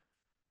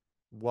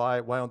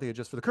 Why don't they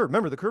adjust for the curve?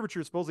 Remember, the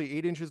curvature is supposedly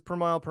 8 inches per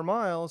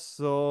mile.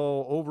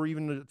 So over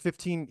even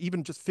 15,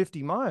 even just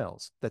 50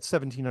 miles, that's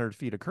 1,700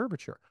 feet of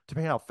curvature.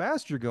 Depending on how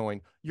fast you're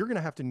going, you're going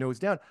to have to nose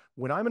down.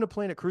 When I'm in a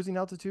plane at cruising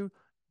altitude,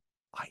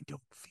 I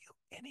don't feel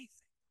anything.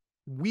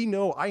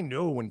 I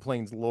know when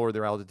planes lower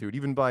their altitude,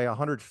 even by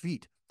 100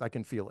 feet, I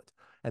can feel it.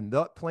 And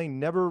that plane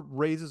never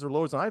raises or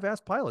lowers. And I've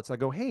asked pilots, I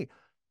go, hey,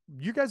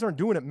 you guys aren't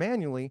doing it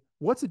manually.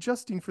 What's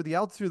adjusting for the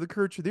altitude of the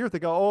curvature of the earth? They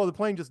go, oh, the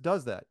plane just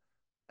does that.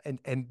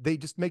 And they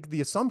just make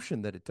the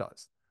assumption that it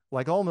does.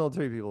 Like all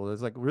military people,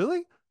 it's like,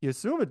 really? You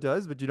assume it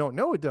does, but you don't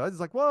know it does. It's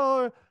like,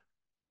 well,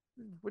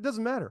 it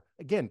doesn't matter.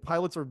 Again,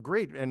 pilots are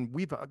great, and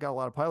we've got a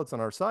lot of pilots on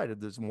our side.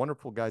 There's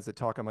wonderful guys that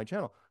talk on my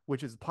channel,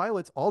 which is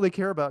pilots, all they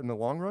care about in the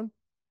long run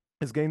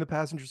is getting the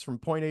passengers from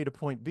point A to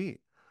point B.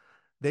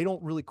 They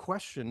don't really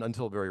question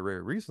until very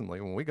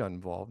recently when we got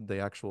involved the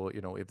actual,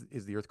 if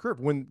is the earth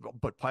curved.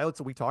 But pilots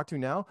that we talk to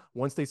now,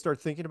 once they start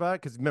thinking about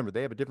it, because remember,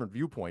 they have a different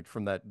viewpoint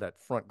from that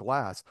front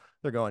glass,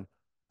 they're going,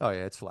 oh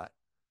yeah, it's flat.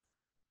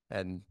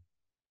 And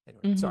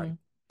anyway, sorry. Mm-hmm.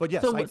 But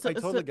yes, So, I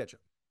totally get you.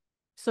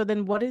 so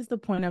then what is the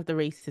point of the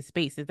race to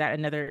space? Is that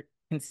another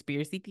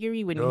conspiracy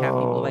theory when we have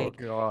people Oh like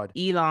God.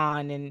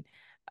 Elon and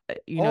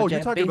Oh,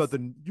 Jeff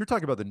Bezos? you're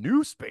talking about the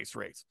new space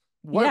race.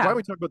 Why don't Yeah.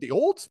 we talk about the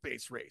old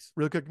space race?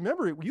 Really quick.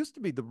 Remember, it used to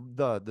be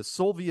the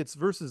Soviets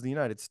versus the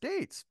United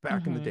States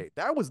back in the Mm-hmm. day.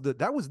 That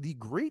was the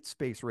great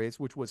space race,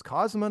 which was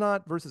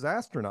cosmonaut versus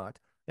astronaut.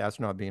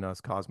 Astronaut being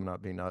us,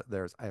 cosmonaut being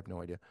theirs. I have no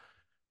idea.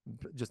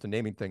 just a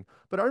naming thing.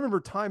 But I remember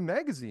Time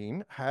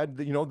magazine had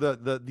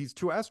the these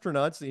two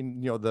astronauts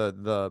in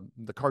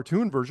the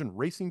cartoon version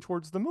racing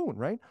towards the moon,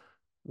 right?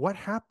 What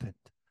happened?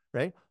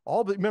 Right?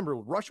 All but remember,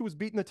 Russia was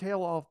beating the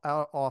tail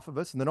off of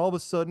us, and then all of a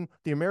sudden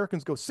the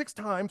Americans go six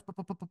times,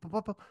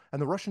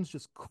 and the Russians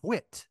just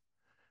quit.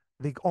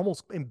 They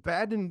almost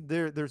abandoned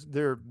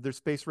their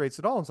space race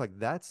at all. It's like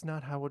that's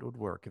not how it would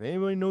work. If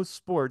anybody knows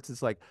sports,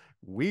 it's like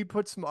we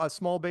put a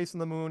small base on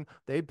the moon,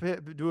 they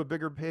do a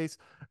bigger base,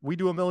 we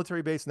do a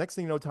military base. Next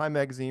thing you know, Time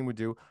Magazine would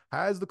do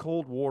has the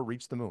Cold War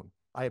reached the moon.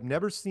 I have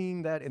never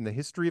seen that in the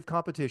history of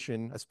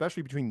competition,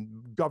 especially between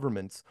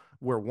governments,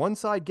 where one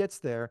side gets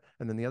there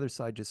and then the other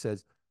side just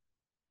says,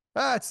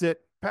 that's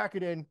it. Pack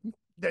it in.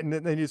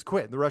 Then they just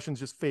quit. The Russians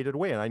just faded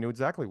away, and I knew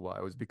exactly why.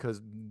 It was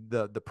because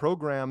the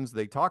programs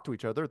they talk to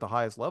each other at the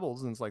highest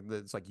levels, and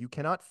it's like you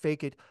cannot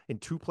fake it in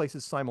two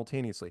places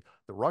simultaneously.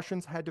 The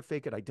Russians had to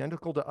fake it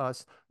identical to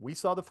us. We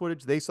saw the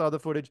footage, they saw the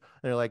footage,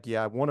 and they're like,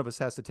 yeah, one of us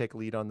has to take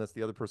lead on this.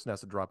 The other person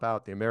has to drop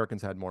out. The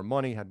Americans had more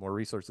money, had more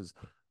resources.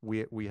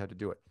 We had to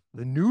do it.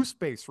 The new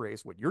space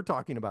race, what you're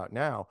talking about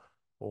now,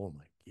 oh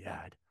my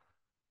God.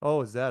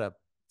 Oh, is that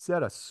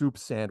a soup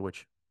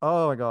sandwich?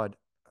 Oh my God.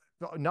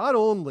 Not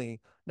only,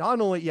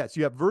 yes,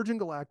 you have Virgin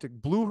Galactic,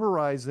 Blue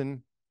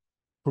Horizon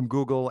from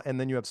Google, and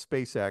then you have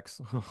SpaceX.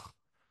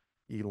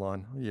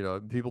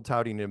 Elon, people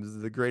touting him as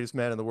the greatest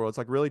man in the world. It's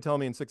like, really tell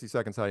me in 60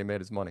 seconds how he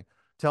made his money.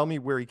 Tell me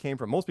where he came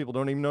from. Most people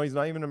don't even know he's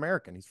not even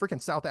American. He's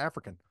freaking South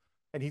African.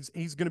 And he's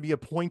going to be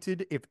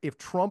appointed if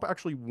Trump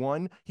actually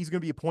won, he's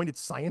going to be appointed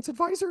science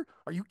advisor.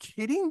 Are you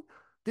kidding?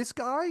 This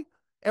guy,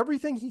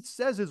 everything he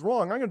says is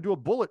wrong. I'm going to do a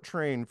bullet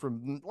train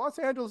from Los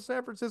Angeles to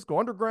San Francisco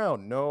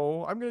underground.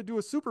 No, I'm going to do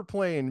a super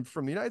plane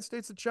from the United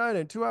States to China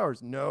in 2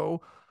 hours.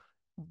 No,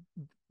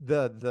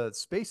 the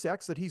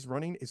SpaceX that he's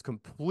running is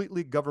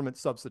completely government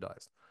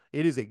subsidized.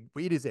 It is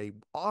a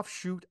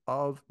offshoot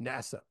of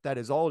NASA. That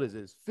is all it is.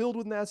 It is filled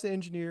with NASA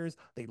engineers.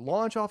 They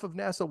launch off of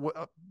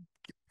NASA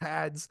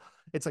pads.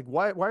 It's like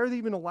why are they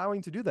even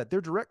allowing to do that?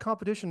 They're direct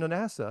competition to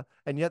NASA,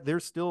 and yet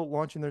they're still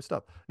launching their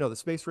stuff. No, the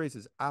space race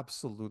is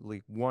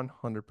absolutely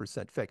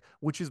 100% fake,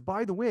 which is,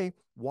 by the way,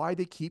 why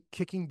they keep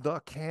kicking the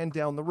can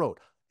down the road.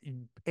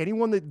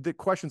 Anyone that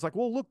questions like,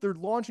 well, look, they're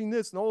launching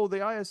this and oh,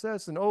 the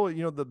ISS and oh,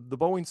 the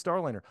Boeing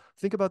Starliner.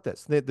 Think about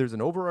this. There's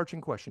an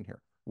overarching question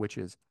here, which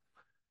is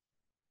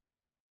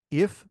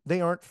if they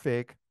aren't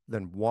fake,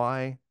 then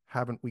why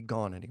haven't we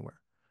gone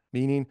anywhere?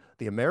 Meaning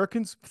the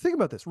Americans, think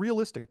about this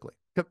realistically,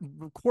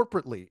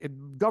 corporately,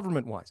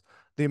 government wise.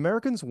 The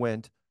Americans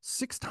went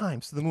six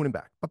times to the moon and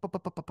back,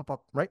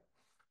 right?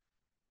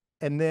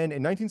 And then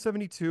in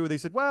 1972, they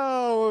said,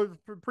 well,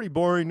 pretty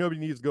boring.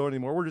 Nobody needs to go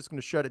anymore. We're just going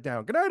to shut it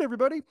down. Good night,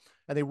 everybody.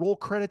 And they roll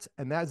credits,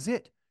 and that's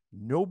it.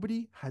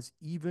 Nobody has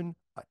even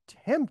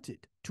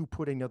attempted to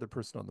put another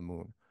person on the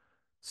moon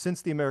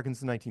since the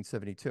Americans in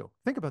 1972.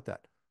 Think about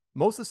that.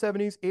 Most of the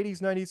 70s,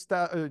 80s,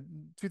 90s,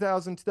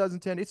 2000,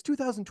 2010, it's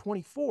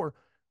 2024.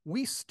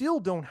 We still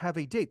don't have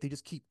a date. They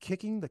just keep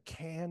kicking the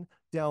can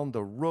down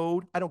the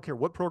road. I don't care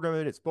what program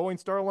it is,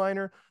 Boeing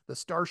Starliner, the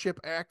Starship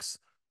X,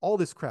 all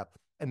this crap.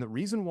 And the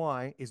reason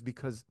why is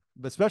because,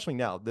 especially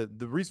now, the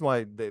reason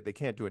why they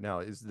can't do it now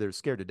is they're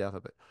scared to death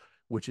of it,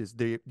 which is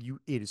it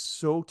is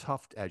so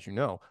tough, as you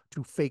know,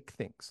 to fake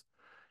things.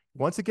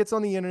 Once it gets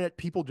on the internet,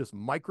 people just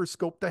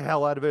microscope the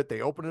hell out of it.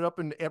 They open it up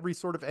in every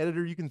sort of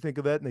editor you can think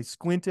of it, and they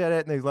squint at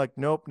it, and they're like,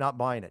 nope, not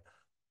buying it.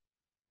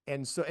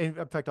 And so, in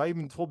fact, I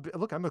even told,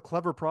 look, I'm a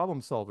clever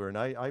problem solver, and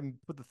I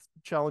put the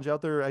challenge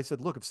out there. I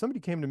said, look, if somebody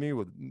came to me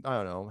with,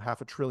 I don't know,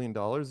 $500 billion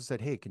and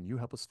said, hey, can you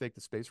help us fake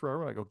the space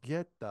railroad? I go,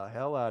 get the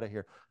hell out of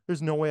here.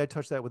 There's no way I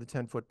touch that with a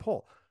 10-foot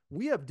pole.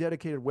 We have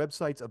dedicated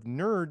websites of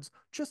nerds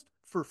just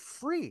for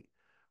free.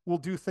 We'll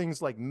do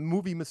things like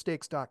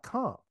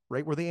moviemistakes.com,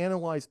 right? Where they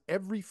analyze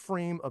every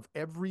frame of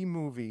every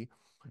movie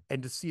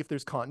and to see if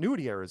there's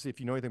continuity errors. If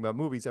you know anything about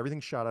movies,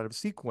 everything's shot out of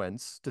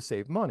sequence to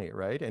save money,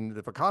 right? And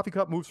if a coffee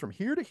cup moves from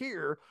here to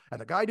here and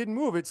the guy didn't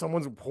move it,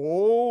 someone's,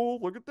 oh,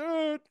 look at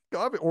that.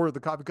 Coffee, or the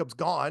coffee cup's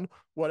gone.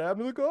 What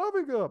happened to the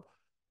coffee cup?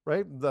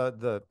 Right?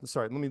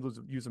 Sorry, let me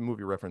use a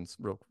movie reference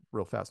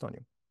real fast on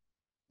you.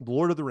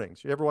 Lord of the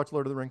Rings. You ever watch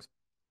Lord of the Rings?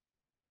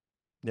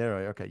 Yeah,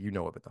 right. Okay, you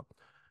know of it though.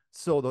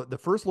 So the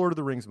first Lord of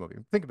the Rings movie,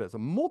 think of it as a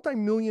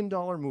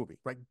multi-million-dollar movie,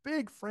 right?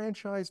 Big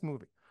franchise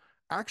movie.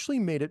 Actually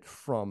made it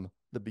from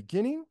the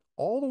beginning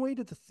all the way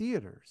to the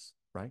theaters,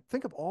 right?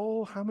 Think of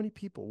how many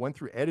people went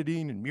through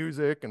editing and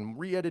music and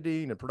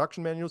re-editing and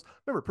production manuals.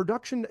 Remember,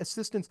 production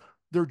assistants,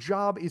 their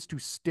job is to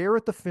stare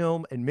at the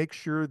film and make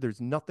sure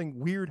there's nothing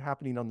weird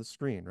happening on the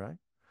screen, right?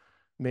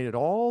 Made it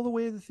all the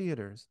way to the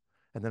theaters.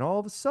 And then all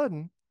of a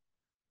sudden,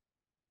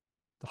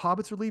 the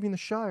hobbits are leaving the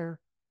Shire,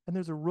 and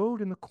there's a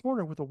road in the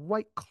corner with a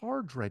white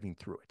car driving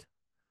through it.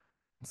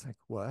 It's like,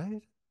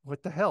 what?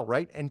 What the hell,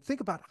 right? And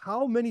think about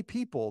how many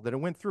people that it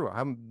went through.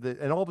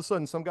 And all of a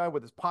sudden, some guy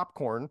with his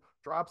popcorn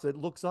drops it,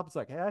 looks up, it's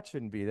like, that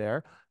shouldn't be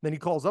there. Then he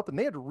calls up, and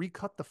they had to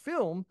recut the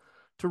film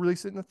to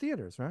release it in the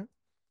theaters, right?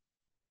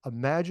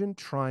 Imagine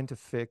trying to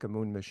fake a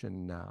moon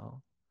mission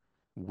now.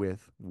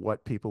 with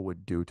what people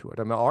would do to it.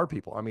 I mean, our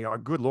people, I mean, our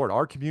good Lord,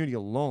 our community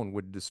alone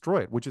would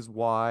destroy it, which is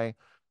why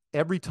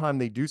every time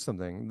they do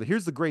something,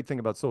 here's the great thing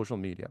about social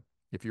media.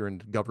 If you're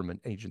in government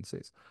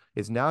agencies,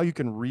 is now you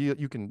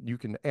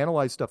can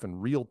analyze stuff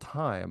in real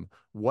time.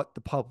 What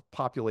the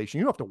population,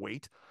 you don't have to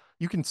wait.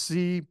 You can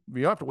see,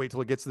 you don't have to wait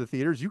till it gets to the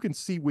theaters. You can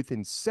see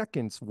within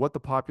seconds what the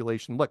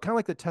population look, kind of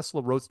like the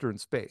Tesla Roadster in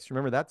space.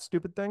 Remember that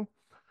stupid thing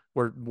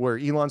where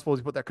Elon's supposed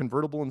to put that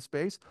convertible in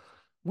space?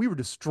 We were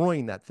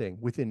destroying that thing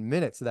within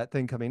minutes of that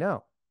thing coming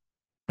out.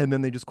 And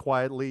then they just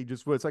quietly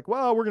just, it's like,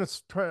 well, we're going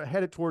to try to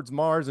head it towards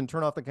Mars and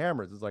turn off the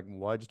cameras. It's like,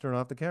 why'd you turn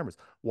off the cameras?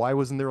 Why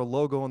wasn't there a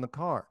logo on the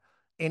car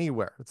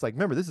anywhere? It's like,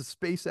 remember, this is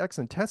SpaceX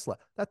and Tesla.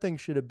 That thing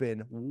should have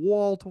been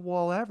wall to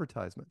wall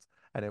advertisements,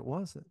 and it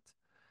wasn't.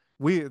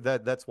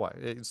 That's why.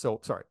 So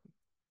sorry,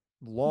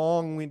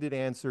 long-winded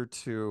answer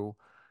to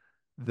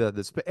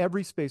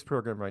every space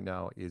program right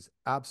now is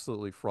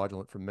absolutely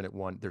fraudulent from minute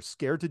one. They're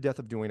scared to death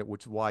of doing it,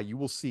 which is why you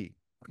will see,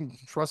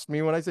 trust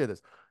me when I say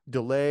this,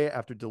 delay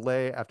after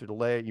delay after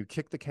delay. You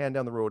kick the can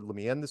down the road. Let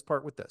me end this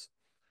part with this.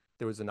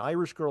 There was an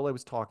Irish girl I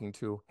was talking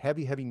to,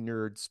 heavy, heavy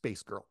nerd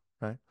space girl,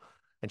 right?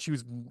 And she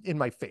was in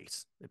my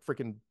face at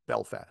freaking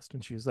Belfast.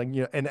 And she was like,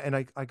 yeah, and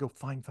I go,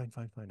 fine, fine,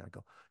 fine, fine. I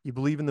go, you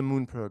believe in the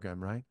moon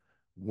program, right?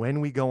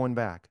 When we going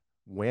back?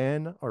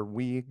 When are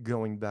we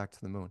going back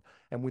to the moon?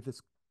 And with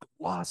this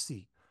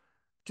glossy,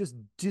 just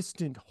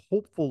distant,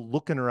 hopeful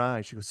look in her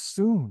eyes. She goes,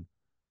 soon.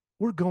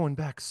 We're going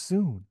back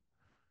soon.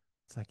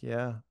 It's like,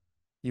 yeah,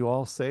 you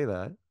all say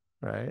that,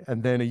 right?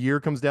 And then a year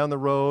comes down the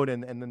road,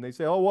 and then they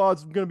say, oh, well,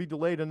 it's going to be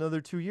delayed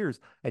another 2 years.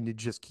 And it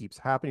just keeps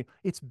happening.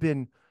 It's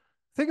been,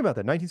 think about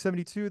that,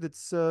 1972,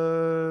 that's,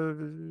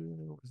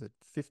 what was it,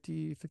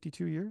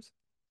 52 years?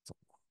 It's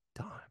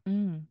a long time.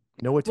 Mm.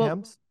 No Well,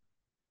 attempts?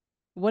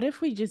 what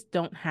if we just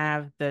don't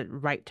have the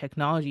right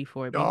technology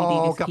for it? Maybe they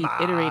Oh, just come keep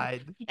iterating.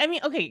 on. I mean,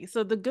 okay,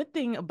 so the good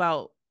thing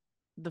about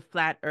the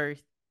flat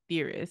earth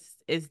theorists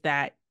is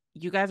that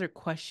you guys are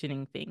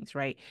questioning things,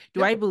 right?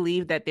 Do Yep, I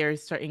believe that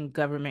there's certain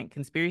government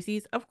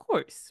conspiracies? Of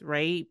course,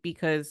 right?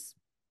 Because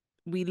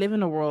we live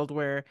in a world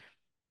where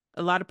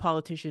a lot of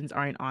politicians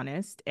aren't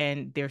honest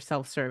and they're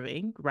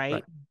self-serving, right.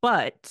 right?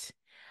 But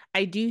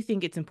I do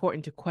think it's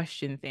important to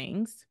question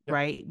things, Yep.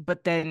 right?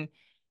 But then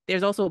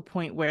there's also a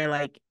point where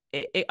like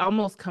it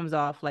almost comes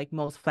off like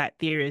most flat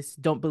theorists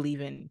don't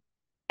believe in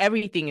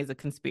everything is a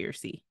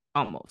conspiracy,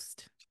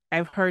 almost.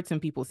 I've heard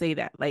some people say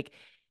that. Like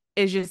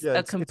it's just Yeah, a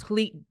it's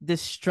complete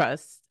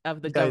distrust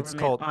of the yeah, it's government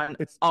called on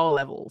it's all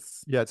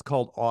levels. yeah, it's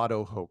called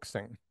auto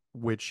hoaxing,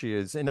 which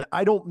is, and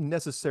I don't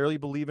necessarily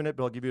believe in it,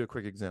 but I'll give you a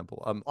quick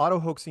example. Auto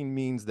hoaxing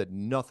means that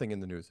nothing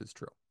in the news is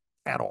true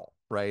at all,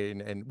 right?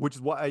 And which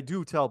is why I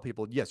do tell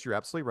people, yes, you're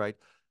absolutely right.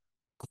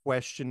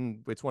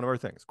 Question, it's one of our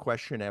things.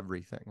 Question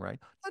everything, right?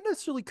 Not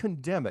necessarily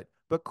condemn it,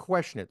 but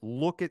question it.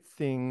 Look at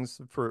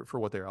things for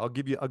what they are. I'll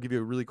give you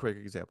a really quick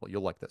example.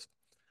 You'll like this.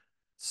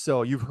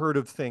 So you've heard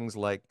of things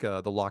like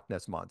the Loch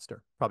Ness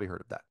monster. Probably heard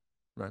of that,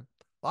 right?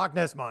 Loch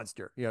Ness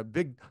monster. You know,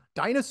 big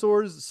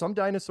dinosaurs. Some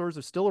dinosaurs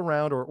are still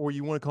around, or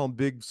you want to call them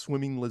big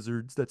swimming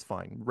lizards. That's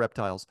fine.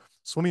 Reptiles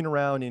swimming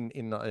around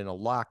in a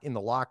loch in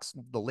the locks,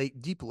 the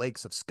lake, deep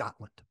lakes of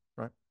Scotland,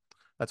 right?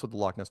 That's what the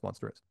Loch Ness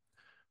monster is.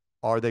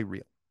 Are they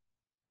real?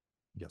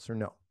 Yes or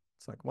no?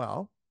 It's like,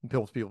 well,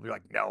 people be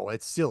like, no,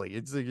 it's silly.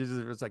 It's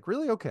like,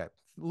 really? Okay.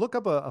 Look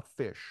up a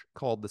fish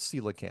called the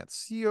coelacanth,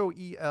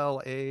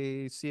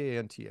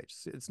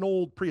 Coelacanth. It's an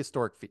old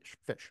prehistoric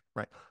fish,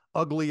 right?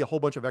 Ugly, a whole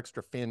bunch of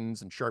extra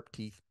fins and sharp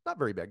teeth. Not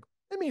very big.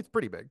 I mean, it's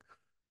pretty big.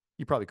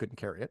 You probably couldn't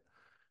carry it.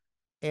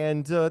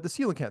 And the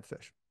coelacanth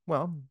fish,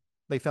 well,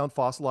 they found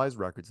fossilized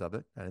records of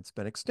it, and it's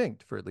been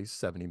extinct for at least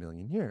 70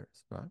 million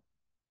years, right?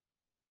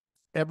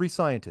 Every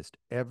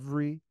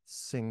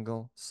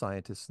single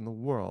scientist in the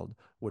world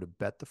would have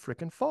bet the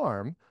frickin'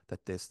 farm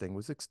that this thing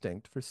was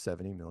extinct for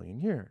 70 million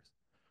years.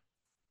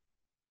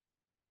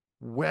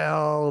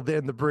 Well,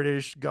 then the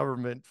British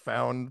government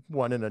found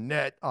one in a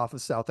net off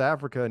of South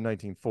Africa in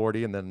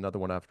 1940, and then another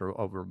one after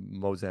over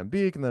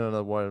Mozambique, and then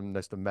another one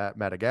next to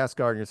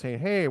Madagascar. And you're saying,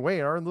 hey, wait,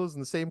 aren't those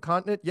in the same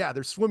continent? Yeah,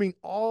 they're swimming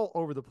all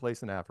over the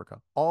place in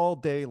Africa all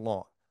day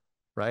long,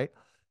 right?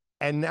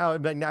 And now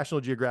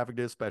National Geographic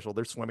did a special.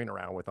 They're swimming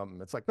around with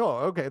them. It's like, no,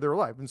 okay, they're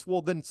alive. And so,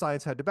 well, then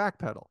science had to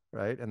backpedal,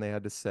 right? And they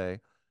had to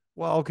say,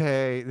 well,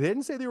 okay, they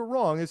didn't say they were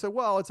wrong. They said,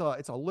 well, it's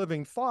a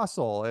living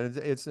fossil and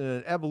it's in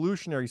an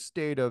evolutionary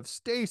state of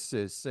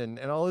stasis and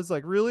all this.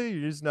 Like, really,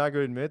 you're just not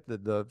going to admit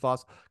that the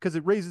fossil because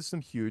it raises some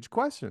huge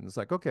questions.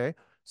 Like, okay,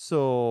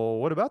 so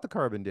what about the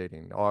carbon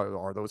dating?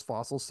 Are those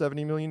fossils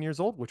 70 million years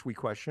old? Which we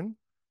question.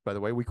 By the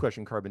way, we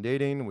question carbon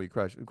dating. We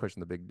question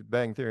the Big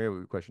Bang theory.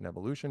 We question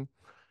evolution.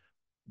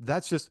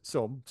 That's just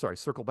so sorry,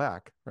 circle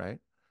back, right?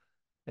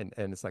 And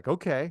it's like,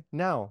 okay,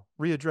 now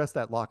readdress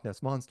that Loch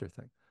Ness monster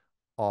thing.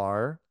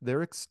 Are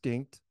there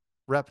extinct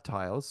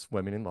reptiles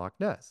swimming in Loch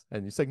Ness?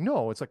 And you say,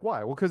 no. It's like,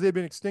 why? Well, because they've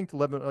been extinct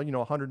 11,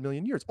 100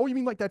 million years. Oh, you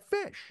mean like that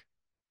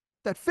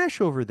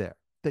fish over there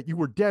that you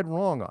were dead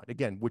wrong on?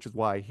 Again, which is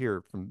why I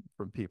hear from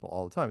people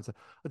all the time.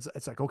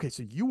 It's like, okay,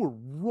 so you were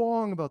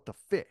wrong about the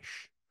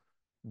fish,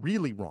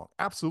 really wrong,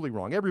 absolutely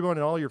wrong. Everyone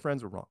and all your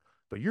friends are wrong,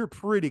 but you're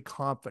pretty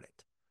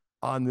confident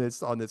on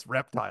this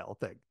reptile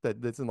thing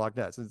that's in Loch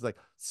Ness. It's like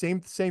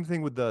same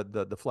thing with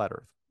the flat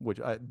Earth,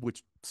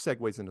 which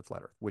segues into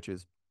flat Earth, which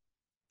is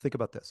think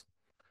about this.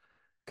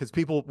 Because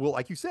people will,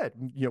 like you said,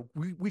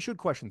 we should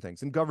question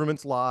things, and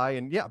governments lie,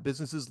 and yeah,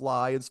 businesses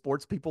lie, and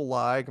sports people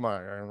lie. Come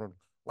on,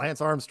 Lance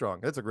Armstrong,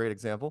 that's a great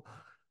example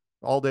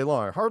all day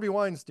long. Harvey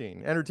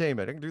Weinstein,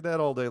 entertainment. I can do that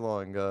all day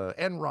long.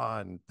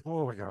 Enron.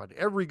 Oh my God.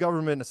 Every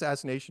government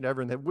assassination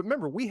ever. And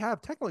remember,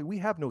 technically we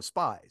have no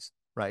spies,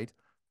 right?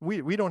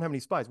 We don't have any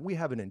spies. We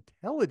have an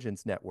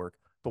intelligence network,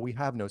 but we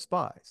have no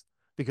spies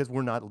because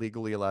we're not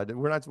legally allowed to.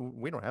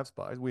 We don't have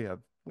spies. We have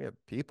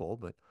people,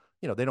 but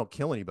they don't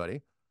kill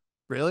anybody.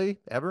 Really?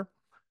 Ever?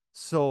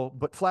 So,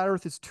 but flat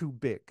Earth is too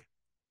big.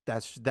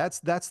 That's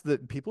the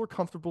people are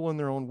comfortable in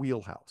their own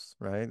wheelhouse,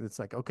 right? It's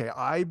like, okay,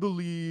 I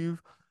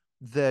believe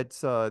that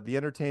the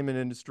entertainment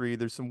industry,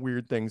 there's some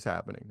weird things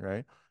happening,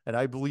 right? And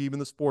I believe in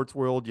the sports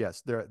world,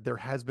 yes, there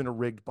has been a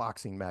rigged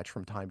boxing match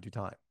from time to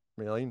time.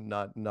 Really,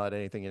 not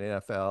anything in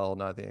NFL,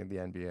 not anything in the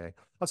NBA.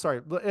 I'm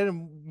sorry,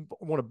 and I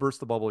want to burst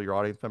the bubble of your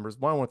audience members,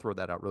 but I want to throw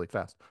that out really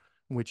fast,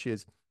 which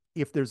is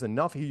if there's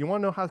enough, you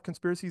want to know how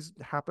conspiracies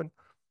happen?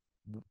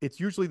 It's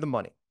usually the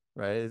money,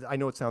 right? I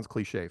know it sounds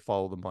cliche,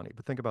 follow the money,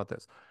 but think about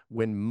this.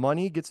 When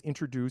money gets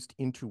introduced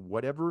into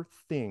whatever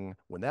thing,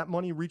 when that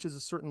money reaches a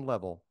certain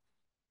level,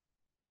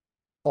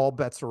 all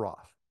bets are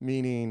off.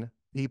 Meaning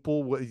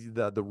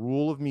the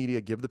rule of media,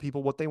 give the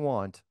people what they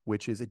want,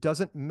 which is it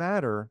doesn't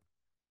matter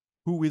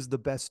who is the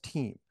best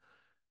team.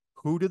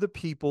 Who do the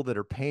people that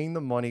are paying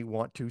the money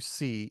want to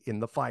see in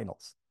the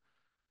finals?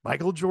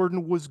 Michael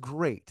Jordan was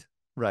great,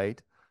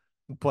 right?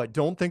 But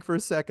don't think for a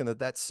second that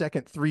that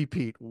second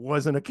three-peat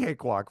wasn't a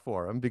cakewalk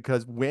for him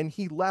because when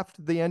he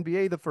left the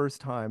NBA the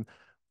first time,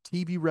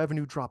 TV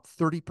revenue dropped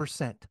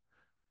 30%.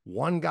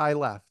 One guy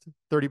left,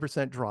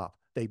 30% drop.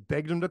 They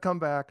begged him to come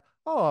back.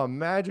 Oh,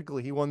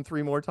 magically, he won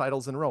three more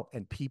titles in a row,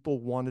 and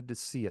people wanted to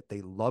see it.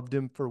 They loved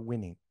him for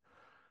winning.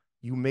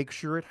 You make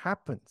sure it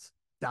happens.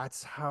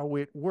 That's how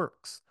it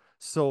works.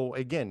 So,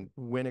 again,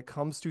 when it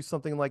comes to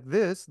something like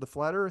this, the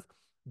flat Earth,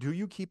 do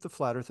you keep the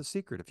flat Earth a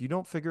secret? If you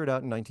don't figure it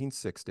out in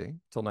 1960,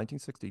 till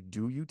 1960,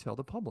 do you tell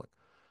the public?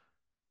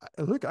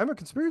 Look, I'm a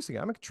conspiracy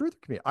guy. I'm a truth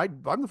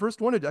comedian. I'm the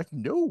first one to.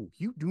 No,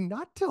 you do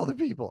not tell the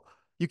people.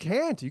 You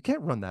can't. You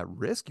can't run that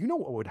risk. You know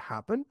what would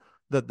happen?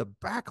 The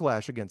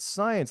backlash against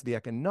science, the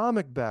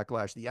economic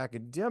backlash, the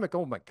academic.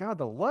 Oh my God,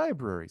 the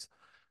libraries.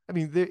 I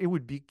mean, it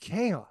would be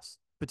chaos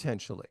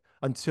potentially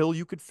until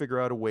you could figure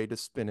out a way to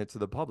spin it to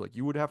the public.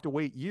 You would have to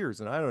wait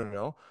years, and I don't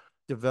know,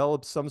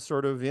 develop some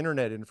sort of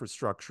internet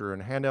infrastructure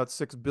and hand out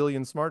 6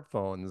 billion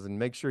smartphones and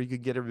make sure you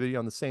could get everybody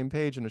on the same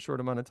page in a short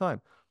amount of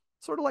time.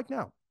 Sort of like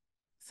now.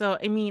 So,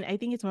 I mean, I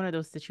think it's one of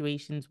those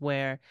situations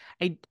where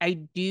I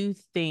do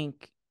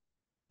think,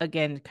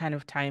 again, kind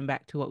of tying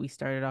back to what we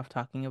started off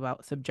talking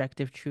about,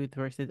 subjective truth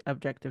versus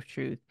objective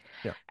truth.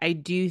 Yeah. I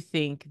do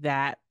think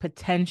that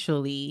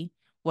potentially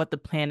what the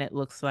planet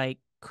looks like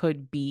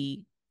could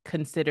be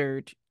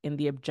considered in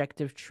the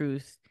objective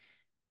truth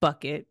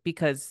bucket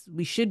because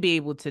we should be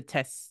able to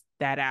test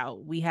that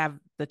out. We have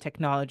the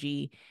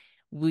technology.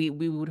 We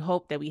would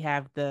hope that we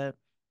have the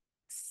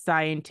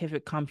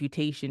scientific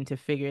computation to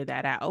figure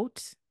that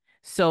out.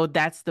 So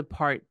that's the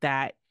part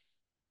that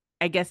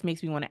I guess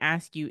makes me want to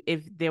ask you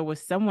if there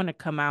was someone to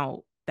come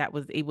out that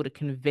was able to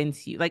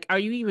convince you. Like, are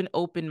you even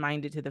open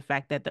minded to the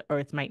fact that the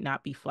earth might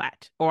not be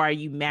flat? Or are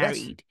you Yes.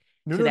 married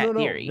No, to no, no, that no,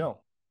 theory? no.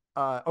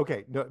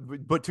 Okay. No,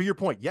 but to your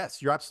point,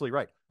 yes, you're absolutely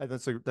right. And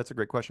that's a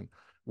great question,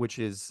 which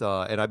is,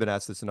 and I've been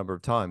asked this a number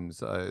of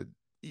times.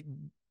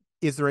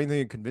 Is there anything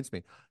that convinced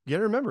me? You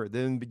gotta remember that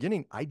in the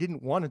beginning, I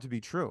didn't want it to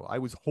be true. I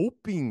was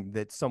hoping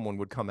that someone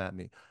would come at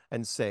me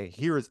and say,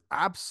 here is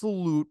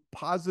absolute,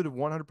 positive,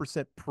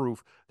 100%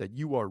 proof that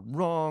you are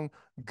wrong.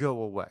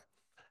 Go away.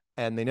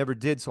 And they never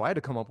did. So I had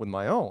to come up with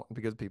my own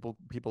because people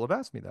have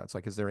asked me that. It's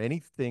like, is there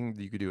anything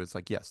that you could do? It's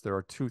like, yes, there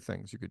are two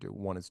things you could do.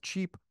 One is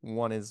cheap,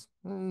 one is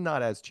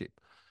not as cheap.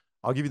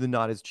 I'll give you the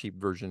not as cheap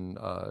version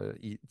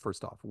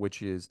first off,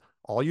 which is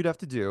all you'd have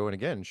to do, and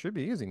again, it should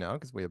be easy now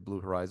because we have Blue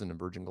Horizon and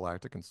Virgin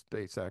Galactic and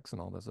SpaceX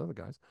and all those other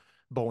guys,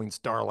 Boeing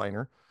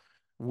Starliner,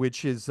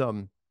 which is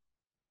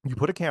you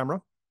put a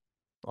camera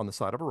on the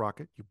side of a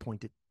rocket, you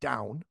point it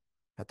down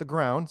at the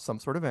ground, some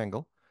sort of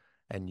angle,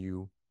 and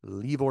you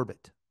leave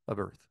orbit of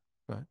Earth.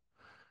 Right?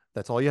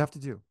 That's all you have to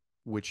do,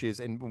 which is,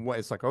 and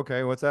it's like,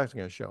 okay, what's that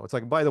going to show? It's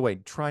like, by the way,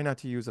 try not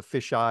to use a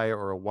fisheye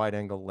or a wide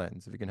angle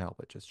lens if you can help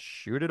it. Just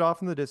shoot it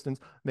off in the distance.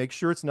 Make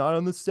sure it's not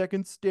on the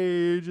second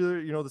stage,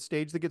 the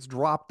stage that gets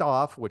dropped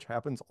off, which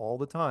happens all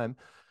the time.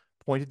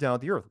 Point it down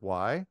at the Earth.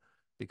 Why?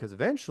 Because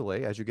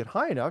eventually, as you get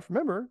high enough,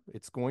 remember,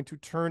 it's going to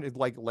turn it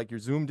like you're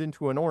zoomed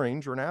into an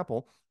orange or an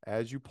apple.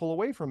 As you pull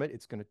away from it,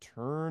 it's going to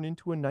turn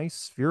into a nice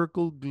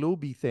spherical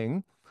globy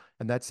thing.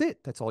 And that's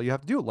it. That's all you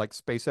have to do. Like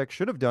SpaceX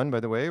should have done, by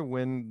the way,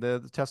 when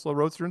the Tesla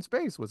Roadster in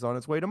space was on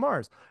its way to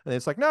Mars. And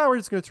it's like, no, we're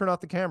just going to turn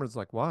off the cameras. It's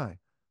like, why?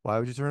 Why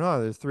would you turn it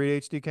on? There's three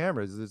HD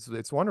cameras.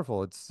 It's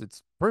wonderful.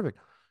 It's perfect.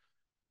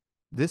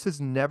 This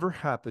has never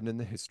happened in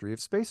the history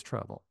of space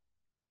travel.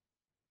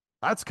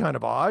 That's kind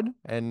of odd.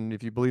 And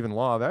if you believe in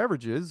law of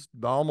averages,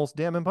 almost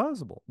damn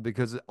impossible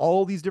because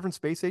all these different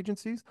space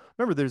agencies,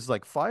 remember, there's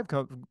like five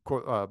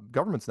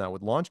governments now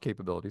with launch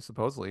capabilities,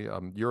 supposedly,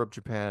 Europe,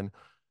 Japan,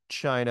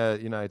 China,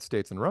 United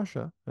States, and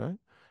Russia, right?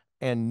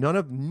 And none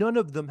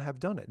of them have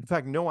done it. In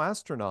fact, no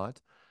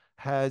astronaut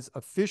has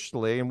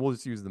officially, and we'll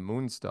just use the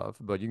moon stuff,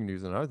 but you can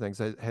use it on other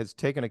things, has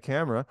taken a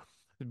camera,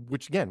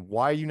 which again,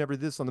 why you never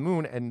did this on the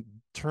moon, and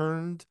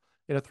turned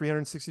in a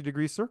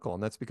 360-degree circle.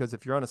 And that's because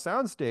if you're on a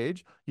sound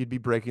stage, you'd be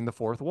breaking the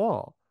fourth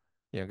wall.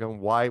 You know, going,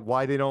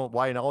 why they don't,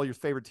 why in all your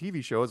favorite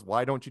TV shows,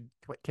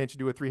 can't you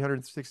do a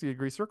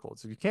 360-degree circle?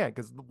 So you can't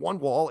because one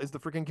wall is the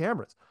freaking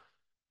cameras.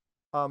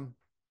 Um,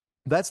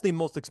 that's the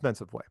most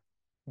expensive way.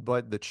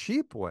 But the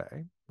cheap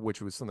way,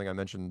 which was something I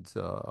mentioned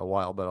a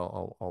while, but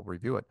I'll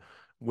review it,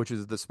 which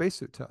is the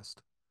spacesuit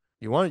test.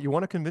 You want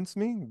to convince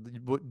me?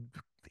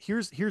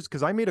 Here's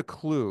because I made a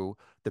clue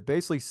that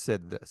basically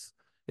said this.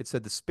 It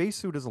said the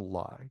spacesuit is a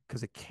lie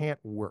because it can't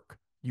work.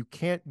 You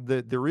can't.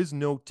 There is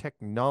no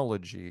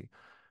technology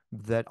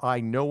that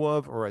I know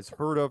of or has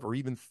heard of or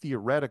even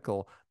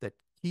theoretical that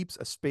keeps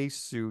a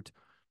spacesuit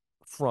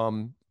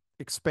from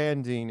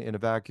expanding in a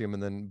vacuum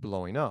and then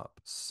blowing up.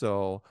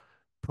 So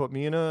put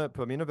me in a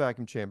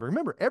vacuum chamber.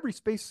 Remember, every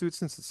spacesuit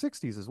since the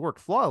 60s has worked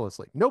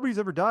flawlessly. Nobody's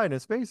ever died in a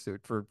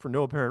spacesuit for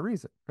no apparent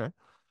reason, right?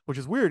 Which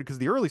is weird because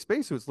the early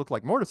spacesuits looked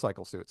like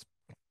motorcycle suits.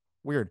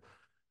 Weird.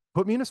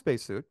 Put me in a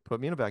spacesuit,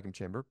 put me in a vacuum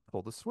chamber,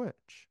 pull the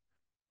switch.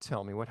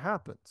 Tell me what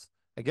happens.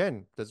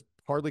 Again, does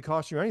hardly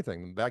cost you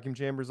anything. The vacuum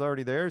chamber's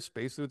already there,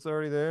 spacesuit's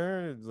already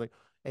there. It's like,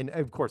 and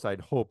of course,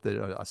 I'd hope that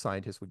a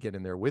scientist would get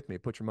in there with me.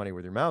 Put your money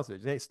where your mouth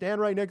is. Hey, stand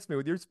right next to me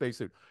with your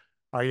spacesuit.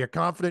 Are you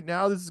confident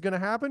now this is going to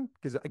happen?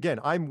 Because again,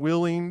 I'm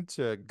willing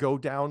to go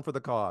down for the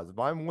cause. If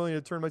I'm willing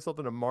to turn myself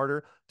into a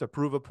martyr to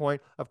prove a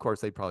point, of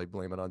course, they'd probably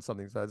blame it on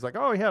something. So it's like,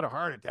 oh, he had a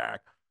heart attack.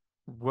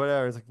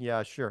 Whatever. It's like,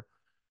 yeah, sure.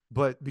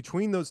 But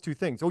between those two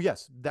things, oh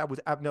yes, that was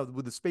now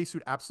would the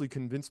spacesuit absolutely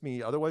convince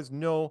me otherwise?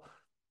 No,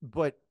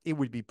 but it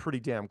would be pretty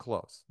damn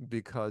close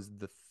because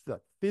the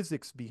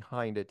physics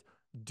behind it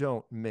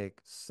don't make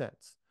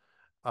sense.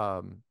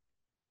 Um,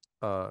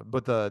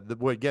 but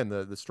well, again,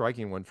 the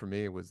striking one for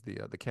me was the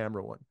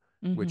camera one,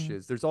 which Hmm.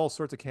 is there's all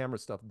sorts of camera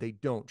stuff they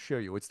don't show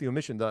you. It's the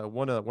omission.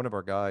 One of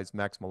our guys,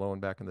 Max Malone,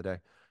 back in the day,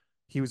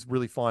 he was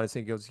really fond of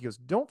saying he goes,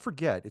 don't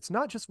forget, it's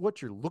not just what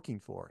you're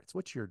looking for, it's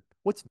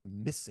what's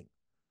missing.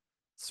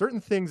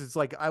 Certain things, it's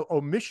like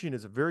omission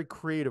is a very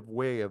creative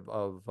way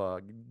of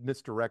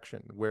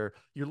misdirection where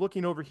you're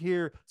looking over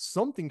here,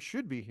 something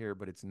should be here,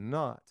 but it's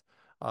not.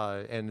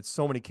 And it's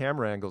so many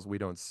camera angles we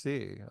don't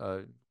see.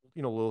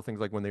 Little things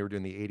like when they were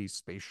doing the 80s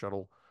space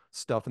shuttle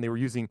stuff and they were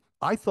using,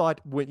 I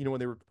thought when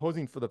they were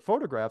posing for the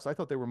photographs, I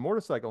thought they were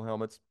motorcycle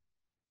helmets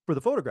for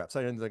the photographs.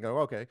 I didn't think, oh,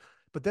 okay.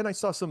 But then I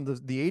saw some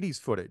of the 80s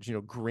footage,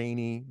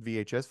 grainy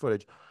VHS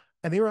footage,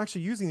 and they were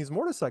actually using these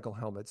motorcycle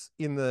helmets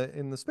in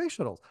the space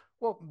shuttles.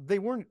 Well, they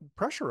weren't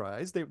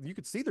pressurized. You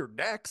could see their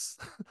necks,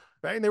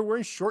 right? And they were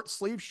wearing short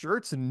sleeve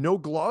shirts and no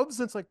gloves.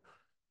 And it's like,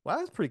 wow,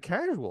 that's pretty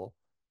casual.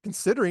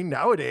 Considering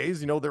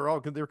nowadays,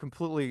 they're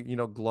completely,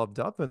 gloved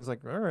up. And it's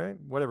like, all right,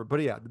 whatever.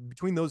 But yeah,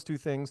 between those two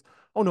things,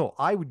 oh no,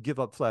 I would give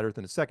up flat Earth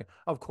in a second.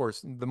 Of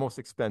course, the most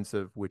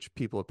expensive, which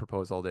people have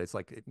proposed all day, it's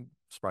like,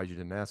 surprised you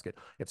didn't ask it.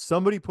 If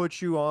somebody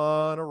puts you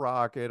on a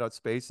rocket on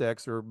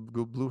SpaceX or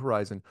Blue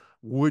Horizon,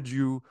 would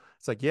you?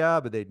 It's like,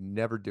 yeah, but they'd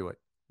never do it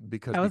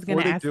because I was gonna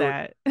before they ask do it,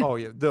 that. oh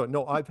yeah,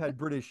 no, I've had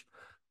British.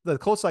 The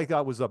closest I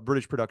got was a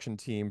British production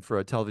team for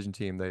a television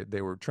team.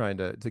 They were trying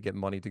to get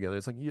money together.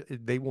 It's like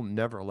they will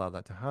never allow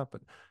that to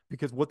happen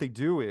because what they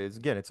do is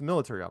again, it's a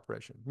military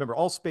operation. Remember,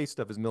 all space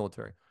stuff is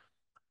military,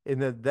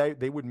 and then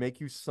they would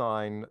make you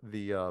sign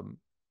the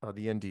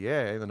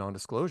NDA, the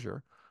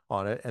non-disclosure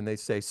on it, and they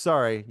say,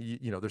 sorry,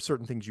 there's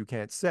certain things you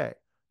can't say.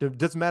 It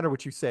doesn't matter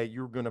what you say,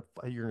 you're gonna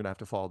have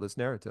to follow this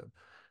narrative.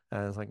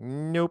 And it's like,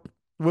 nope.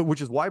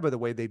 Which is why, by the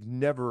way, they've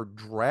never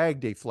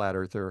dragged a flat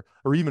earther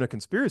or even a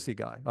conspiracy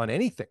guy on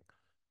anything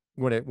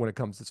when it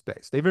comes to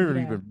space. Yeah.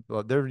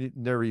 They've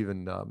never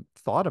even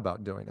thought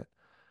about doing it,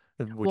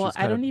 which Well, is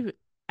I kind of don't even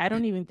I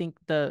don't even think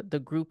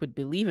the group would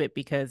believe it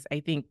because I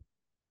think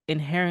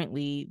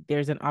inherently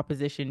there's an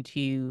opposition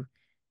to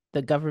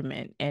the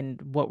government and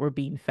what we're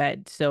being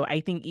fed. So I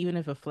think even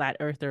if a flat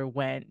earther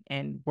went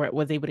and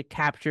was able to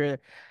capture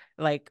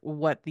like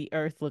what the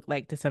earth looked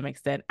like to some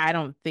extent, I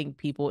don't think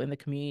people in the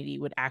community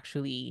would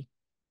actually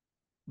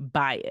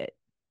buy it.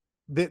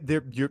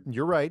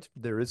 you're right.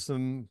 There is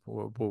some.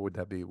 What would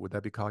that be? Would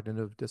that be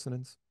cognitive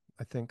dissonance?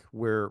 I think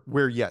where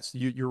yes,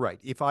 you're right.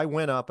 If I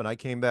went up and I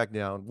came back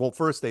down, well,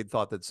 first they'd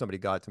thought that somebody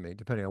got to me,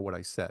 depending on what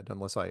I said,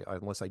 unless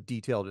I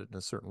detailed it in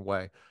a certain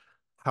way.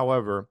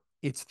 However,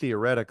 it's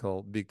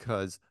theoretical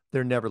because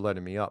they're never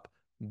letting me up.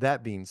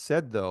 That being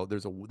said, though, there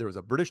was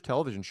a British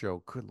television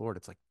show. Good Lord,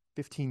 it's like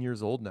 15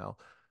 years old now,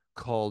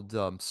 called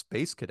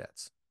Space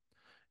Cadets,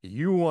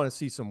 You want to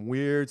see some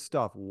weird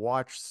stuff,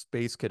 watch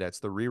Space Cadets,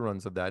 the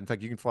reruns of that. In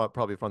fact, you can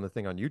probably find the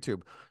thing on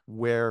YouTube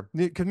where,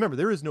 because remember,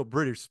 there is no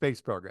British space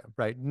program,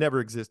 right? Never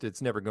existed.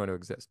 It's never going to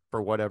exist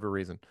for whatever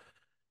reason.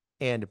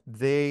 And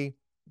they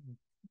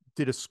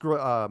did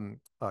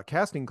a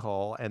casting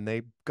call and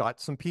they got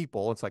some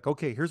people. It's like,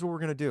 okay, here's what we're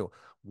gonna do.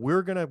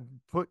 We're gonna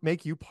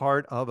make you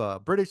part of a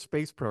British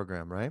space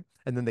program, right?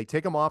 And then they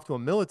take them off to a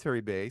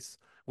military base,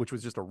 which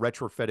was just a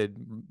retrofitted,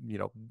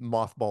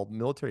 mothballed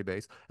military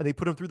base, and they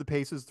put them through the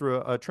paces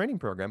through a training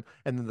program.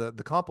 And then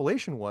the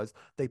compilation was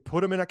they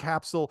put them in a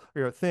capsule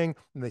or a thing,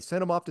 and they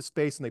sent them off to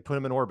space and they put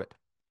them in orbit,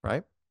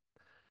 right?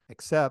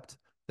 Except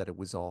that it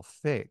was all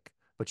fake.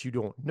 But you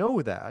don't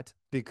know that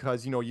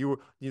because they were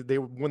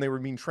when they were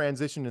being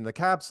transitioned in the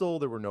capsule,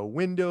 there were no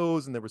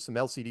windows and there were some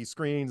LCD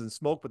screens and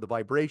smoke, but the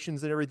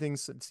vibrations and everything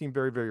seemed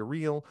very, very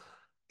real.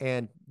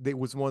 And it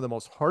was one of the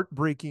most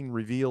heartbreaking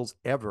reveals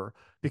ever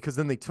because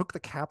then they took the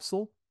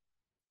capsule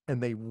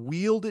and they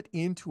wheeled it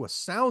into a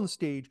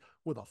soundstage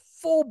with a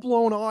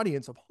full-blown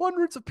audience of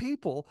hundreds of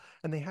people,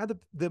 and they had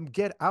them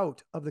get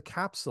out of the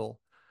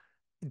capsule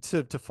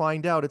to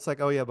find out. It's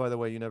like, oh yeah, by the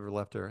way, you never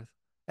left Earth,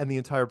 and the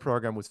entire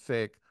program was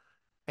fake.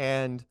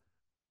 And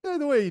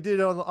the way you did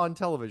it on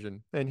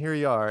television, and here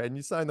you are, and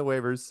you signed the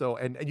waivers. So,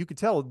 and you could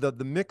tell the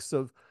mix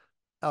of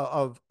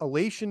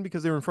elation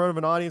because they were in front of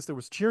an audience that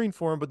was cheering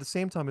for him, but at the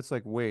same time, it's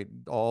like, wait,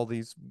 all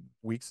these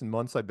weeks and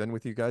months I've been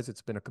with you guys,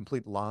 it's been a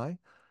complete lie,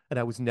 and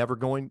I was never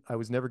going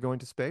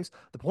to space.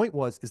 The point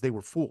was, is they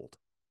were fooled.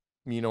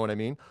 You know what I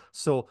mean?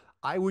 So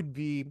I would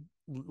be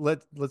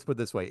let's put it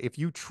this way. If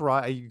you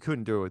try, you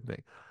couldn't do it with me.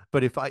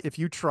 But if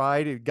you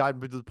tried, it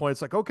got to the point,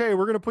 it's like, okay,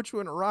 we're gonna put you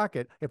in a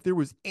rocket. If there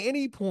was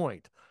any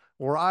point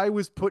where I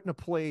was put in a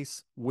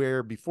place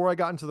where before I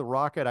got into the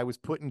rocket, I was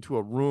put into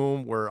a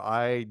room where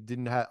I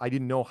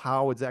didn't know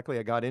how exactly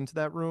I got into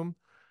that room,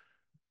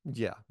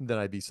 yeah, then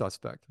I'd be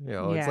suspect.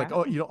 It's like,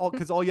 Yeah. oh,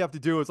 because all you have to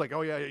do is like,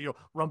 oh yeah,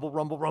 rumble,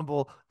 rumble,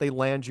 rumble. They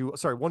land you.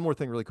 Sorry, one more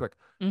thing really quick,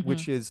 Hmm.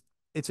 which is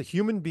it's a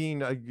human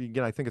being.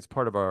 Again, I think it's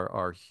part of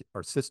our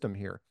system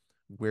here,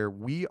 where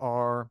we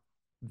are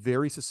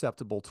very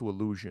susceptible to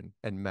illusion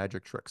and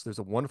magic tricks. There's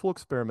a wonderful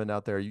experiment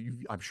out there.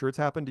 I'm sure it's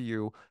happened to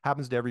you,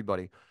 happens to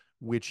everybody,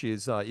 which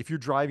is if you're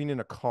driving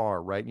in a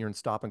car, right, and you're in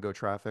stop and go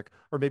traffic,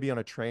 or maybe on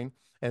a train,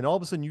 and all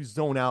of a sudden you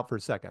zone out for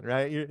a second,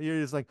 right? You're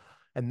just like,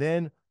 and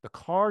then the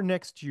car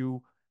next to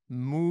you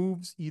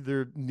moves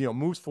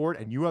moves forward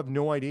and you have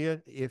no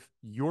idea if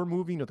you're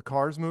moving or the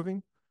car's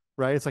moving,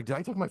 right? It's like, did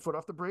I take my foot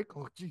off the brake?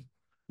 Oh, gee.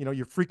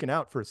 You're freaking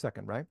out for a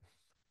second, right?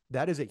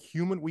 That is a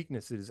human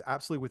weakness. It is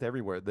absolutely with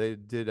everywhere. They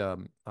did a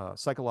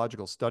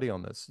psychological study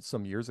on this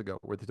some years ago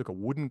where they took a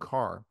wooden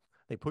car,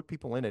 they put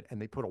people in it, and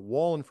they put a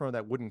wall in front of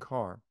that wooden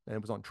car, and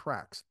it was on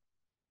tracks.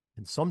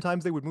 And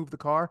sometimes they would move the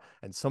car,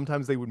 and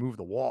sometimes they would move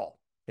the wall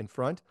in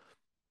front.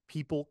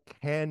 People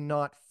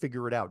cannot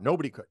figure it out.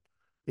 Nobody could.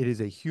 It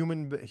is a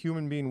human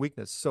being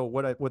weakness. So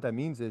what that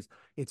means is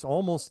it's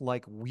almost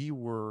like we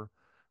were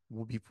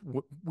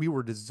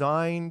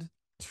designed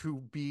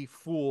to be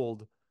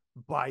fooled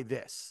by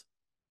this.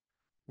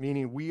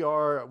 Meaning we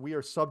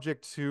are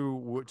subject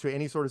to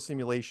any sort of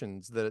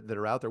simulations that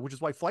are out there, which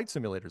is why flight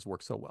simulators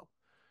work so well.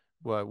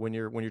 When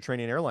you're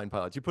training airline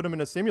pilots, you put them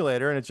in a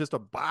simulator and it's just a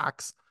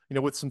box,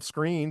 with some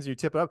screens. You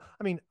tip it up.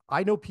 I mean,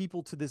 I know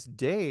people to this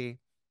day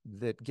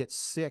that get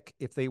sick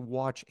if they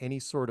watch any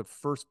sort of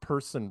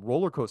first-person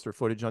roller coaster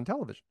footage on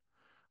television.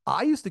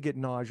 I used to get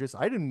nauseous.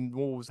 I didn't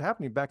know what was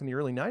happening back in the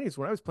early 90s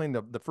when I was playing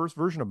the first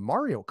version of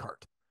Mario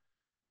Kart,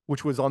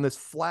 which was on this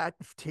flat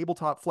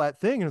tabletop flat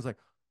thing. And it's like,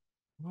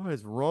 what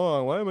is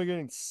wrong? Why am I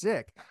getting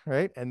sick?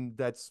 Right. And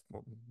that's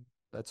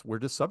we're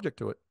just subject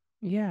to it.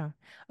 Yeah.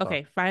 So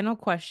Okay, final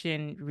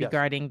question yes.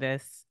 regarding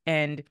this.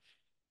 And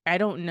I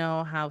don't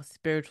know how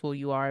spiritual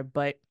you are,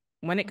 but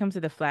when it comes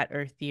to the flat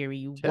earth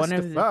theory, one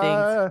of the things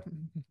Testify.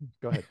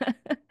 Go ahead.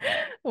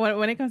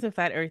 when it comes to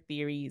flat earth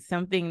theory,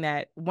 something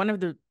that one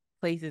of the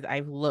places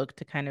I've looked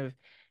to kind of,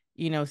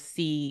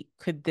 see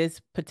could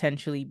this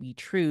potentially be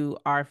true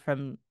are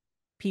from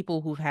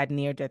people who've had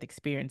near-death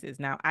experiences.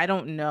 Now, I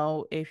don't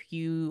know if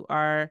you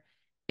are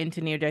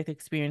into near-death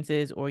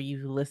experiences or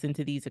you've listened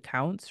to these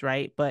accounts,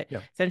 right? But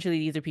Yeah. essentially,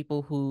 these are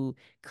people who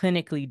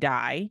clinically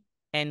die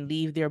and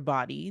leave their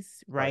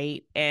bodies, Right.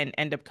 right? And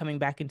end up coming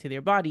back into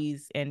their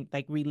bodies and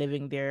like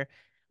reliving their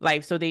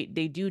life. So they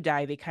do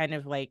die. They kind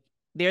of like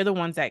they're the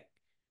ones that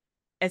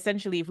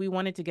essentially, if we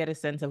wanted to get a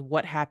sense of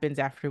what happens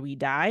after we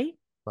die,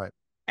 Right.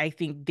 I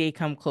think they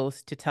come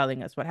close to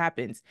telling us what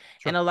happens.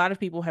 And Sure. a lot of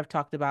people have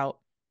talked about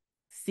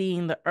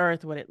seeing the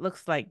earth, what it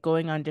looks like,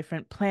 going on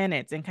different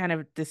planets, and kind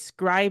of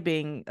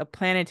describing a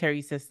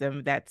planetary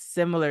system that's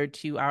similar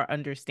to our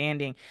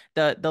understanding,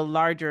 the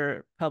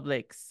larger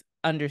public's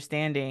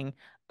understanding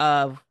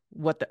of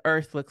what the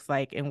earth looks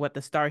like and what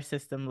the star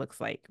system looks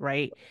like,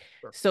 right?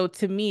 Sure. So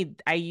to me,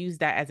 I use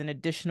that as an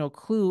additional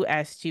clue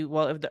as to,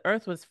 well, if the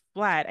earth was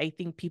flat, I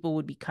think people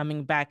would be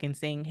coming back and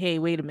saying, hey,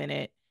 wait a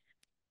minute,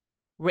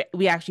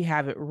 we actually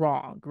have it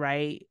wrong,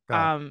 right?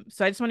 Got it.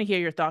 So I just want to hear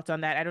your thoughts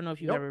on that. I don't know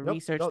if you've Nope, ever nope,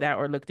 researched no, that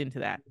or looked into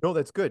that. no,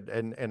 that's good.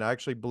 And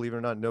actually, believe it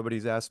or not,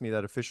 nobody's asked me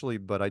that officially,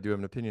 but I do have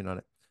an opinion on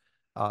it.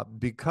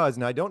 Because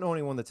now I don't know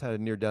anyone that's had a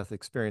near-death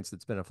experience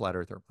that's been a flat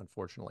earther,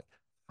 unfortunately.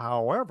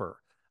 However,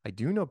 I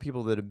do know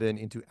people that have been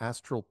into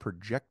astral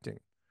projecting,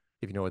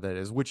 if you know what that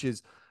is, which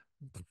is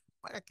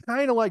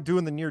kind of like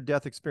doing the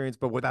near-death experience,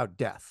 but without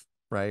death,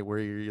 right? Where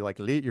you're like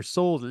your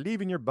soul's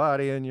leaving your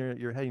body and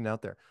you're heading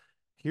out there.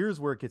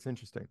 Here's where it gets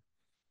interesting.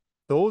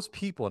 Those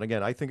people, and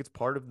again, I think it's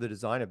part of the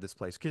design of this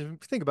place. Because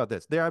think about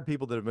this, there are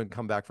people that have been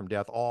come back from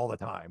death all the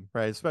time,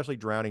 right? Especially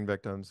drowning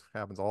victims,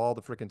 happens all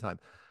the freaking time.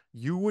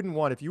 You wouldn't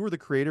want, if you were the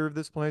creator of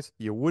this place,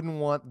 you wouldn't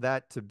want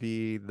that to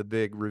be the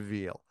big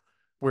reveal,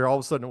 where all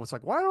of a sudden it was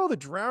like, why do all the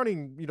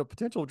drowning,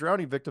 potential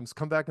drowning victims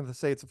come back and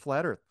say it's a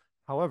flat Earth?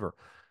 However,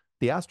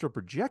 the astral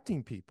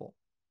projecting people,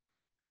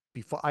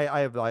 before I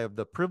have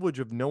the privilege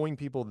of knowing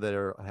people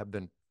that have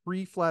been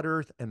pre-flat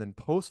Earth and then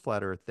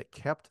post-flat Earth that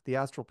kept the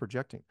astral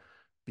projecting.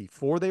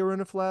 Before they were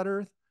in a flat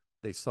Earth,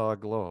 they saw a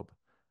globe.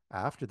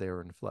 After they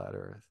were in flat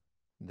Earth,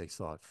 they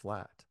saw it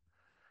flat.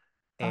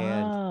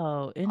 And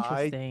Oh, I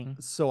interesting.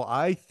 so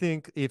I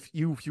think if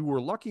you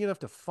were lucky enough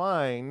to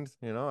find,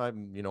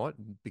 I'm you know what,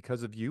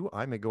 because of you,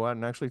 I may go out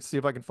and actually see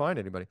if I can find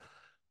anybody.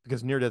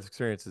 Because near-death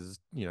experiences,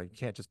 you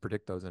can't just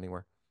predict those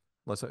anywhere.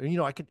 Unless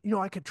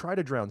I could try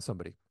to drown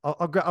somebody.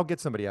 I'll get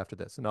somebody after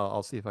this, and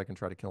I'll see if I can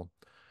try to kill him.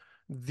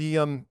 The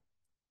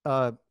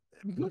uh,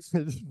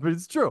 but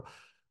it's true,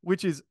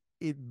 which is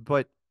it.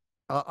 But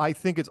I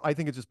think it's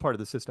just part of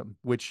the system,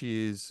 which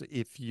is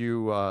if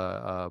you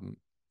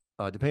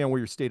depending on where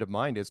your state of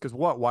mind is, because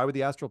why would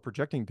the astral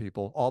projecting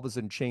people all of a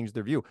sudden change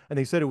their view? And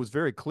they said it was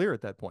very clear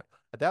at that point.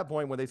 At that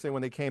point, when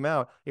they came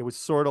out, it was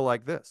sort of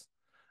like this.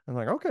 I'm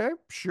like, okay,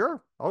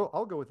 sure,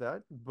 I'll go with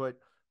that. But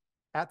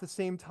at the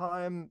same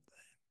time,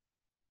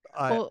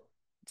 I Well,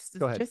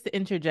 go ahead. just to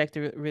interject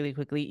really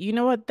quickly, you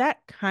know what? That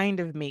kind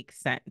of makes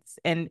sense.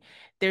 And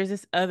there's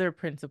this other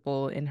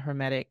principle in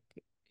Hermetic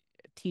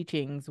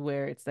teachings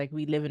where it's like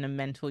we live in a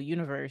mental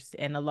universe,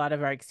 and a lot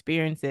of our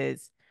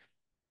experiences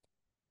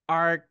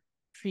are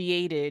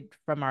created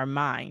from our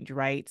mind,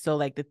 right? So,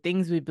 like the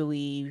things we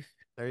believe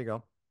There you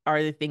go.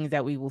 are the things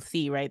that we will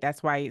see, right?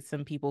 That's why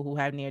some people who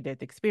have near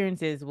death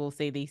experiences will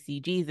say they see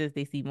Jesus,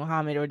 they see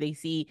Muhammad, or they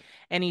see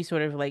any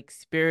sort of like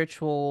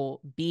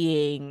spiritual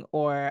being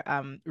or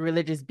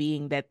religious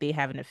being that they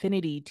have an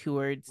affinity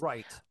towards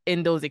Right.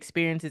 in those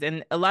experiences.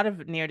 And a lot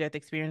of near death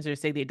experiencers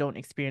say they don't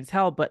experience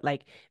hell, but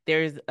like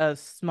there's a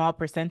small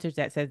percentage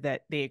that says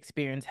that they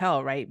experience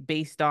hell, right?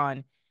 Based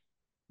on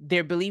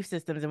their belief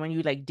systems. And when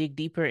you like dig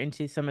deeper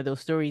into some of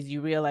those stories,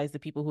 you realize the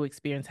people who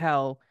experience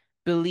hell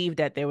believe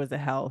that there was a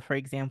hell, for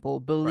example,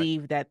 Right.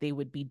 believe that they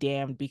would be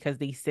damned because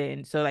they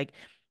sinned. So like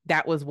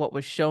that was what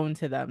was shown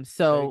to them. There you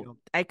So go.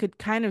 I could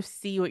kind of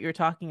see what you're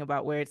talking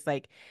about, where it's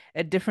like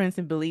a difference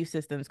in belief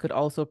systems could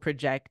also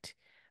project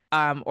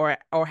or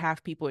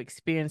have people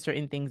experience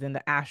certain things in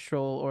the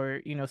astral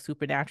or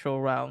supernatural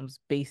realms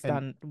based And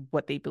on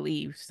what they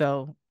believe.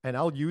 So and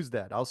I'll use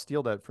that. I'll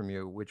steal that from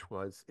you, which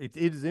was it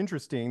is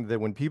interesting that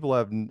when people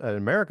in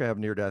America have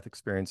near death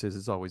experiences,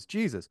 it's always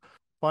Jesus.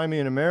 Find me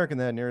an American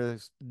that had near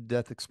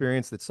death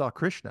experience that saw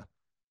Krishna,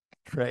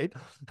 right?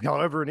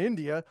 However, in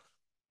India,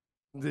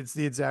 it's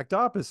the exact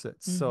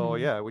opposite. So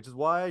mhm. yeah, which is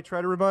why I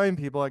try to remind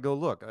people. I go,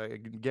 look,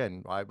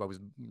 again, I was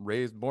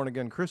raised born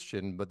again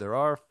Christian, but there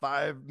are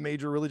five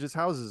major religious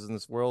houses in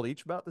this world,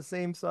 each about the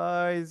same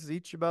size,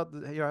 each about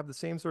have the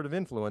same sort of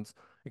influence,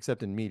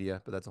 except in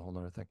media. But that's a whole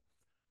nother thing.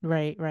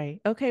 Right,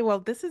 right. Okay, well,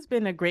 this has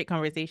been a great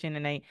conversation,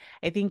 and I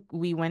think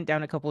we went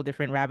down a couple of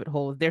different rabbit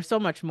holes. There's so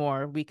much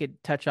more we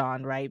could touch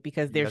on, right?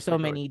 Because there's Yes, so we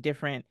could. many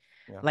different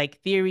Yeah. like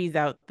theories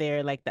out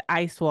there, like the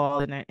ice wall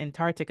in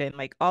Antarctica and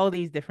like all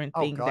these different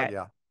Oh things God, that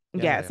yeah,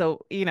 yeah, yeah, yeah,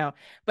 yeah. so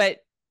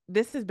but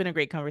this has been a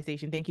great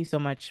conversation. Thank you so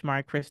much,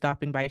 Mark, for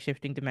stopping by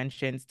Shifting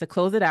Dimensions. To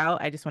close it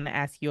out, I just want to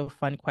ask you a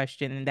fun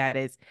question, and that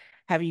is,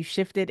 have you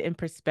shifted in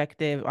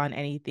perspective on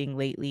anything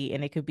lately?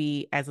 And it could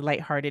be as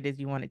lighthearted as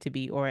you want it to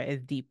be or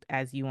as deep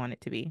as you want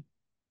it to be.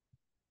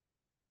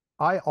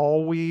 I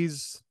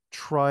always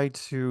try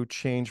to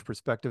change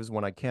perspectives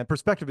when I can.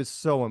 Perspective is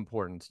so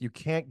important. You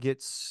can't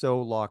get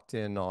so locked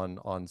in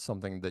on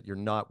something that you're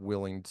not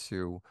willing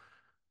to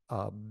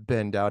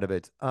bend out of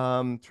it.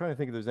 Trying to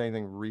think if there's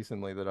anything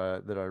recently that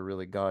I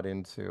really got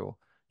into.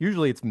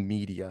 Usually it's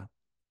media.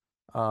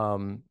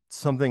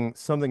 Something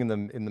in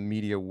the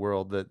media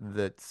world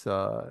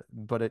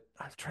but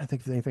I'm trying to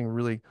think if anything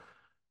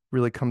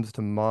really comes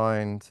to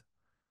mind.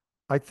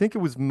 I think it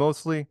was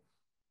mostly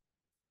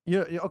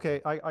yeah,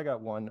 okay, I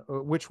got one,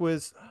 which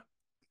was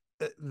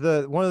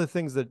the one of the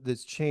things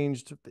that's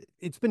changed.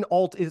 It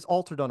is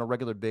altered on a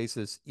regular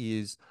basis.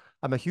 Is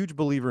I'm a huge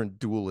believer in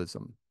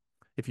dualism,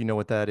 if you know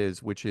what that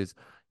is, which is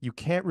you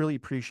can't really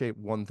appreciate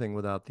one thing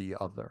without the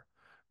other,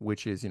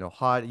 which is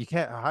hot. You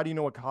can't. How do you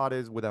know what hot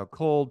is without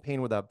cold,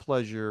 pain without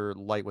pleasure,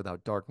 light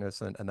without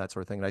darkness, and that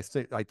sort of thing.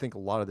 And I think a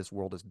lot of this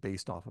world is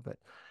based off of it.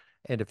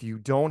 And if you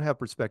don't have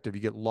perspective,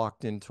 you get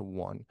locked into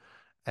one.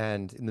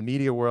 And in the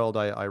media world,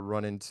 I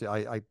run into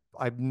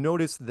I've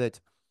noticed that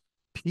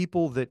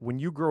people that when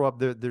you grow up,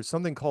 there's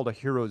something called a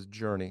hero's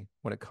journey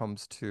when it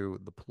comes to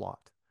the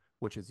plot,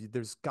 which is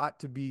there's got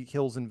to be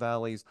hills and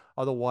valleys.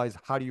 Otherwise,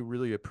 how do you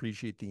really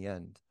appreciate the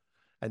end?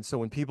 And so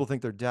when people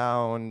think they're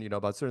down,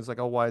 about certain, it's like,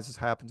 oh, why has this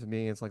happened to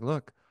me? It's like,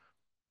 look,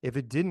 if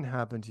it didn't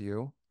happen to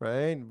you,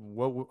 right?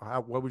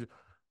 What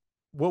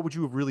would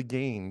you have really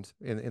gained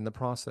in the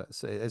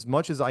process? As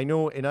much as I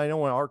know, and I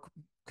know in our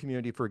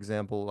community, for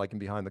example, like in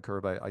Behind the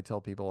Curve, I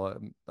tell people,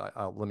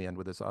 let me end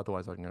with this,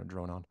 otherwise I'm going to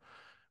drone on,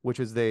 which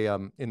is they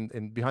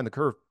in Behind the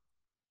Curve,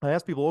 I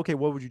ask people, okay,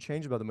 what would you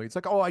change about the movie? It's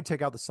like, oh, I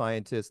take out the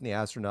scientist and the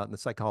astronaut and the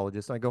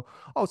psychologist, and I go,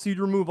 oh, so you'd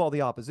remove all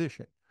the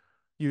opposition.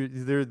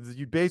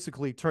 You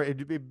basically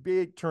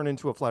turn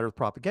into a flat Earth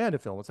propaganda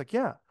film. It's like,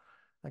 yeah.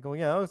 I go,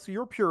 yeah, so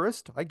you're a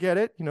purist. I get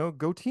it,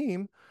 go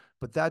team,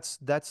 but that's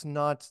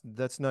not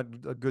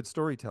a good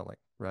storytelling,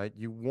 right?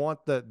 You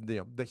want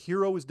the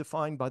hero is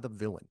defined by the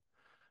villain,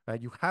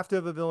 right? You have to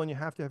have a villain, you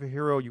have to have a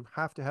hero, you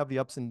have to have the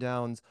ups and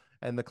downs,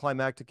 and the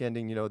climactic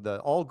ending. The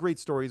all great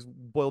stories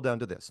boil down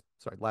to this.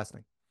 Sorry, last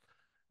thing,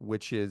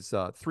 which is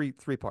three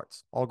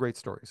parts. All great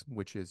stories,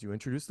 which is you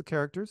introduce the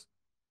characters,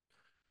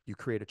 you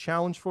create a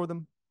challenge for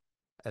them,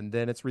 and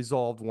then it's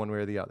resolved one way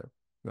or the other.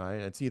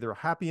 Right? It's either a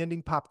happy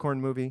ending popcorn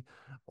movie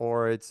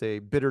or it's a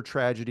bitter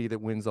tragedy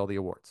that wins all the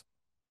awards,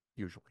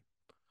 usually.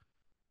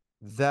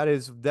 That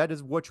is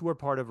what you are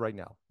part of right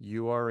now.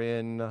 You are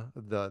in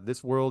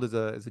this world is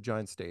a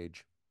giant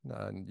stage.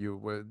 And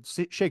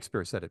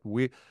Shakespeare said it.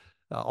 We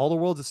all the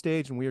world's a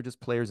stage and we are just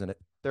players in it.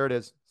 There it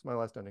is. It's my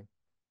last ending.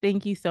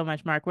 Thank you so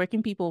much, Mark. Where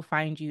can people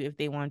find you if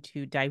they want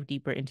to dive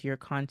deeper into your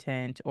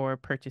content or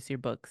purchase your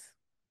books?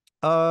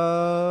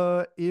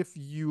 If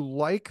you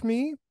like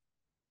me,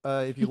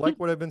 if you like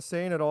what I've been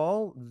saying at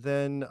all,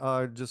 then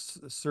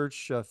just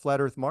search Flat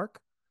Earth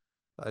Mark.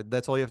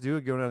 That's all you have to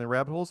do, go down the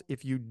rabbit holes.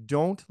 If you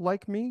don't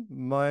like me,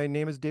 my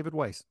name is David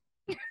Weiss,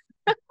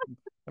 and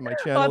my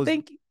Oh, channel is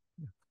thank you.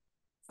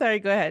 Sorry,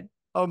 go ahead.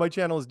 oh, my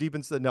channel is deep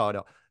inside. No,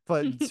 no,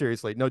 but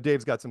seriously, no,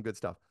 Dave's got some good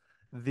stuff.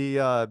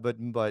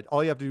 But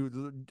all you have to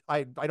do,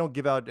 I don't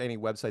give out any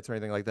websites or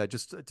anything like that.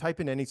 Just type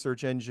in any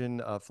search engine,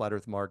 Flat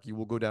Earth Mark. You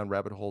will go down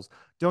rabbit holes.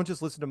 Don't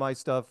just listen to my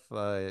stuff.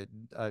 By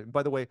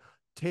the way,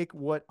 take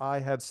what I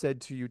have said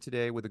to you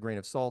today with a grain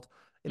of salt.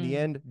 In the Mm,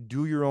 end,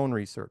 do your own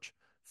research.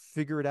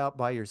 Figure it out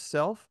by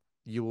yourself.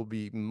 You will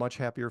be much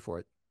happier for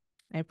it.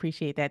 I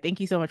appreciate that. Thank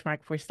you so much,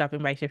 Mark, for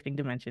stopping by Shifting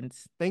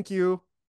Dimensions. Thank you.